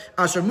Rebbe,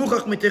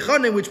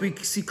 which we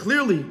see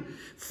clearly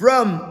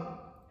from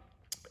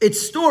its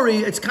story,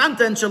 its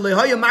content,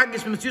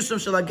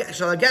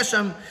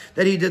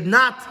 that he did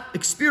not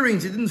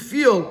experience, he didn't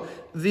feel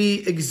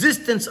the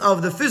existence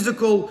of the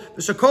physical,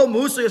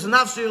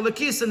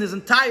 and his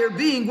entire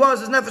being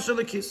was his nefesh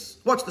lekis.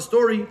 What's the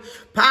story?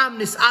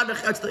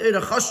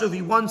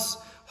 He once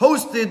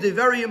hosted a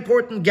very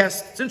important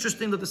guest. It's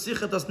interesting that the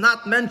Sikha does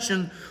not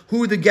mention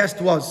who the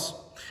guest was.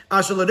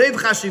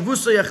 Because he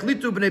was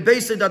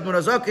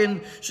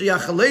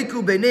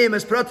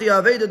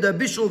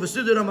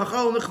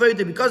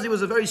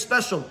a very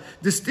special,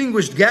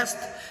 distinguished guest,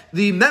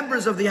 the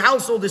members of the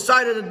household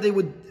decided that they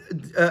would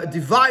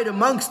divide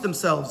amongst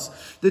themselves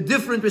the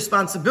different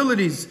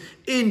responsibilities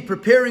in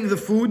preparing the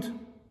food,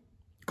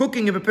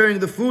 cooking and preparing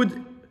the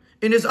food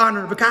in his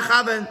honor.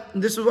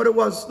 And this is what it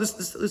was.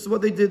 This is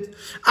what they did.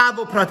 One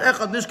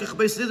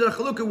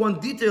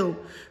detail,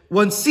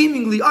 one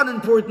seemingly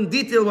unimportant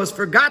detail was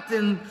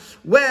forgotten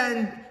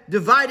when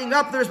dividing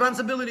up the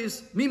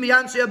responsibilities.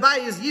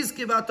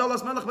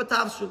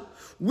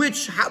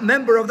 Which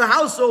member of the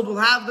household will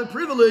have the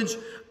privilege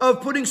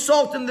of putting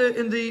salt in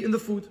the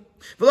food?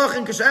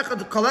 When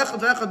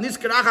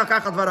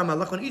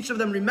each of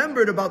them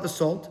remembered about the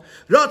salt,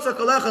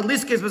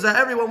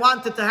 everyone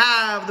wanted to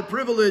have the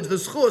privilege, the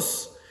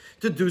schus,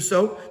 to do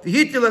so. And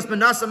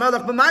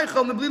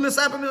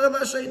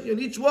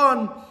each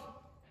one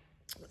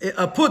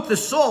put the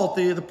salt,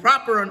 the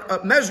proper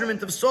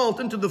measurement of salt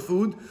into the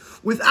food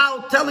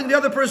without telling the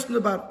other person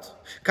about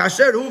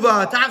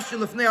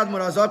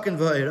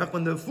it.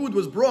 When the food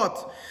was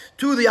brought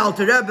to the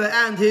Alter Rebbe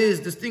and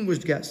his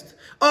distinguished guest,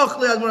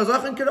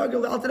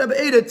 the Alter Rebbe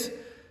ate it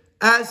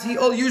as he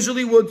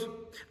usually would.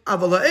 But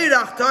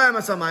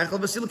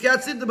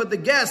the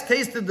guest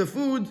tasted the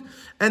food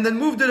and then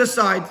moved it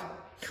aside.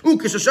 When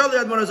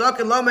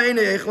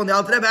the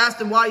Alter Rebbe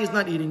asked him why he's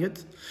not eating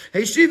it,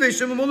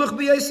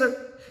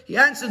 he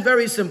answered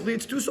very simply,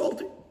 it's too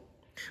salty.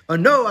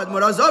 No,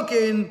 Admor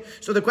Azakin.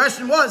 So the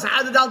question was,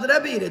 how did Alter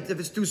Rebbe eat it if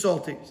it's too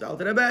salty? So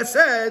Alter Rebbe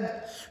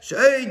said,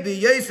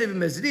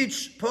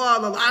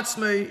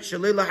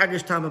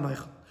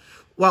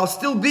 while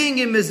still being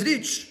in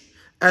Mezrich,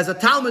 as a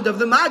Talmud of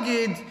the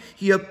Magid,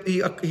 he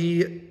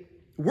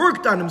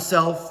worked on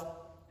himself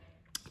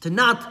to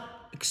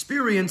not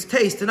experience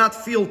taste, to not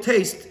feel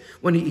taste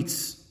when he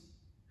eats.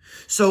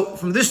 So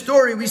from this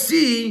story we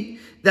see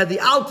that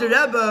the Alter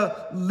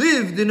Rebbe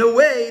lived in a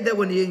way that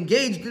when he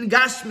engaged in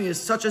Gashmias,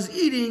 such as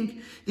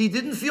eating, he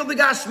didn't feel the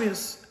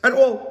Gashmias at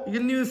all. He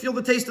didn't even feel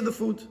the taste of the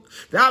food.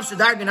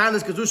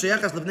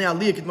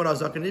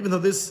 And even though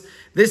this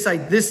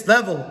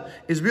level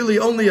is really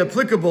only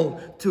applicable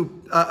to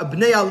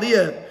Bnei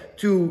Aliyah,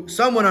 to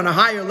someone on a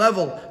higher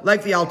level,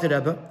 like the Alter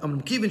Rebbe,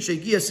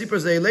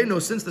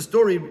 since the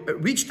story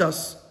reached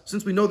us,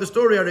 since we know the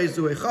story,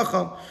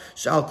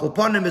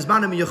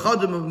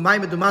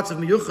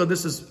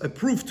 this is a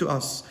proof to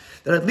us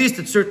that at least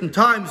at certain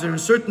times or in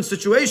certain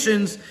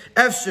situations,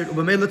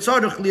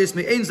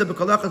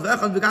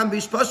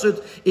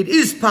 it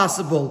is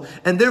possible,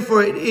 and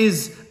therefore it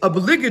is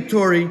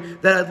obligatory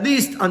that at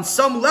least on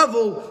some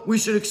level we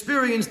should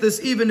experience this,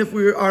 even if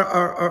we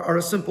are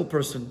a simple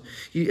person.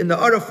 In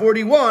the Ara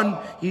 41,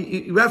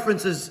 he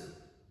references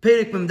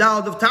Perik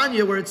Memdalad of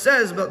Tanya, where it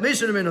says about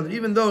Moshe Rabbeinu, that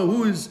even though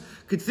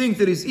could think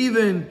that he's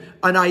even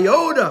an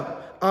iota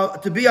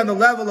to be on the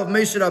level of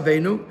Moshe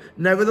Rabbeinu,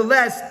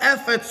 nevertheless,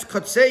 efetz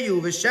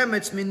kotzeyu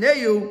v'shemetz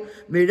mineyu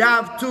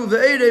mirav tu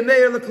ve'erei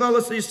meir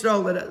l'klalos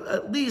Yisrael, that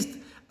at least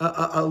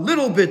a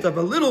little bit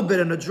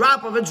and a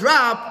drop of a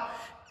drop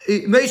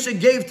Moshe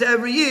gave to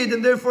every Yid,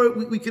 and therefore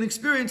we can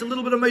experience a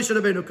little bit of Moshe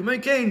Rabbeinu.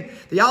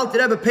 The Alter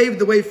Rebbe paved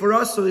the way for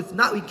us, so if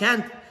not, we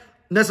can't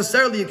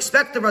necessarily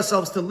expect of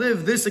ourselves to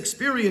live this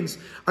experience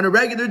on a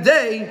regular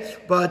day,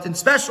 but in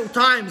special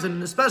times and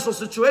in a special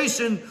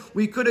situation,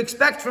 we could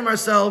expect from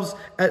ourselves,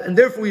 and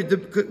therefore we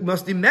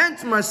must demand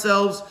from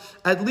ourselves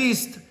at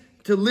least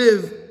to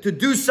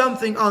do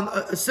something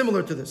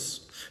similar to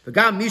this.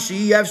 And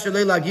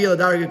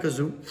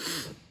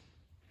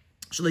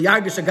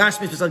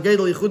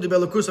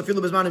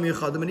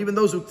even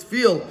those who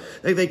feel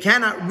that they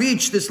cannot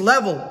reach this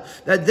level,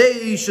 that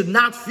they should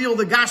not feel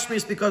the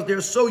Gashmis because they're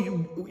so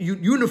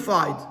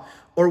unified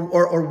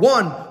or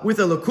one with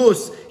a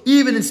Lakus,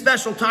 even in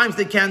special times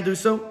they can do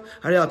so.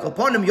 A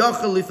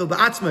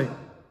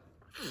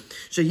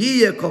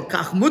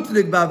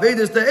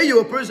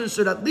person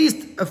should at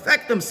least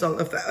affect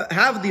themselves,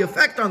 have the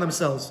effect on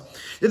themselves.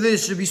 They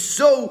should be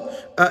so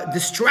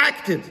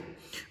distracted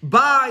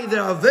by the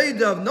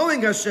Aveda of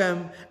knowing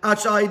Hashem,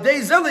 at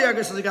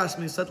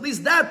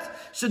least that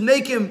should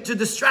make him, to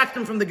distract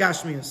him from the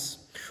Gashmias.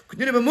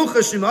 We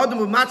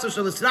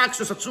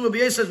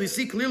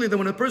see clearly that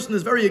when a person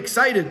is very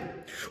excited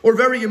or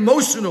very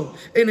emotional,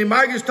 he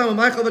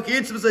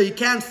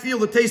can't feel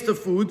the taste of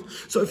food.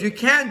 So if you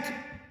can't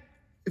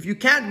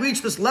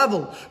reach this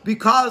level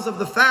because of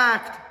the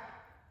fact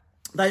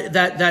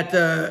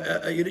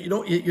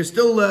you're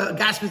still a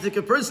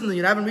gasmitic person and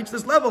you haven't reached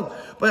this level,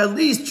 but at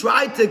least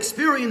try to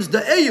experience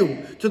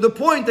da'eyu to the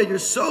point that you're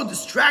so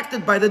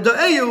distracted by the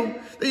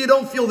da'eyu that you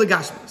don't feel the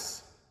gasmis.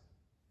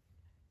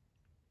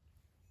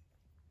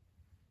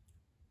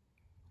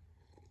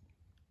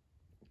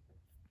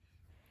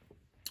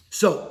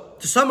 So,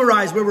 to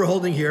summarize where we're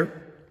holding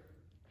here,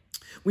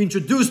 we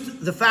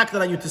introduced the fact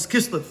that on Yud-Tes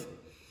Kislev,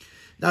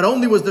 not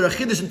only was there a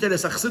chiddush in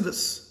Teres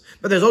Achsidus,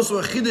 but there's also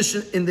a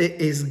chiddush in the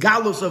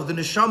Izgalus of the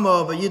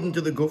neshama of a yidden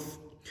to the guf.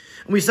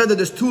 And we said that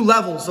there's two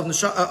levels of the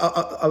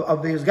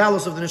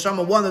Izgalus of the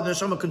neshama. One, that the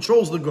neshama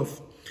controls the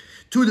guf.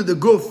 Two, that the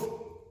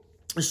guf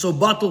is so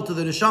bottled to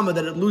the neshama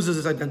that it loses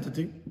its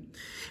identity.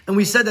 And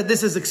we said that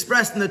this is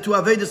expressed in the two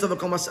Avedis of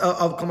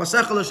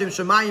Kamasechel Hashem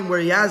Shemayim, where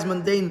he has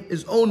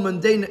his own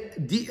mundane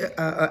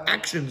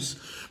actions,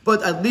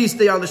 but at least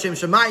they are L'Shem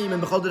Shemayim,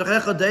 and B'chol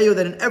Derechecha De'eyu,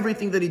 that in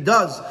everything that he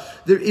does,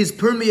 there is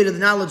permeated the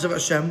knowledge of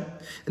Hashem.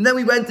 And then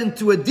we went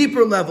into a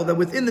deeper level, that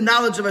within the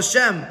knowledge of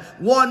Hashem,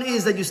 one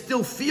is that you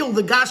still feel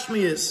the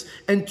Gashmias,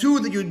 and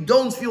two, that you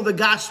don't feel the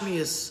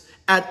Gashmias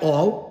at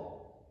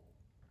all.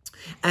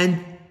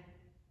 And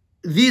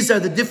these are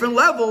the different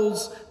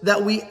levels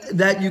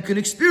that you can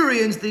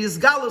experience the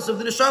Izgalus of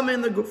the Neshama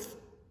in the Guf.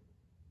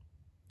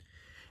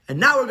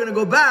 And now we're going to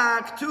go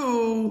back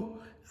to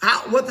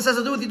what this has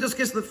to do with Yud-Tes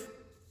Kislev.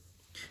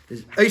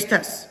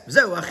 Yud-Tes.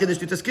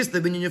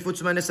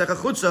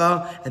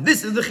 And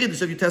this is the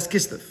Chiddush of Yud-Tes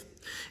Kislev.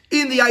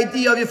 In the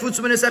idea of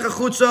Yefutzum Nesecha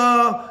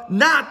Chutza,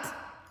 not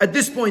at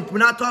this point, we're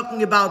not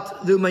talking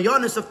about the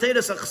Mayonis of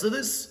Teres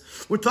Achsidus.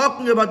 We're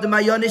talking about the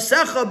Mayonis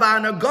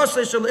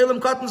Ba'anagoseh Shel Elam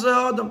Katan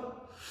Zehadam.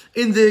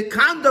 In the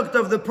conduct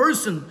of the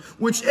person,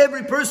 which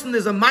every person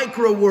is a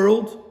micro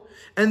world,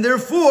 and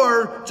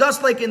therefore,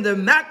 just like in the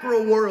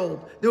macro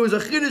world, there was a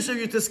chiddush of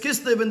Yud-Tes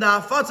Kislev in the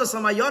Hafatzas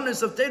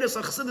HaMayonis of Teres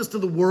Achsidus to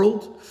the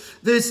world,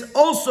 this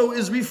also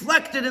is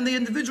reflected in the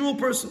individual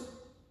person.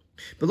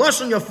 In the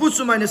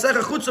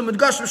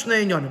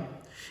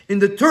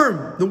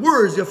term, the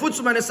words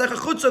Yafutzu Ma'nesecha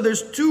Chutza,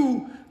 there's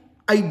two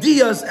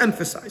ideas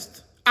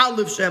emphasized.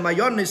 Aleph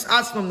Shemayonis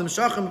Asmam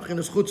Nemshachim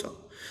B'chinas Chutza.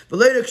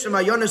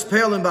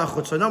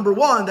 Number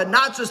one, that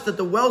not just that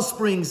the well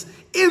springs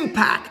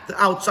impact the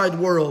outside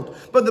world,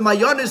 but the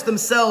mayonis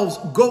themselves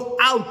go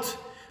out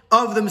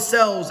of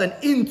themselves and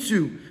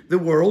into the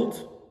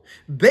world.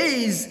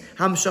 That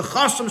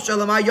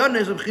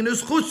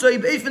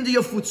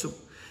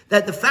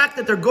the fact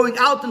that they're going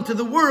out into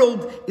the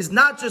world is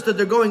not just that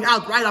they're going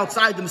out right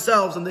outside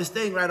themselves and they're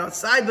staying right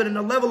outside, but in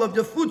a level of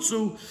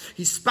yafutzu,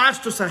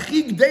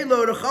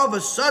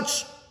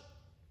 such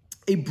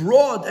a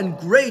broad and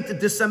great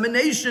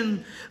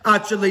dissemination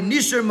that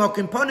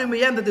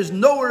there's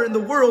nowhere in the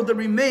world that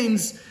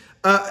remains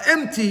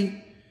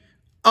empty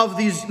of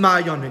these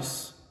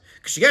mayonis.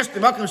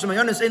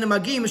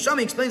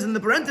 Shami explains in the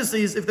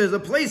parentheses, if there's a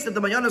place that the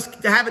mayonis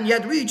haven't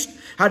yet reached,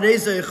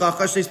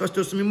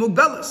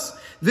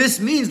 this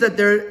means that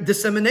their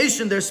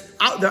dissemination, their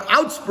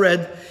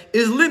outspread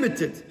is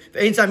limited.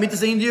 That's not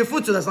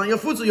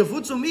Yafutzu.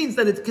 Yafutzu means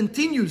that it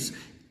continues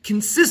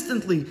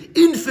consistently,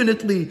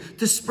 infinitely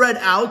to spread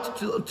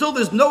out until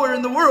there's nowhere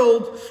in the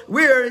world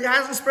where it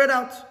hasn't spread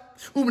out.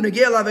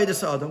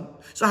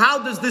 So how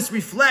does this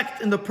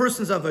reflect in the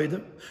person's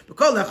Aveda?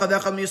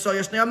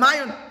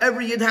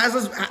 Every Yid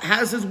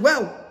has his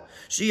well.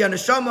 Referring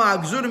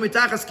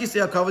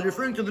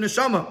to the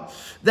neshama,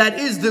 that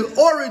is the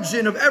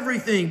origin of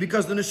everything,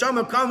 because the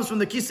neshama comes from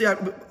the kisei,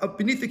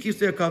 beneath the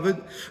kisei hakavod.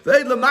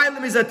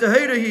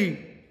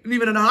 And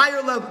even at a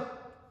higher level,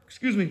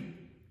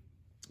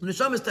 the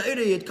neshama is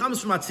ta'irah, it comes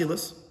from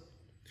Atzilus.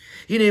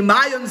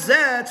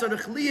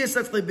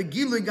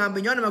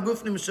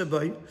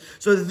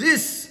 So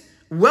this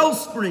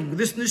wellspring,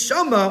 this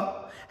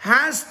neshama,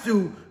 has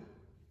to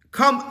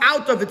come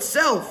out of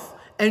itself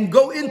and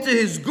go into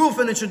his guf,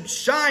 and it should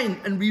shine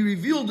and be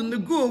revealed in the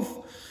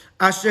guf,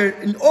 asher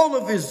in all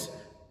of his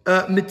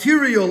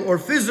material or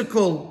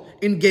physical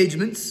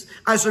engagements,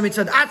 which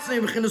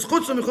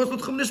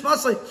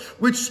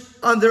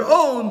on their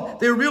own,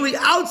 they're really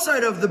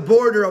outside of the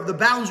border of the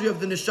boundary of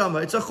the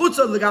neshama. It's a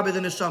chutza legabe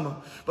the neshama.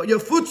 But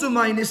yafutzu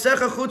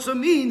ma'nesecha chutza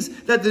means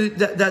that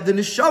the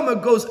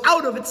neshama goes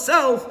out of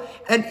itself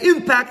and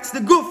impacts the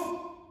guf.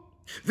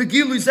 And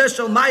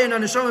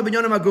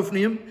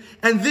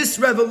this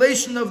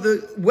revelation of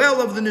the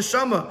well of the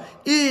neshama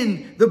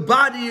in the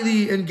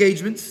bodily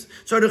engagements,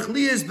 so it has to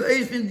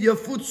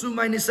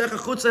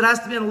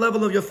be on a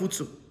level of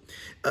yafutzu,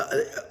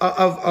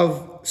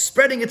 of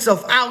spreading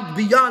itself out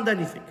beyond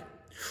anything.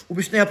 And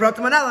on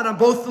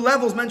both the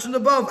levels mentioned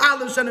above, the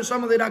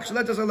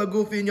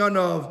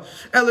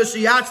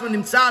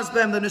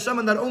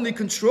neshama not only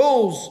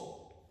controls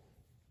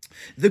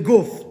the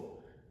guf,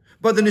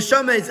 but the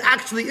neshama is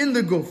actually in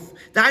the guf.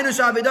 Then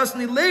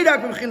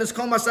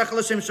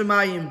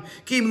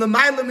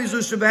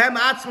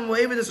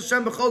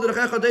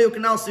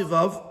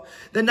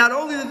not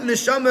only that the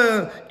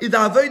neshama is the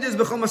avodas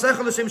b'chol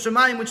masechel l'shem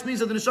shemayim, which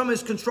means that the neshama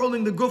is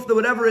controlling the guf, that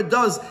whatever it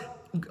does,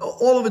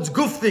 all of its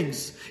guf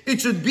things,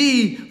 it should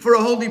be for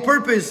a holy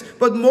purpose.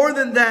 But more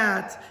than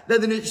that,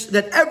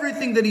 that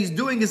everything that he's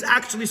doing is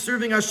actually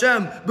serving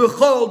Hashem.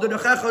 B'chol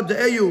derechecha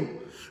de'eyu,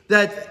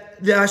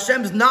 that the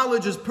Hashem's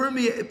knowledge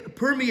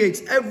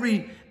permeates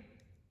everything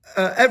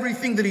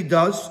that he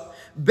does.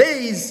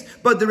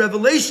 But the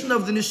revelation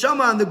of the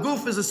neshama and the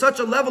guf is at such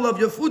a level of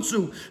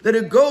yafutsu that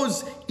it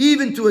goes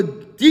even to a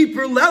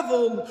deeper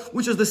level,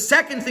 which is the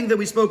second thing that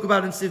we spoke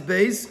about in Siv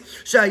Beis.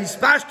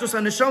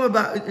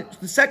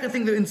 The second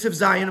thing in Siv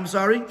Zayin,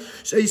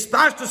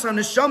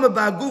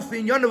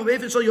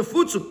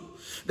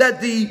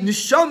 that the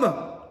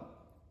neshama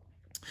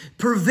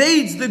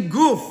pervades the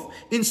guf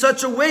in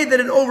such a way that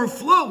it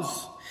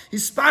overflows.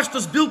 His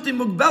pashtos built in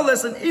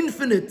mugbeles, an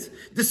infinite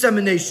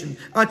dissemination.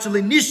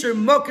 Actually, nisher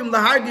mokim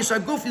lahargish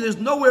agufi. There's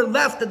nowhere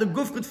left that the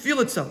guf could feel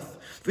itself.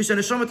 Because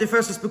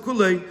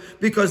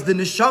the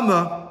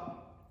neshama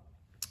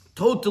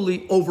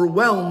totally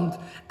overwhelmed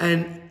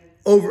and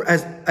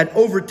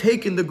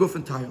overtaken the guf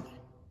entirely.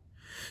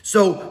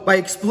 So, by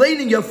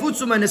explaining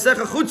yafutzu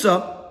ma'nesecha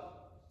chutza,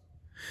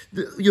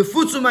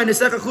 yafutzu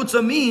ma'nesecha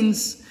chutza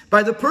means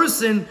by the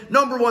person,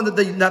 number one, that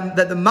the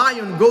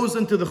mayon goes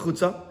into the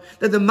chutza,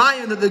 that the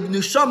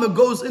neshama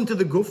goes into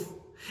the guf,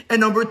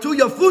 and number two,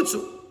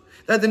 yafutzu,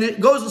 that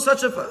it goes in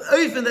such a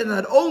oifen that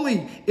not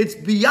only it's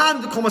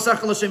beyond the kol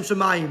masachal Hashem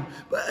shemayim,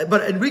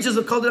 but it reaches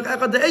the kol derech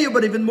echad de'eyu,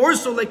 but even more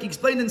so, like he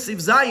explained in Siv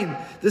Zayin,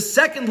 the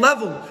second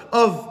level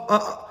of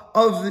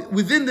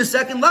within the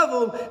second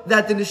level,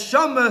 that the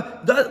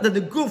neshama, that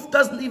the guf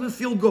doesn't even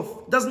feel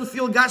guf, doesn't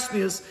feel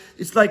gashmias.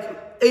 It's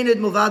like Eined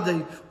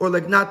Milvade, or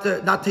like not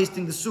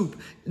tasting the soup,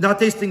 not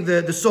tasting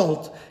the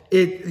salt.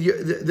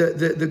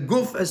 The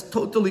guf has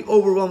totally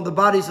overwhelmed the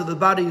body, so the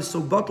body is so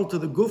buckled to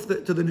the guf,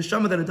 to the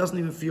neshama, that it doesn't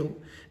even feel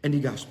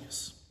any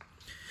gashmias.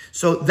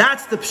 So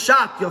that's the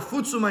pshat,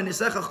 yafutzu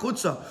ma'nesecha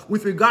chutza,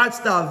 with regards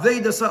to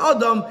Avedas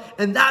Ha'adam,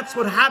 and that's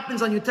what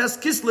happens on Yud-Tes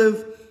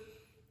Kislev,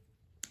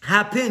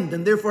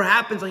 and therefore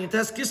happens on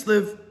Yud-Tes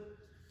Kislev,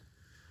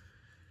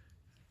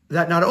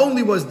 that not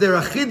only was there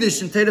a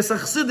chiddush in Teres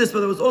HaChassidus, but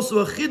there was also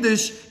a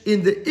chiddush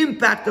in the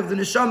impact of the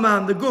neshama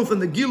and the guf,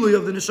 and the gilui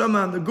of the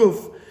neshama and the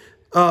guf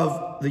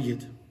of the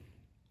yid.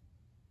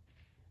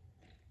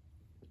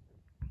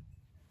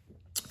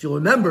 If you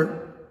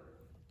remember,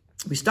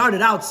 we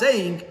started out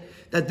saying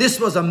that this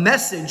was a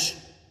message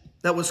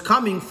that was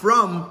coming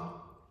from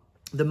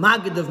the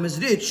Maggid of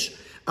Mezrich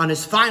on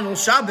his final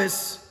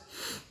Shabbos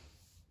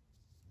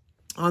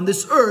on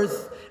this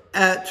earth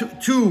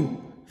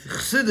to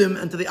Chassidim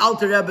and to the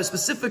Alter Rebbe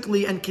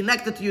specifically, and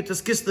connected to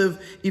Yud-Tes Kislev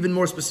even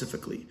more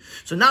specifically.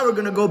 So now we're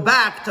going to go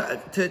back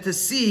to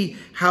see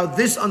how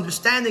this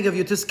understanding of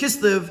Yud-Tes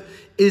Kislev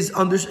is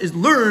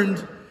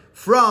learned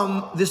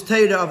from this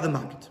Torah of the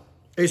Maggid.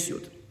 Es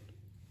Yud.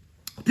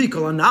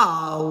 According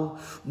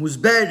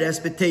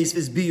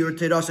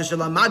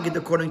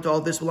to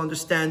all this, we'll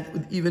understand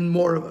with even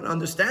more of an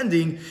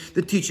understanding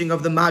the teaching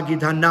of the Maggid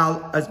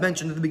Hanal, as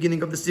mentioned at the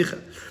beginning of the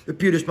Sikha. The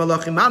Pirush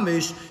Malachim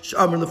Mamish,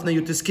 Sh'amar Lefnei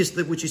Yud-Tes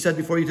Kislev, which he said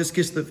before Yud-Tes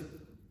Kislev.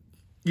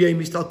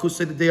 Yom Histalkus,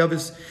 the day of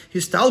his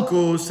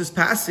Histalkus, his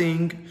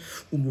passing.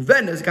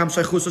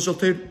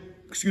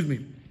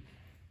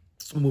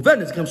 And we'll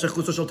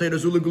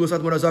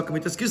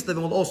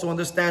also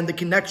understand the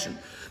connection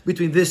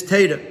between this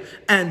Torah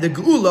and the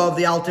Geula of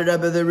the Alter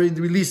Rebbe, the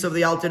release of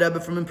the Alter Rebbe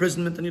from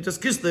imprisonment in Yud-Tes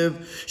Kislev,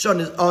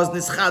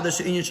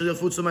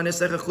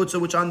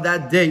 which on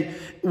that day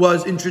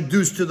was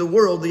introduced to the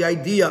world, the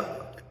idea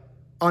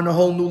on a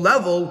whole new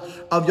level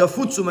of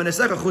Yafutzu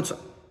Manesecha Chutza.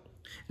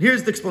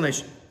 Here's the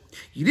explanation.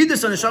 The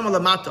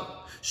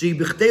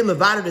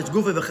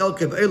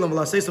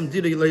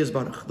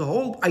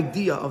whole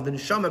idea of the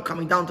neshama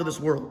coming down to this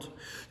world,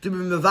 to be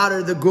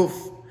mevarer the guf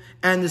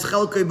and this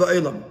chelkei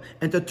ba'elam,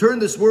 and to turn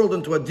this world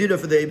into a dira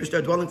for the Eibishter,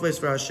 a dwelling place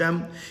for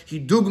Hashem, he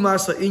dugma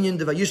sa'inyan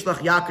de Vayishlach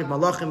Yaakov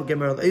malachim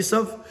gemer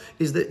Esav,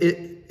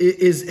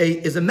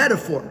 is a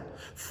metaphor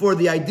for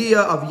the idea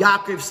of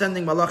Yaakov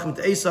sending malachim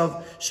to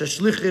Esav,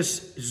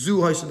 sheshlichis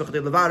zu ha'isab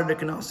b'chdei levarer the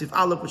canal sif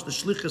aleph, which the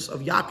shlichis of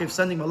Yaakov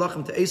sending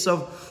malachim to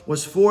Esav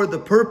was for the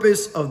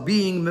purpose of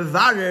being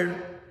mevarer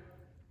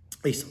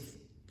Esav.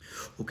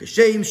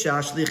 Ukeshem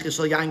shashlichis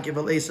al Yaakov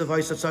al Esav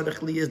ha'isab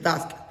tzarech li is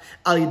dafka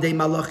al yidei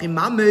malachim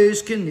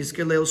mamish kin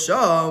nizkelel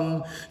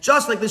sham.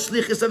 Just like the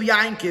shlichis of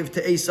Yaakov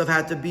to Esav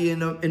had to be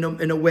in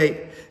a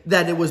way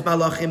that it was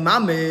malachim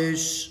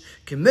mamish.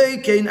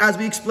 As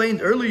we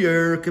explained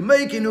earlier, so too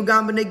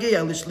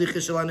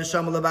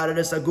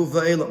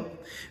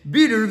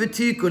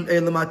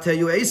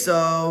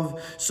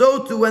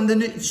when the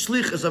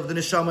shlichus of the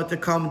neshama to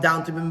come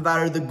down to be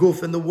mevarer the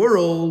guf in the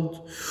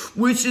world,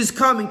 which is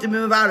coming to be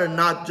mevarer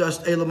not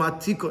just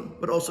elamat tikun,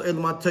 but also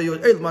elamat tayu.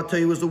 Elamat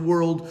tayu is the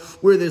world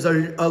where there's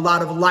a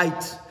lot of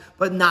light,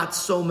 but not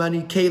so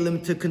many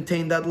kelim to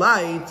contain that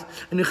light.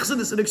 And in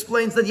Chassidus it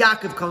explains that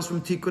Yaakov comes from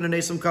Tikkun and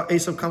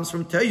Esav comes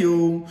from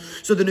Teyu.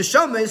 So the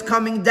neshama is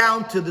coming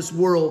down to this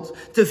world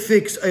to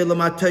fix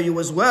Eilam HaTeyu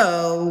as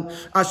well.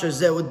 Asher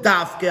zeu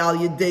dafke al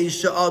yedei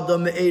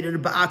she'adam me'eder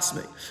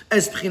ba'atzmei.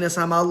 Es b'chinas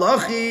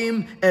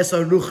ha'malachim, es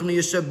ha'ruchni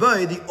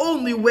yeshabai. The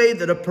only way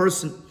that a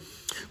person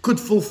could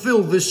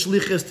fulfill this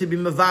shlichus to be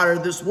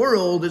mevarer this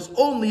world is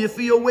only if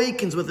he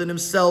awakens within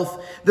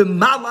himself the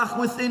malach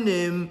within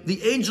him,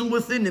 the angel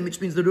within him, which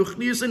means the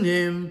ruchnius in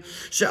him.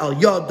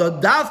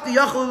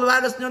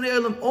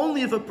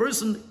 Only if a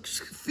person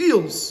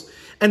feels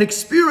and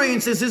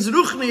experiences his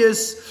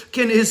ruchnius,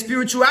 his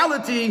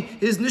spirituality,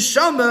 his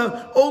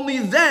neshama, only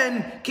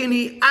then can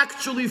he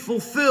actually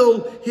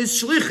fulfill his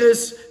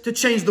shlichus to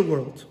change the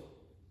world.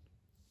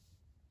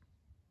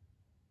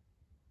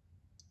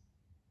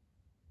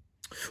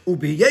 Since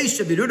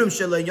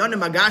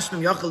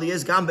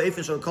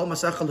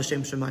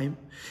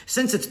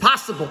it's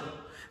possible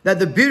that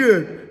the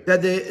birur,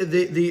 that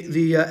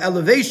the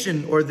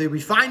elevation or the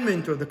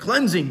refinement or the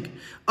cleansing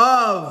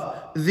of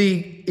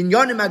the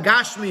inyanim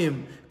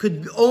agashmim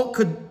could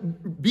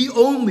be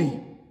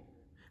only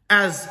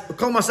as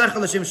kol masach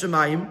l'shem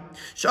shemayim,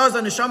 shaz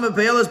neshama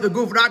be'elas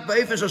beguf rak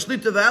ba'efesh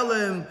ashlita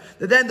ve'elim,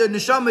 that then the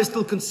neshama is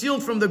still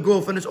concealed from the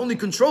guf and it's only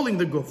controlling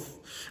the guf.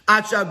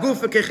 At shaguf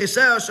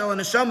kechiseh shal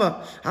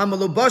neshama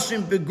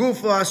hamalobashim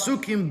beguf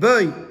asukim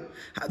bei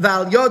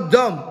v'al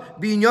yodam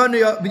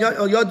b'inyanei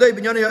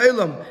b'inyanei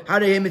ha'elam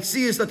harei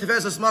mitzias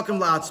latefes asmakim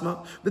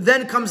la'atzma. But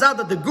then it comes out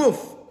that the guf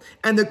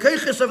and the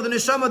keiches of the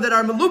neshama that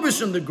are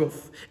melubish in the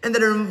guf and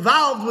that are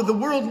involved with the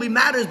worldly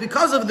matters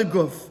because of the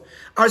guf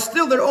are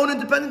still their own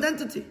independent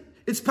entity.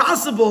 It's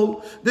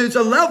possible that it's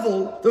a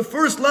level, the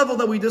first level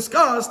that we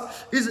discussed,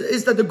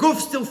 is that the guf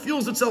still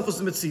feels itself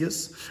as a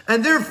mitzias,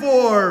 and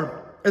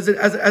therefore, as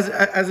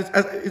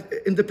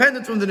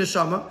independent from the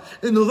neshama,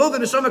 and although the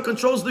neshama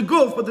controls the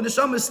guf, but the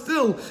neshama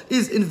still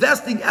is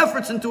investing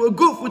efforts into a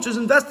guf, which is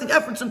investing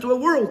efforts into a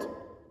world.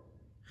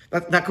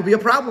 That could be a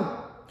problem.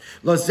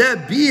 Therefore, the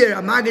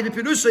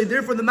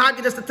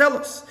Maggid has to tell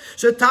us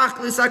that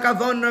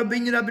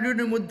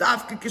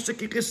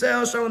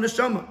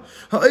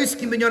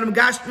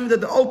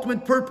the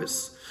ultimate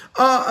purpose,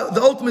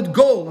 the ultimate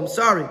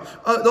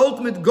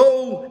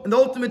goal and the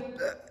ultimate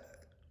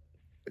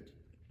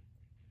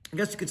I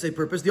guess you could say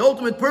purpose. The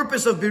ultimate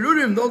purpose of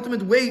birurim, the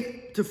ultimate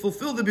way to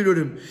fulfill the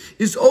birurim,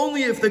 is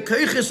only if the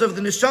keiches of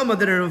the neshama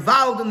that are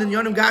involved in the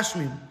Yonim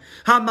Gashmim,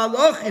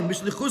 ha-malachim,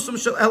 b'shlichusum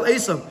shel el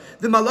Esav,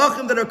 the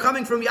malachim that are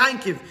coming from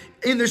Yankiv,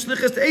 in their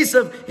shlichus to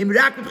Esav, im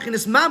rak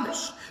b'chinas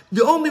mamish.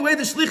 The only way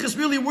the shlichus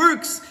really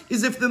works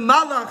is if the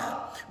malach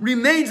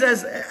remains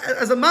as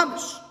a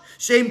mamish.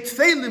 Sheim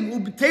tfeilim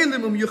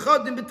u'b'teilim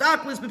yuchadim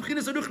b'taklis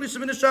b'chinas aruchnis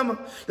v'neshama,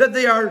 that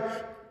they are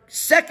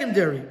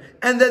secondary,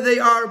 and that they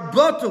are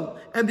batul,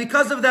 and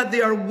because of that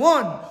they are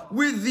one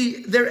with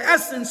their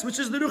essence, which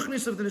is the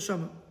ruchnis of the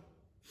neshama.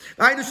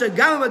 That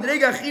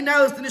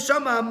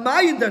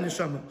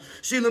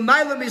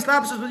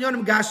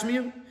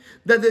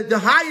the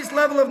highest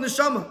level of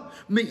neshama,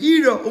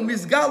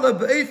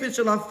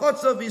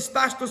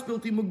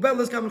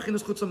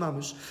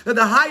 that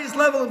the highest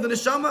level of the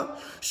neshama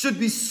should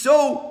be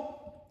so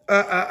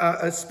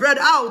spread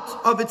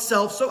out of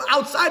itself, so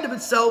outside of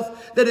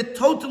itself, that it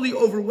totally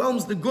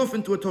overwhelms the guf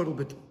into a total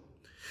bit.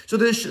 So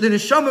the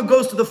neshama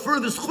goes to the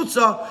furthest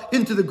chutzah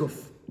into the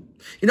guf.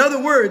 In other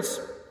words,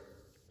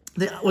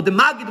 what the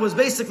Maggid was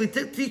basically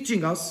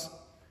teaching us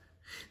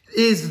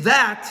is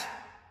that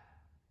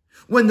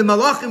when the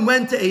malachim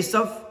went to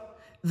Esav,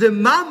 the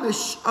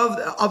mamish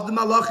of the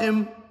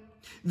malachim,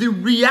 the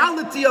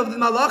reality of the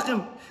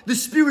malachim, the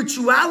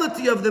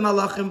spirituality of the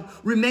malachim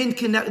remained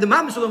connected. The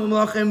mamish of the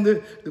malachim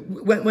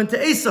went to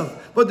Esav,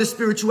 but the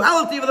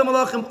spirituality of the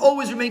malachim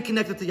always remained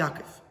connected to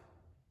Yaakov.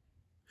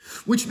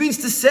 Which means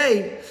to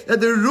say that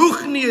the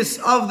ruchnius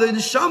of the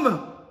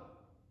neshama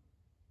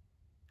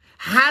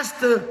has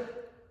to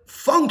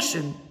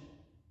function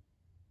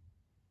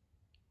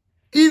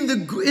in the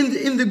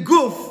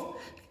guf,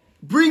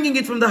 bringing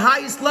it from the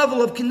highest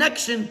level of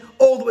connection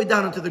all the way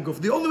down into the guf.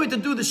 The only way to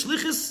do the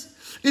shlichus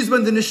is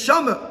when the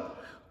neshama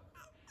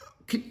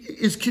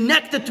is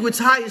connected to its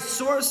highest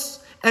source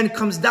and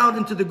comes down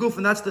into the guf,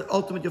 and that's the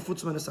ultimate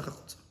yafutzma and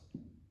esachachutza.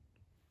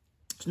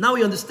 So now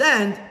we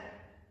understand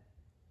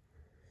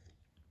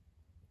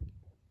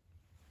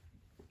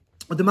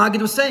what the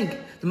Maggid was saying.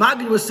 The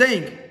Maggid was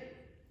saying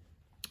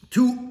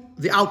to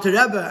the Alter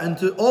Rebbe and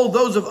to all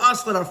those of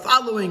us that are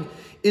following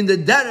in the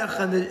derech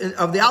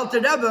of the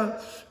Alter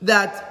Rebbe,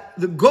 that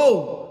the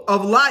goal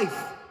of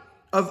life,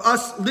 of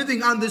us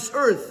living on this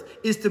earth,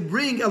 is to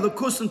bring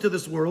Elokus into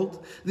this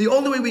world. The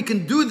only way we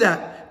can do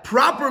that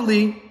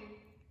properly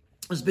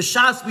is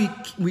b'shas we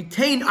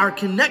retain our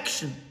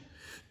connection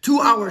to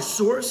our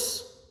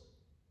source,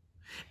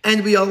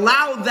 and we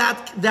allow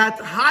that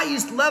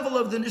highest level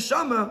of the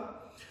neshama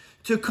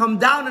to come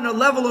down in a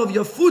level of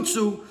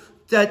yafutzu,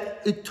 that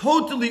it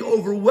totally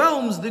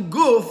overwhelms the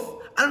guf.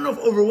 I don't know if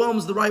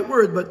overwhelms the right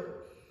word, but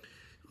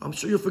I'm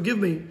sure you'll forgive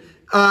me.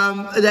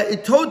 That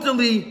it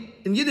totally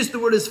in Yiddish the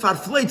word is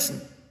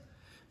farfleitzen.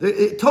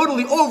 It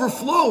totally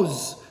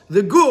overflows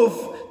the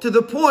guf to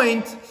the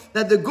point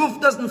that the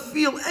guf doesn't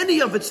feel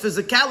any of its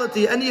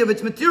physicality, any of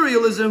its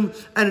materialism,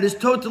 and it is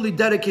totally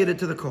dedicated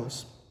to the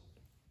cause.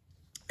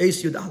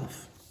 Eis Yud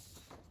Aleph.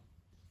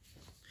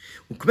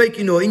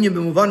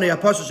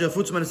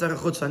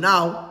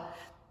 Now,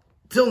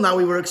 till now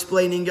we were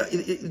explaining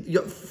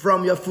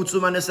from Yafutzu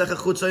Manesecha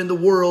Chutza in the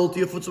world to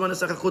Yafutzu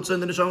Manesecha Chutza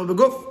in the Neshama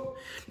Beguf.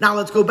 Now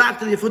let's go back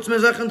to the Yafutzu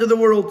Manesecha into the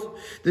world.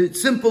 The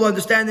simple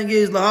understanding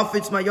is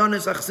Lahafitz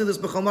Mayones Achsidus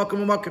B'chol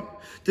Makom U'Makom,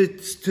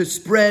 to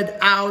spread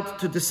out,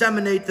 to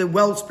disseminate the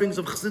wellsprings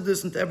of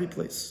Chassidus into every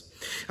place.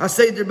 The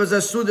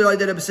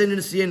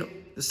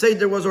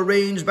Seder was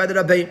arranged by the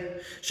Rabbein.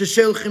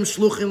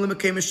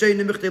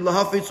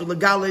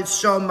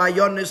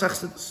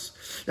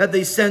 That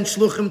they sent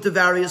shluchim to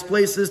various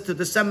places to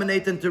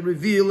disseminate and to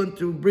reveal and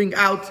to bring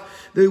out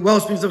the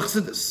wellsprings of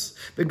Chassidus.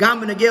 And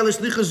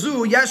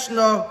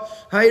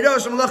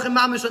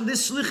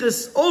this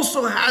shlichus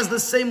also has the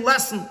same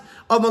lesson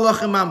of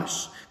Malachim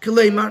Mamish.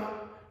 Keleimar,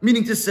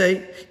 meaning to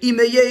say,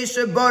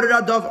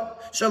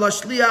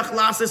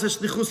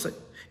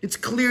 it's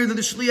clear that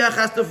the shliach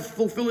has to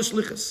fulfill his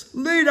shlichus.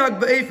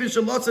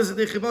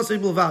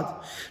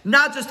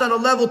 Not just on a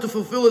level to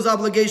fulfill his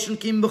obligation,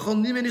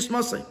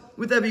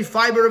 with every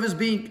fiber of his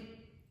being.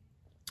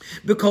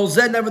 Because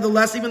then,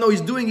 nevertheless, even though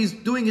he's doing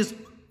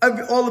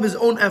all of his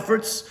own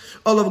efforts,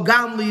 all of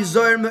gamli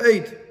zoyer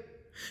me'ed.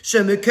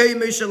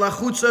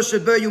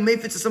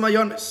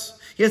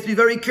 He has to be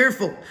very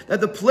careful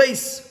that the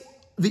place,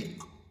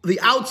 the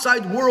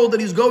outside world that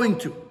he's going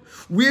to,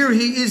 where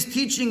he is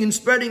teaching and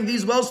spreading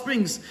these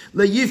wellsprings,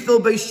 should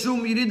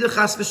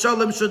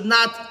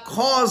not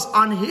cause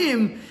on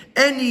him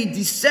any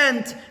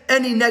descent,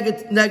 any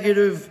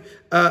negative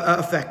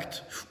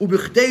effect. And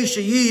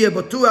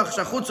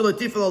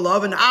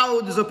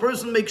how does a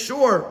person make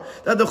sure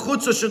that the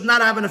chutzah should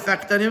not have an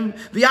effect on him?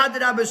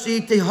 And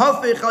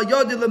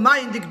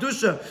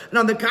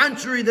on the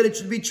contrary, that it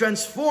should be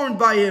transformed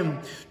by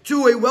him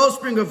to a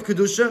wellspring of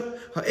kedusha.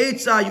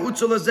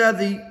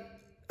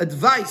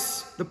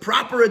 The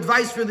proper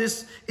advice for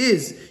this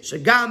is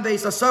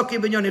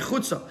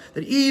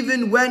that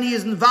even when he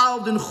is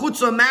involved in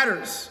chutzah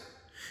matters,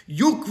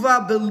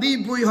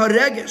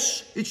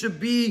 it should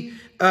be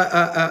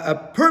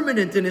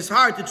permanent in his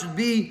heart. It should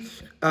be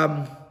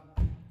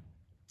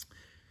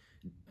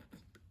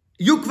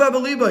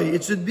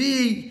it should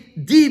be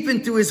deep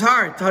into his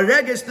heart.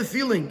 Haregesh, the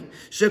feeling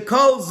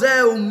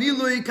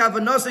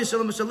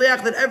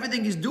that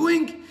everything he's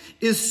doing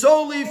is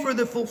solely for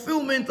the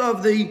fulfillment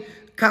of the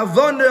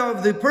kavanah,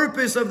 of the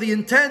purpose, of the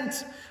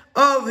intent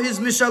of his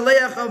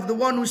mishaleach, of the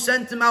one who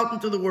sent him out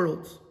into the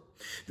world.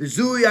 And this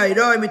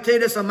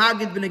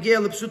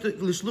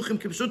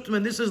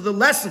is the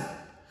lesson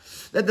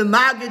that the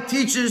Maggid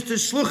teaches to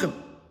shluchim.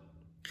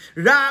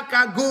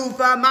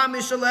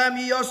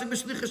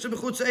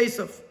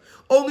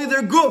 Only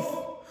their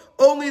guf,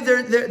 only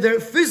their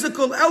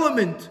physical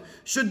element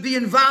should be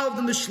involved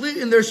in their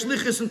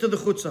shlichus into the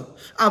chutzah.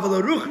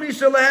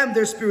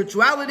 Their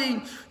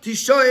spirituality, it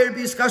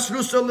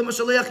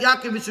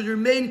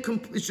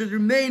should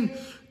remain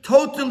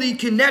totally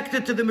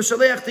connected to the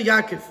Mishaleach to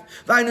Yaakov.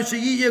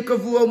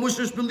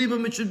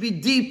 It should be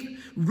deep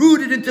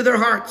rooted into their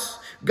hearts.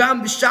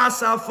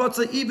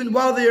 Even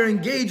while they are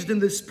engaged in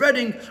the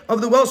spreading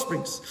of the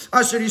wellsprings.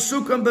 That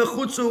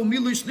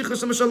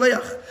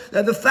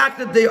the fact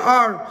that they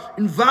are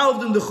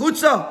involved in the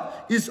chutzah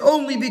is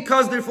only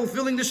because they're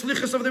fulfilling the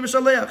shlichus of the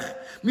Mishaleach.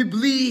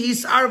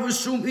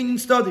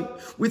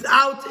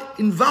 Without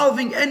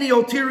involving any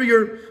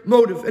ulterior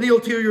motive, any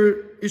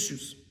ulterior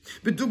issues.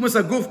 Just like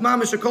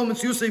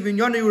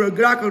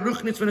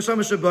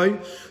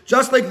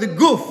the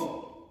guf,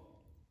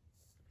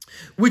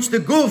 which the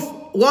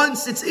guf,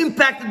 once it's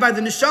impacted by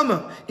the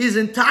neshama, his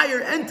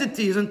entire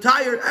entity, his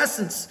entire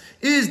essence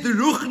is the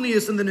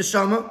ruchnius and the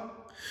neshama.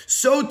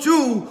 So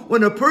too,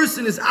 when a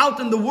person is out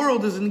in the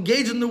world, is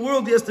engaged in the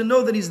world, he has to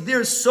know that he's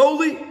there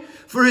solely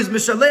for his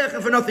mishalech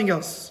and for nothing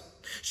else.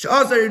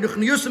 Because then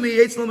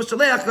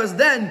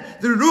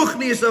the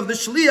ruchnius of the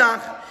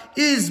shliach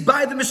is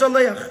by the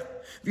mishalech.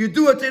 The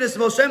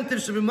Baal Shem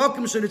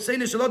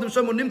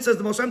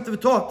Tov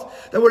taught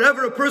that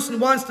wherever a person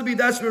wants to be,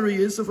 that's where he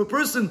is. So if a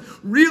person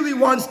really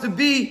wants to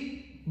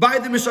be by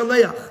the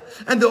Mishaleach,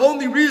 and the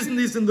only reason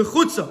he's in the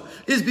chutzah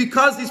is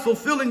because he's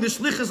fulfilling the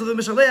shlichus of the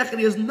Mishaleach, and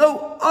he has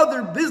no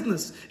other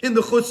business in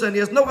the chutzah, and he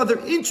has no other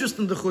interest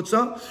in the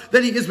chutzah,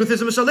 then he is with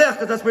his Mishaleach,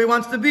 because that's where he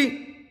wants to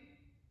be.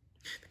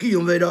 And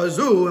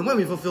when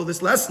we fulfill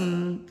this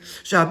lesson,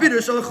 that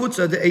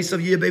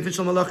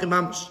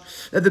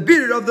the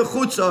bitter of the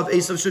chutzah of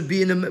Esav should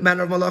be in the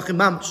manner of malachim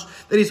mamash,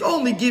 that he's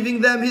only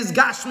giving them his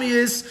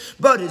gashmius,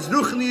 but his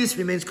ruchnius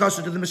remains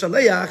kosher to the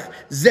mishaleach.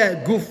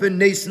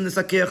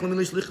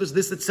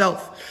 This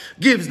itself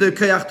gives the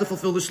kayach to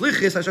fulfill the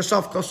shlichus,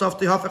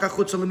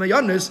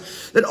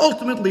 that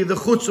ultimately the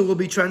chutzah will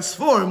be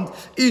transformed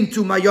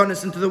into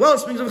mayonis, into the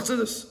wellsprings of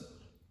chassidus.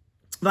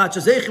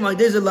 until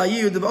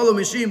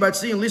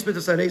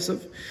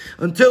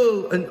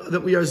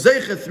that we are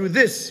zeicha through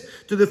this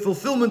to the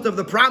fulfillment of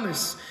the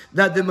promise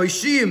that the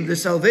Moshiim,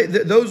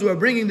 those who are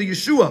bringing the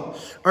Yeshua,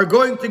 are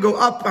going to go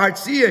up Har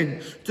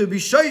Tzion to be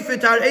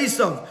shofet Har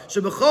Esav,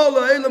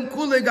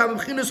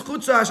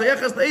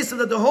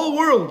 that the whole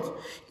world,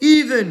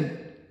 even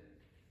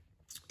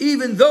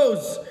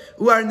those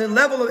who are in the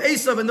level of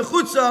Esav and the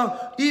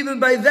Chutzah, even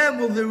by them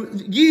will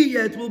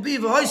be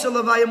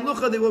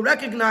Vayishlach. They will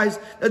recognize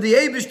that the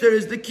Eibishter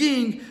is the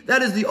king.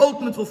 That is the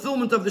ultimate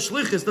fulfillment of the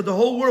Shlichus, that the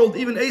whole world,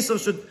 even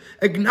Esav, should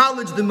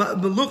acknowledge the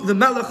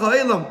Melech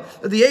HaElam,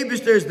 that the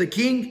Eibishter is the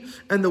king.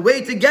 And the way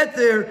to get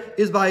there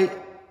is by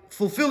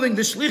fulfilling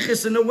the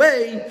Shlichus in a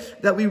way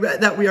that we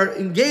are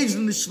engaged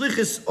in the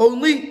Shlichus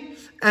only,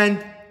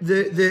 and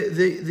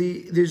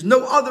there's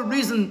no other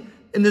reason.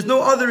 And there's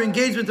no other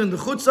engagement in the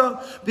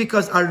chutzah,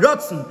 because our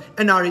ratzon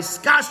and our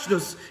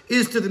iskashrus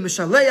is to the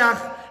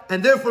Mishaleach,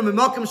 and therefore and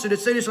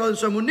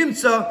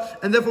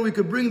therefore we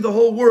could bring the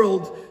whole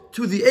world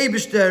to the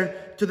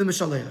Eibishter, to the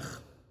Mishaleach.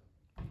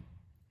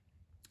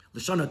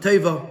 L'shana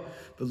teva,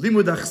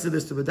 b'limud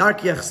achsidus, to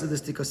b'darki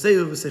achsidus,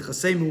 tikaseu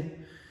v'seichasemu.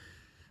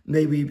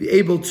 May we be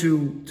able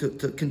to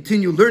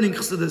continue learning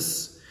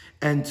chassidus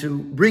and to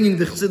bringing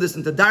the chassidus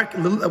into dark,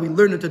 we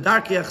learn into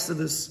darki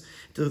achsidus,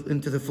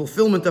 into the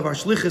fulfillment of our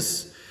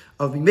shlichus,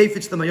 of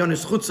Mimefitz the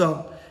Mayonis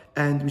Chutzah,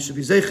 and we should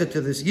be zeichet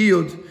to this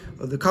yiyud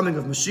of the coming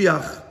of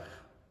Mashiach.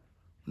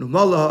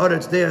 Numala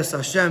ha'aretz de'as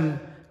Hashem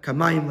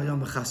kamayim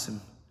layom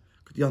achasim.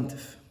 Good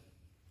yontif.